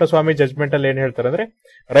KS ಪುಟ್ಟಸ್ವಾಮಿ ಜಜ್ಮೆಂಟ್ ಅಲ್ಲಿ ಏನ್ ಹೇಳ್ತಾರೆ ಅಂದ್ರೆ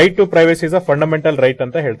right to privacy is a fundamental right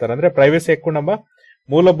ಅಂತ ಹೇಳ್ತಾರೆ. ಅಂದ್ರೆ ಪ್ರೈವಸಿ ಹಕ್ಕು ನಮ್ಮ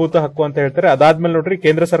ಮೂಲಭೂತ ಹಕ್ಕು ಅಂತ ಹೇಳ್ತಾರೆ. ಅದಾದ್ಮೇಲೆ ನೋಡ್ರಿ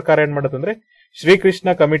ಕೇಂದ್ರ ಸರ್ಕಾರ ಏನ್ ಮಾಡುತ್ತಂದ್ರೆ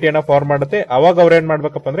ಶ್ರೀಕೃಷ್ಣ ಕಮಿಟಿಯನ್ನ ಫಾರ್ಮ್ ಮಾಡುತ್ತೆ. ಅವಾಗ ಅವ್ರ ಏನ್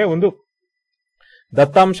ಮಾಡ್ಬೇಕಪ್ಪ ಅಂದ್ರೆ ಒಂದು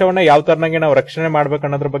ದತ್ತಾಂಶವನ್ನ ಯಾವ ತರನಾಗಿ ನಾವು ರಕ್ಷಣೆ ಮಾಡ್ಬೇಕು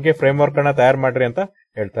ಅನ್ನೋದ್ರ ಬಗ್ಗೆ ಫ್ರೇಮ್ ವರ್ಕ್ ಅನ್ನ ತಯಾರು ಮಾಡ್ರಿ ಅಂತ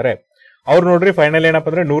ಹೇಳ್ತಾರೆ. ಅವ್ರು ನೋಡ್ರಿ ಫೈನಲ್ ಏನಪ್ಪ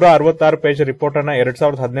ಅಂದ್ರೆ 166 ಪೇಜ್ ರಿಪೋರ್ಟ್ ಅನ್ನ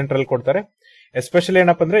 2018 ಕೊಡ್ತಾರೆ. ಎಸ್ಪೆಷಲಿ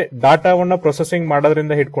ಏನಪ್ಪ ಅಂದ್ರೆ ಡಾಟಾವನ್ನ ಪ್ರೊಸೆಸಿಂಗ್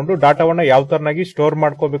ಮಾಡೋದ್ರಿಂದ ಹಿಡ್ಕೊಂಡು ಡಾಟಾವನ್ನ ಯಾವ ತರನಾಗಿ ಸ್ಟೋರ್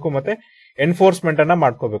ಮಾಡ್ಕೋಬೇಕು ಮತ್ತೆ ಎನ್ಫೋರ್ಸ್ಮೆಂಟ್ ಅನ್ನ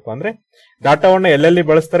ಮಾಡ್ಕೋಬೇಕು. ಅಂದ್ರೆ ಡಾಟಾವನ್ನ ಎಲ್ಲೆಲ್ಲಿ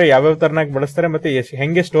ಬಳಸ್ತಾರೆ, ಯಾವ್ಯಾವ ತರನಾಗಿ ಬಳಸ್ತಾರೆ ಮತ್ತೆ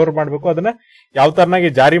ಹೆಂಗೆ ಸ್ಟೋರ್ ಮಾಡ್ಬೇಕು, ಅದನ್ನ ಯಾವ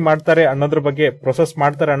ತರನಾಗಿ ಜಾರಿ ಮಾಡ್ತಾರೆ ಅನ್ನೋದ್ರ ಬಗ್ಗೆ ಪ್ರೊಸೆಸ್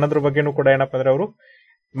ಮಾಡ್ತಾರೆ ಅನ್ನೋದ್ರ ಬಗ್ಗೆನೂ ಕೂಡ ಏನಪ್ಪ ಅಂದ್ರೆ ಅವರು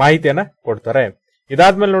ಮಾಹಿತಿಯನ್ನ ಕೊಡ್ತಾರೆ.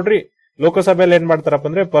 ಇದಾದ್ಮೇಲೆ ನೋಡ್ರಿ ಲೋಕಸಭೆಯಲ್ಲಿ ಏನ್ ಮಾಡ್ತಾರಪ್ಪ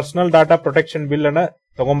ಅಂದ್ರೆ ಪರ್ಸನಲ್ ಡಾಟಾ ಪ್ರೊಟೆಕ್ಷನ್ ಬಿಲ್ ಅನ್ನ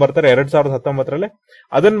ತಗೊಂಡ್ಬರ್ತಾರೆ 2019ರಲ್ಲಿ.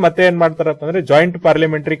 ಅದನ್ನ ಮತ್ತೆ ಏನ್ ಮಾಡ್ತಾರಪ್ಪ ಅಂದ್ರೆ ಜಾಯಿಂಟ್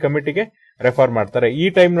ಪಾರ್ಲಿಮೆಂಟರಿ ಕಮಿಟಿಗೆ ರೆಫರ್ ಮಾಡ್ತಾರೆ. ಈ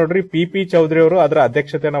ಟೈಮ್ ನೋಡ್ರಿ ಪಿ ಚೌಧರಿ ಅವರು ಅದರ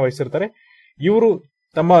ಅಧ್ಯಕ್ಷತೆಯನ್ನ ವಹಿಸಿರ್ತಾರೆ. ಇವರು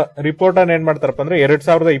ತಮ್ಮ ರಿಪೋರ್ಟ್ ಅನ್ನ ಏನ್ ಮಾಡ್ತಾರಪ್ಪ ಅಂದ್ರೆ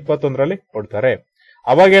 2021ರಲ್ಲಿ ಕೊಡ್ತಾರೆ.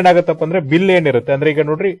 ಅವಾಗ ಏನಾಗತ್ತಪ್ಪ ಅಂದ್ರೆ ಬಿಲ್ ಏನಿರುತ್ತೆ ಅಂದ್ರೆ ಈಗ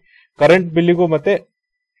ನೋಡ್ರಿ ಕರೆಂಟ್ ಬಿಲ್ಲಿಗೂ ಮತ್ತೆ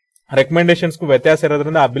ರೆಕಮೆಂಡೇಶನ್ಸ್ಗೂ ವ್ಯತ್ಯಾಸ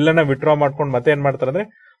ಇರೋದ್ರಿಂದ ಆ ಬಿಲ್ ಅನ್ನ ವಿಡ್ರಾ ಮಾಡ್ಕೊಂಡು ಮತ್ತೆ ಏನ್ ಮಾಡ್ತಾರೆ ಅಂದ್ರೆ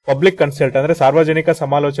ಪಬ್ಲಿಕ್ ಕನ್ಸಲ್ಟ್ ಅಂದ್ರೆ ಸಾರ್ವಜನಿಕ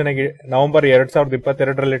ಸಮಾಲೋಚನೆಗೆ ನವೆಂಬರ್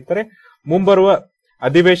 2022ರಲ್ಲಿ ಇಡ್ತಾರೆ. ಮುಂಬರುವ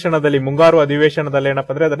ಅಧಿವೇಶನದಲ್ಲಿ ಮುಂಗಾರು ಅಧಿವೇಶನದಲ್ಲಿ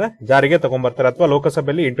ಏನಪ್ಪಾ ಅಂದ್ರೆ ಅದನ್ನ ಜಾರಿಗೆ ತಗೊಂಡ್ಬರ್ತಾರೆ ಅಥವಾ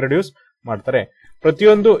ಲೋಕಸಭೆಯಲ್ಲಿ ಇಂಟ್ರೊಡ್ಯೂಸ್ ಮಾಡ್ತಾರೆ.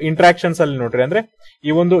 ಪ್ರತಿಯೊಂದು ಇಂಟ್ರಾಕ್ಷನ್ಸ್ ಅಲ್ಲಿ ನೋಡ್ರಿ ಅಂದ್ರೆ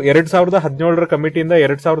ಈ ಒಂದು 2017ರ ಕಮಿಟಿಯಿಂದ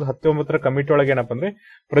 2019ರ ಕಮಿಟಿ ಒಳಗೆ ಏನಪ್ಪಾ ಅಂದ್ರೆ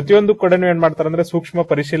ಪ್ರತಿಯೊಂದು ಕಡೆನೂ ಏನ್ ಮಾಡ್ತಾರೆ ಅಂದ್ರೆ ಸೂಕ್ಷ್ಮ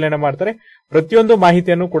ಪರಿಶೀಲನೆ ಮಾಡ್ತಾರೆ. ಪ್ರತಿಯೊಂದು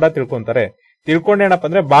ಮಾಹಿತಿಯನ್ನು ಕೂಡ ತಿಳ್ಕೊಂತಾರೆ. ತಿಳ್ಕೊಂಡು ಏನಪ್ಪಾ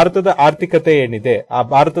ಅಂದ್ರೆ ಭಾರತದ ಆರ್ಥಿಕತೆ ಏನಿದೆ, ಆ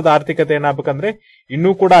ಭಾರತದ ಆರ್ಥಿಕತೆ ಏನಾಗಬೇಕಂದ್ರೆ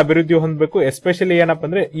ಇನ್ನೂ ಕೂಡ ಅಭಿವೃದ್ಧಿ ಹೊಂದಬೇಕು. ಎಸ್ಪೆಷಲಿ ಏನಪ್ಪಾ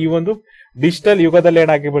ಅಂದ್ರೆ ಈ ಒಂದು ಡಿಜಿಟಲ್ ಯುಗದಲ್ಲಿ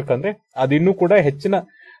ಏನಾಗಿರ್ಬೇಕಂದ್ರೆ ಅದು ಇನ್ನೂ ಕೂಡ ಹೆಚ್ಚಿನ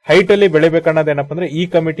ಹೈಟ್ ಅಲ್ಲಿ ಬೆಳಿಬೇಕನ್ನೋದೇನಪ್ಪ ಅಂದ್ರೆ ಈ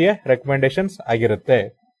ಕಮಿಟಿಯ ರೆಕಮೆಂಡೇಶನ್ಸ್ ಆಗಿರುತ್ತೆ.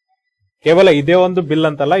 ಕೇವಲ ಇದೇ ಒಂದು ಬಿಲ್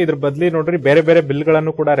ಅಂತಲ್ಲ, ಇದ್ರ ಬದಲಿ ನೋಡ್ರಿ ಬೇರೆ ಬೇರೆ ಬಿಲ್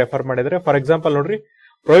ಗಳನ್ನು ಕೂಡ ರೆಫರ್ ಮಾಡಿದ್ರೆ. ಫಾರ್ ಎಕ್ಸಾಂಪಲ್ ನೋಡ್ರಿ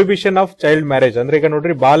ಪ್ರೊಹಿಬಿಷನ್ ಆಫ್ ಚೈಲ್ಡ್ ಮ್ಯಾರೇಜ್ ಅಂದ್ರೆ ಈಗ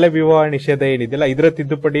ನೋಡ್ರಿ ಬಾಲ್ಯ ವಿವಾಹ ನಿಷೇಧ ಏನಿದೆಯಲ್ಲ ಇದರ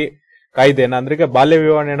ತಿದ್ದುಪಡಿ ಕಾಯ್ದೆನ ಅಂದ್ರೆ ಈಗ ಬಾಲ್ಯ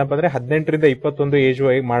ವಿವಾಹ ಏನಪ್ಪಾ ಅಂದ್ರೆ 18ರಿಂದ 21 ಏಜ್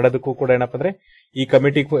ಮಾಡೋದಕ್ಕೂ ಕೂಡ ಏನಪ್ಪಾ ಅಂದ್ರೆ ಈ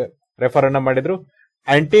ಕಮಿಟಿ ರೆಫರ್ ಅನ್ನ ಮಾಡಿದ್ರು.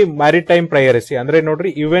 ಆಂಟಿ ಮ್ಯಾರಿಟೈಮ್ ಪ್ರೈಯರಸಿ ಅಂದ್ರೆ ನೋಡ್ರಿ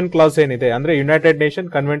ಯುಎನ್ ಕ್ಲಾಸ್ ಏನಿದೆ ಅಂದ್ರೆ United nation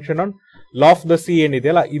convention on law of the C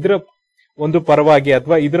ಏನಿದೆಯಲ್ಲ ಇದರ ಒಂದು ಪರವಾಗಿ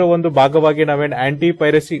ಅಥವಾ ಇದರ ಒಂದು ಭಾಗವಾಗಿ ನಾವೇನ್ ಆಂಟಿ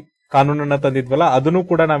ಪೈರಸಿ ಕಾನೂನನ್ನ ತಂದಿದ್ವಲ್ಲ ಅದನ್ನು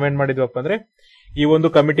ಕೂಡ ನಾವೇನ್ ಮಾಡಿದ್ವಪ್ಪ ಅಂದ್ರೆ ಈ ಒಂದು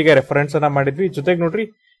ಕಮಿಟಿಗೆ ರೆಫರೆನ್ಸ್ ಅನ್ನ ಮಾಡಿದ್ವಿ. ಜೊತೆಗೆ ನೋಡ್ರಿ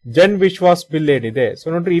ಜನ್ ವಿಶ್ವಾಸ್ ಬಿಲ್ ಏನಿದೆ, ಸೊ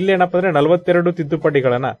ನೋಡ್ರಿ ಇಲ್ಲಿ ಏನಪ್ಪಾ ಅಂದ್ರೆ 42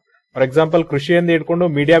 ತಿದ್ದುಪಡಿಗಳನ್ನ ಫಾರ್ ಎಕ್ಸಾಂಪಲ್ ಕೃಷಿಯಿಂದ ಹಿಡ್ಕೊಂಡು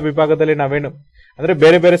ಮೀಡಿಯಾ ವಿಭಾಗದಲ್ಲಿ ನಾವೇನು ಅಂದ್ರೆ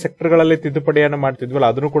ಬೇರೆ ಬೇರೆ ಸೆಕ್ಟರ್ ಗಳಲ್ಲಿ ತಿದ್ದುಪಡಿಯನ್ನ ಮಾಡ್ತಿದ್ವಲ್ಲ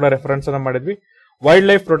ಅದನ್ನು ಕೂಡ ರೆಫರೆನ್ಸ್ ಅನ್ನ ಮಾಡಿದ್ವಿ. Wild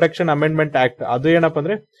life protection amendment act ಅದು ಏನಪ್ಪಾ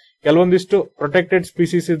ಅಂದ್ರೆ ಕೆಲವೊಂದಿಷ್ಟು ಪ್ರೊಟೆಕ್ಟೆಡ್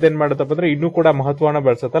ಸ್ಪೀಸೀಸ್ ಏನ್ ಮಾಡುತ್ತಪ್ಪ ಅಂದ್ರೆ ಇನ್ನೂ ಕೂಡ ಮಹತ್ವನ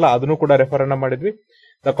ಬೆಳೆಸುತ್ತಲ್ಲ ಅದನ್ನು ಕೂಡ ರೆಫರ್ ಅನ್ನ ಮಾಡಿದ್ವಿ.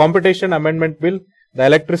 The competition amendment bill, the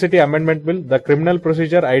electricity amendment bill, the criminal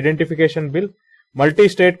procedure identification bill, multi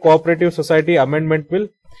state cooperative society amendment bill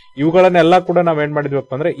ಇವುಗಳನ್ನೆಲ್ಲ ಕೂಡ ನಾವೇನ್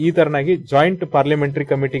ಮಾಡಿದ್ವಪ್ಪ ಅಂದ್ರೆ ಈ ತರನಾಗಿ ಜಾಯಿಂಟ್ ಪಾರ್ಲಿಮೆಂಟರಿ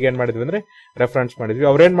ಕಮಿಟಿಗೆ ಏನ್ ಮಾಡಿದ್ವಿ ಅಂದ್ರೆ ರೆಫರೆನ್ಸ್ ಮಾಡಿದ್ವಿ.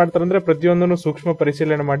 ಅವ್ರೇನ್ ಮಾಡ್ತಾರೆ ಅಂದ್ರೆ ಪ್ರತಿಯೊಂದನ್ನು ಸೂಕ್ಷ್ಮ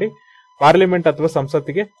ಪರಿಶೀಲನೆ ಮಾಡಿ ಪಾರ್ಲಿಮೆಂಟ್ ಅಥವಾ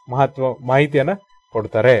ಸಂಸತ್ತಿಗೆ ಮಾಹಿತಿಯನ್ನ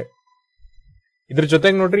ಕೊಡ್ತಾರೆ. ಇದ್ರ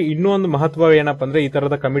ಜೊತೆಗೆ ನೋಡ್ರಿ ಇನ್ನೂ ಒಂದು ಮಹತ್ವ ಏನಪ್ಪಾ ಅಂದ್ರೆ ಈ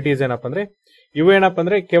ತರದ ಕಮಿಟೀಸ್ ಏನಪ್ಪಾ ಅಂದ್ರೆ ಇವು ಏನಪ್ಪಾ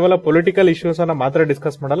ಅಂದ್ರೆ ಕೇವಲ ಪೊಲಿಟಿಕಲ್ ಇಶ್ಯೂಸ್ ಅನ್ನ ಮಾತ್ರ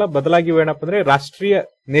ಡಿಸ್ಕಸ್ ಮಾಡಲ್ಲ, ಬದಲಾಗಿ ಇವು ಏನಪ್ಪಾ ಅಂದ್ರೆ ರಾಷ್ಟ್ರೀಯ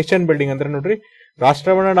ನೇಷನ್ ಬಿಲ್ಡಿಂಗ್ ಅಂದ್ರೆ ನೋಡ್ರಿ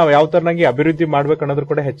ರಾಷ್ಟ್ರವನ್ನ ನಾವು ಯಾವ ತರನಾಗಿ ಅಭಿವೃದ್ಧಿ ಮಾಡ್ಬೇಕು ಅನ್ನೋದ್ರ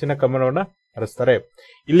ಕೂಡ ಹೆಚ್ಚಿನ ಗಮನವನ್ನ ಹರಿಸ್ತಾರೆ.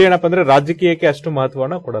 ಇಲ್ಲಿ ಏನಪ್ಪಾ ಅಂದ್ರೆ ರಾಜಕೀಯಕ್ಕೆ ಅಷ್ಟು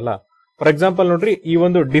ಮಹತ್ವವನ್ನ ಕೊಡಲ್ಲ. ಫಾರ್ ಎಕ್ಸಾಂಪಲ್ ನೋಡ್ರಿ ಈ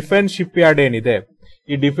ಒಂದು ಡಿಫೆನ್ಸ್ ಶಿಪ್ ಯಾರ್ಡ್ ಏನಿದೆ,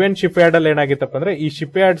 ಈ ಡಿಫೆನ್ಸ್ ಶಿಪ್ ಯಾರ್ಡ್ ಅಲ್ಲಿ ಏನಾಗಿತ್ತಪ್ಪ ಅಂದ್ರೆ ಈ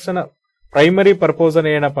ಶಿಪ್ ಯಾರ್ಡ್ಸ್ ನ ಪ್ರೈಮರಿ ಪರ್ಪೋಸ್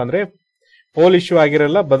ಏನಪ್ಪಾ ಅಂದ್ರೆ ಪೋಲ್ ಇಶ್ಯೂ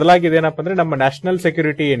ಆಗಿರಲ್ಲ, ಬದಲಾಗಿ ಇದೇನಪ್ಪ ಅಂದ್ರೆ ನಮ್ಮ ನ್ಯಾಷನಲ್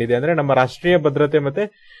ಸೆಕ್ಯೂರಿಟಿ ಏನಿದೆ ಅಂದ್ರೆ ನಮ್ಮ ರಾಷ್ಟ್ರೀಯ ಭದ್ರತೆ ಮತ್ತೆ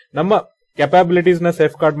ನಮ್ಮ ಕೆಪಾಬಿಲಿಟೀಸ್ ನ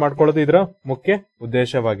ಸೇಫ್ ಗಾರ್ಡ್ ಮಾಡ್ಕೊಳ್ಳೋದು ಇದರ ಮುಖ್ಯ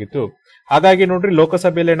ಉದ್ದೇಶವಾಗಿತ್ತು. ಹಾಗಾಗಿ ನೋಡ್ರಿ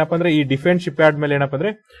ಲೋಕಸಭೆಯಲ್ಲಿ ಏನಪ್ಪಾ ಅಂದ್ರೆ ಈ ಡಿಫೆನ್ಸ್ ಶಿಪ್ ಯಾರ್ಡ್ ಮೇಲೆ ಏನಪ್ಪಾ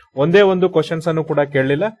ಅಂದ್ರೆ ಒಂದೇ ಒಂದು ಕ್ವಶನ್ಸ್ ಅನ್ನು ಕೂಡ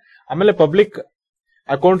ಕೇಳಲಿಲ್ಲ. ಆಮೇಲೆ ಪಬ್ಲಿಕ್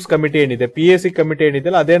ಅಕೌಂಟ್ಸ್ ಕಮಿಟಿ ಏನಿದೆ PAC ಕಮಿಟಿ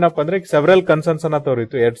ಏನಿದೆ ಅದೇನಪ್ಪ ಅಂದ್ರೆ ಸೆವರಲ್ ಕನ್ಸರ್ನ್ಸ್ ಅನ್ನ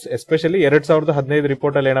ತೋರಿತು. ಎಸ್ಪೆಷಲಿ 2015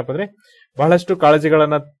 ರಿಪೋರ್ಟ್ ಅಲ್ಲಿ ಏನಪ್ಪಾ ಅಂದ್ರೆ ಬಹಳಷ್ಟು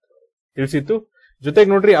ಕಾಳಜಿಗಳನ್ನ ತಿಳಿಸಿತ್ತು. ಜೊತೆಗೆ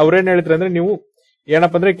ನೋಡ್ರಿ ಅವ್ರೇನ್ ಹೇಳಿದ್ರು ಅಂದ್ರೆ ನೀವು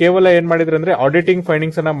ಏನಪ್ಪಾ ಅಂದ್ರೆ ಕೇವಲ ಏನ್ ಮಾಡಿದ್ರೆ ಅಂದ್ರೆ ಆಡಿಟಿಂಗ್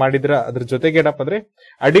ಫೈಂಡಿಂಗ್ಸ್ ಅನ್ನ ಮಾಡಿದ್ರ, ಅದ್ರ ಜೊತೆಗೆ ಏನಪ್ಪಾ ಅಂದ್ರೆ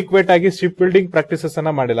ಅಡಿಕ್ವೇಟ್ ಆಗಿ ಶಿಪ್ ಬಿಲ್ಡಿಂಗ್ ಪ್ರಾಕ್ಟೀಸಸ್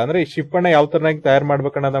ಅನ್ನ ಮಾಡಿಲ್ಲ, ಅಂದ್ರೆ ಶಿಪ್ ಅನ್ನ ಯಾವ ತರನಾಗಿ ತಯಾರು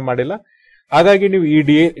ಮಾಡ್ಬೇಕನ್ನೋದನ್ನ ಮಾಡಿಲ್ಲ. ಹಾಗಾಗಿ ನೀವು ಈ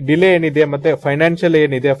ಡಿಲೇ ಏನಿದೆ ಮತ್ತೆ ಫೈನಾನ್ಷಿಯಲ್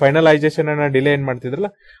ಏನಿದೆ ಫೈನಲೈಸೇಷನ್ ಅನ್ನ ಡಿಲೇ ಏನ್ ಮಾಡ್ತಿದ್ರಲ್ಲ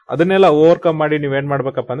ಅದನ್ನೆಲ್ಲ ಓವರ್ಕಮ್ ಮಾಡಿ ನೀವೇನ್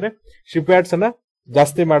ಮಾಡ್ಬೇಕಪ್ಪ ಅಂದ್ರೆ ಶಿಪ್ ಯಾರ್ಡ್ಸ್ ಅನ್ನ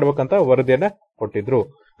ಜಾಸ್ತಿ ಮಾಡ್ಬೇಕಂತ ವರದಿಯನ್ನ ಕೊಟ್ಟಿದ್ರು.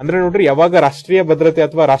 ಅಂದ್ರೆ ನೋಡ್ರಿ ಯಾವಾಗ ರಾಷ್ಟ್ರೀಯ ಭದ್ರತೆ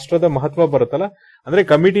ಅಥವಾ ರಾಷ್ಟ್ರದ ಮಹತ್ವ ಬರುತ್ತಲ್ಲ ಅಂದ್ರೆ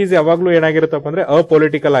ಕಮಿಟೀಸ್ ಯಾವಾಗ್ಲೂ ಏನಾಗಿರುತ್ತಪ್ಪ ಅಂದ್ರೆ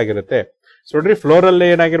ಅಪೊಲಿಟಿಕಲ್ ಆಗಿರುತ್ತೆ. ಸೊ ನೋಡ್ರಿ ಫ್ಲೋರ್ ಅಲ್ಲೇ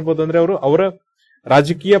ಏನಾಗಿರ್ಬೋದು ಅಂದ್ರೆ ಅವರ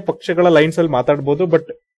ರಾಜಕೀಯ ಪಕ್ಷಗಳ ಲೈನ್ಸ್ ಅಲ್ಲಿ ಮಾತಾಡಬಹುದು, but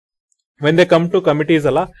when they come to committees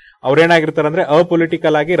ಅಲ್ಲ ಅವ್ರೇನಾಗಿರ್ತಾರೆ ಅಂದ್ರೆ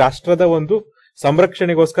ಅಪೊಲಿಟಿಕಲ್ ಆಗಿ ರಾಷ್ಟ್ರದ ಒಂದು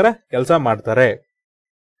ಸಂರಕ್ಷಣೆಗೋಸ್ಕರ ಕೆಲಸ ಮಾಡ್ತಾರೆ.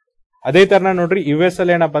 ಅದೇ ತರ ನೋಡ್ರಿ US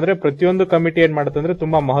ಅಲ್ಲಿ ಏನಪ್ಪಾ ಅಂದ್ರೆ ಪ್ರತಿಯೊಂದು ಕಮಿಟಿ ಏನ್ ಮಾಡುತ್ತೆ ಅಂದ್ರೆ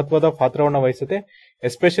ತುಂಬಾ ಮಹತ್ವದ ಪಾತ್ರವನ್ನ ವಹಿಸುತ್ತೆ.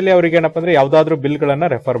 ಎಸ್ಪೆಷಲಿ ಅವ್ರಿಗೆ ಏನಪ್ಪಾ ಅಂದ್ರೆ ಯಾವ್ದಾದ್ರು ಬಿಲ್ ಗಳನ್ನ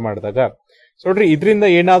ರೆಫರ್ ಮಾಡಿದಾಗ. ಸೊ ನೋಡ್ರಿ ಇದರಿಂದ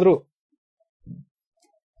ಏನಾದ್ರೂ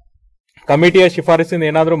ಕಮಿಟಿಯ ಶಿಫಾರಸಿಂದ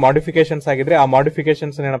ಏನಾದ್ರೂ ಮಾಡಿಫಿಕೇಶನ್ಸ್ ಆಗಿದ್ರೆ ಆ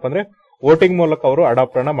ಮಾಡಿಫಿಕೇಶನ್ಸ್ ಏನಪ್ಪಾ ಅಂದ್ರೆ ವೋಟಿಂಗ್ ಮೂಲಕ ಅವರು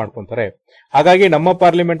ಅಡಾಪ್ಟ್ ಅನ್ನ ಮಾಡ್ಕೊಂತಾರೆ. ಹಾಗಾಗಿ ನಮ್ಮ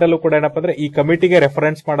ಪಾರ್ಲಿಮೆಂಟ್ ಅಲ್ಲೂ ಕೂಡ ಏನಪ್ಪಾ ಅಂದ್ರೆ ಈ ಕಮಿಟಿಗೆ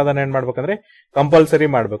ರೆಫರೆನ್ಸ್ ಮಾಡೋದನ್ನ ಏನ್ ಮಾಡ್ಬೇಕಂದ್ರೆ ಕಂಪಲ್ಸರಿ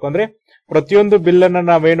ಮಾಡ್ಬೇಕು. ಅಂದ್ರೆ ಪ್ರತಿಯೊಂದು ಬಿಲ್ ಅನ್ನ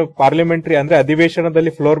ನಾವೇನು ಪಾರ್ಲಿಮೆಂಟರಿ ಅಂದ್ರೆ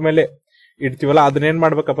ಅಧಿವೇಶನದಲ್ಲಿ ಫ್ಲೋರ್ ಮೇಲೆ ಇಡ್ತೀವಲ್ಲ ಅದನ್ನ ಏನ್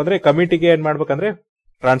ಮಾಡ್ಬೇಕಪ್ಪ ಅಂದ್ರೆ ಕಮಿಟಿಗೆ ಏನ್ ಮಾಡ್ಬೇಕಂದ್ರೆ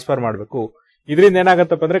ಟ್ರಾನ್ಸ್ಫರ್ ಮಾಡ್ಬೇಕು. ಇದರಿಂದ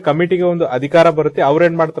ಏನಾಗತ್ತಪ್ಪ ಅಂದ್ರೆ ಕಮಿಟಿಗೆ ಒಂದು ಅಧಿಕಾರ ಬರುತ್ತೆ. ಅವ್ರ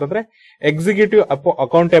ಏನ್ ಮಾಡ್ತಾರೆ ಅಂದ್ರೆ ಎಕ್ಸಿಕ್ಯೂಟಿವ್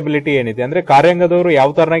ಅಕೌಂಟಬಿಲಿಟಿ ಏನಿದೆ ಅಂದ್ರೆ ಕಾರ್ಯಾಂಗದವರು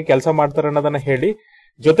ಯಾವ ತರನಾಗಿ ಕೆಲಸ ಮಾಡ್ತಾರೆ ಅನ್ನೋದನ್ನ ಹೇಳಿ,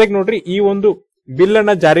 ಜೊತೆಗೆ ನೋಡ್ರಿ ಈ ಒಂದು ಬಿಲ್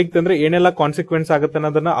ಅನ್ನ ಜಾರಿಗೆ ತಂದ್ರೆ ಏನೆಲ್ಲ ಕಾನ್ಸಿಕ್ವೆನ್ಸ್ ಆಗುತ್ತೆ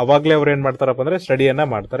ಅನ್ನೋದನ್ನ ಅವಾಗ್ಲೇ ಅವ್ರು ಏನ್ ಮಾಡ್ತಾರಪ್ಪ ಅಂದ್ರೆ ಸ್ಟಡಿಯನ್ನ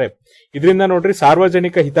ಮಾಡ್ತಾರೆ. ಇದರಿಂದ ನೋಡ್ರಿ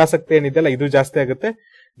ಸಾರ್ವಜನಿಕ ಹಿತಾಸಕ್ತಿ ಏನಿದೆಯಲ್ಲ ಇದು ಜಾಸ್ತಿ ಆಗುತ್ತೆ.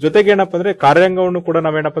 ಜೊತೆಗೆ ಏನಪ್ಪಾ ಅಂದ್ರೆ ಕಾರ್ಯಾಂಗವನ್ನು ಕೂಡ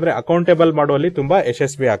ನಾವೇನಪ್ಪ ಅಂದ್ರೆ ಅಕೌಂಟೇಬಲ್ ಮಾಡುವಲ್ಲಿ ತುಂಬಾ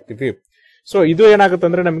ಯಶಸ್ವಿ ಆಗ್ತೀವಿ. ಸೊ ಇದು ಏನಾಗುತ್ತೆ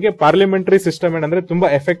ಅಂದ್ರೆ ನಮಗೆ ಪಾರ್ಲಿಮೆಂಟರಿ ಸಿಸ್ಟಮ್ ಏನಂದ್ರೆ ತುಂಬಾ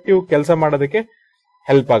ಎಫೆಕ್ಟಿವ್ ಕೆಲಸ ಮಾಡೋದಕ್ಕೆ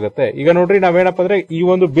ಹೆಲ್ಪ್ ಆಗುತ್ತೆ. ಈಗ ನೋಡ್ರಿ ನಾವೇನಪ್ಪ ಅಂದ್ರೆ ಈ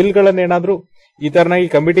ಒಂದು ಬಿಲ್ ಗಳನ್ನ ಏನಾದ್ರೂ ಈ ತರನಾಗಿ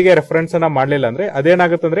ಕಮಿಟಿಗೆ ರೆಫರೆನ್ಸ್ ಅನ್ನ ಮಾಡ್ಲಿಲ್ಲ ಅಂದ್ರೆ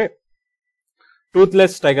ಅದೇನಾಗುತ್ತೆ ಅಂದ್ರೆ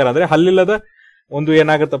ಟೂತ್ಲೆಸ್ ಟೈಗರ್ ಅಂದ್ರೆ ಹಲ್ಲಿಲ್ಲದ ಒಂದು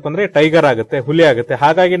ಏನಾಗುತ್ತಪ್ಪ ಅಂದ್ರೆ ಟೈಗರ್ ಆಗುತ್ತೆ, ಹುಲಿ ಆಗುತ್ತೆ.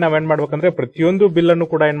 ಹಾಗಾಗಿ ನಾವೇನ್ ಮಾಡ್ಬೇಕಂದ್ರೆ ಪ್ರತಿಯೊಂದು ಬಿಲ್ ಅನ್ನು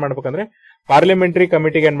ಕೂಡ ಏನ್ ಮಾಡ್ಬೇಕಂದ್ರೆ ಪಾರ್ಲಿಮೆಂಟರಿ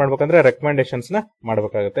ಕಮಿಟಿಗೆ ಏನ್ ಮಾಡ್ಬೇಕಂದ್ರೆ ರೆಕಮೆಂಡೇಶನ್ಸ್ ನ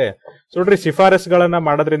ಮಾಡ್ಬೇಕಾಗುತ್ತೆ. ಸೊ ನೋಡ್ರಿ, ಶಿಫಾರಸ್ಗಳನ್ನ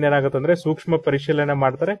ಮಾಡೋದ್ರಿಂದ ಏನಾಗುತ್ತೆ ಅಂದ್ರೆ ಸೂಕ್ಷ್ಮ ಪರಿಶೀಲನೆ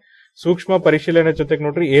ಮಾಡ್ತಾರೆ. ಸೂಕ್ಷ್ಮ ಪರಿಶೀಲನೆ ಜೊತೆಗೆ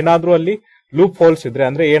ನೋಡ್ರಿ ಏನಾದ್ರೂ ಅಲ್ಲಿ ಲೂಪ್ ಹೋಲ್ಸ್ ಇದ್ರೆ,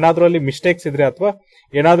 ಅಂದ್ರೆ ಏನಾದ್ರೂ ಅಲ್ಲಿ ಮಿಸ್ಟೇಕ್ಸ್ ಇದ್ರೆ ಅಥವಾ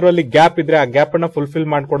ಏನಾದ್ರೂ ಅಲ್ಲಿ ಗ್ಯಾಪ್ ಇದ್ರೆ ಆ ಗ್ಯಾಪ್ ಅನ್ನ ಫುಲ್ಫಿಲ್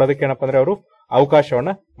ಮಾಡ್ಕೊಡೋದಕ್ಕೆ ಏನಪ್ಪಾ ಅಂದ್ರೆ ಅವರು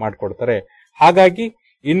ಅವಕಾಶವನ್ನ ಮಾಡ್ಕೊಡ್ತಾರೆ. ಹಾಗಾಗಿ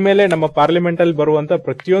ಇನ್ಮೇಲೆ ನಮ್ಮ ಪಾರ್ಲಿಮೆಂಟ್ ಅಲ್ಲಿ ಬರುವಂತ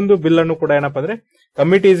ಪ್ರತಿಯೊಂದು ಬಿಲ್ ಅನ್ನು ಕೂಡ ಏನಪ್ಪಾ ಅಂದ್ರೆ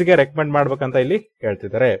ಕಮಿಟೀಸ್ಗೆ ರೆಕಮೆಂಡ್ ಮಾಡ್ಬೇಕಂತ ಇಲ್ಲಿ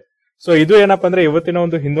ಹೇಳ್ತಿದ್ದಾರೆ. ಸೊ ಇದು ಏನಪ್ಪಾ ಅಂದ್ರೆ ಇವತ್ತಿನ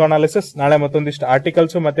ಒಂದು ಹಿಂದೂ ಅನಾಲಿಸಿಸ್. ನಾಳೆ ಮತ್ತೊಂದಿಷ್ಟು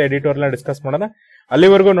ಆರ್ಟಿಕಲ್ಸ್ ಮತ್ತೆ ಎಡಿಟೋರಿಯಲ್ ಡಿಸ್ಕಸ್ ಮಾಡೋಣ.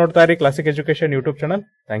 ಅಲ್ಲಿವರೆಗೂ ನೋಡ್ತಾ ಇರಿ classic education YouTube channel.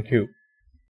 Thank you.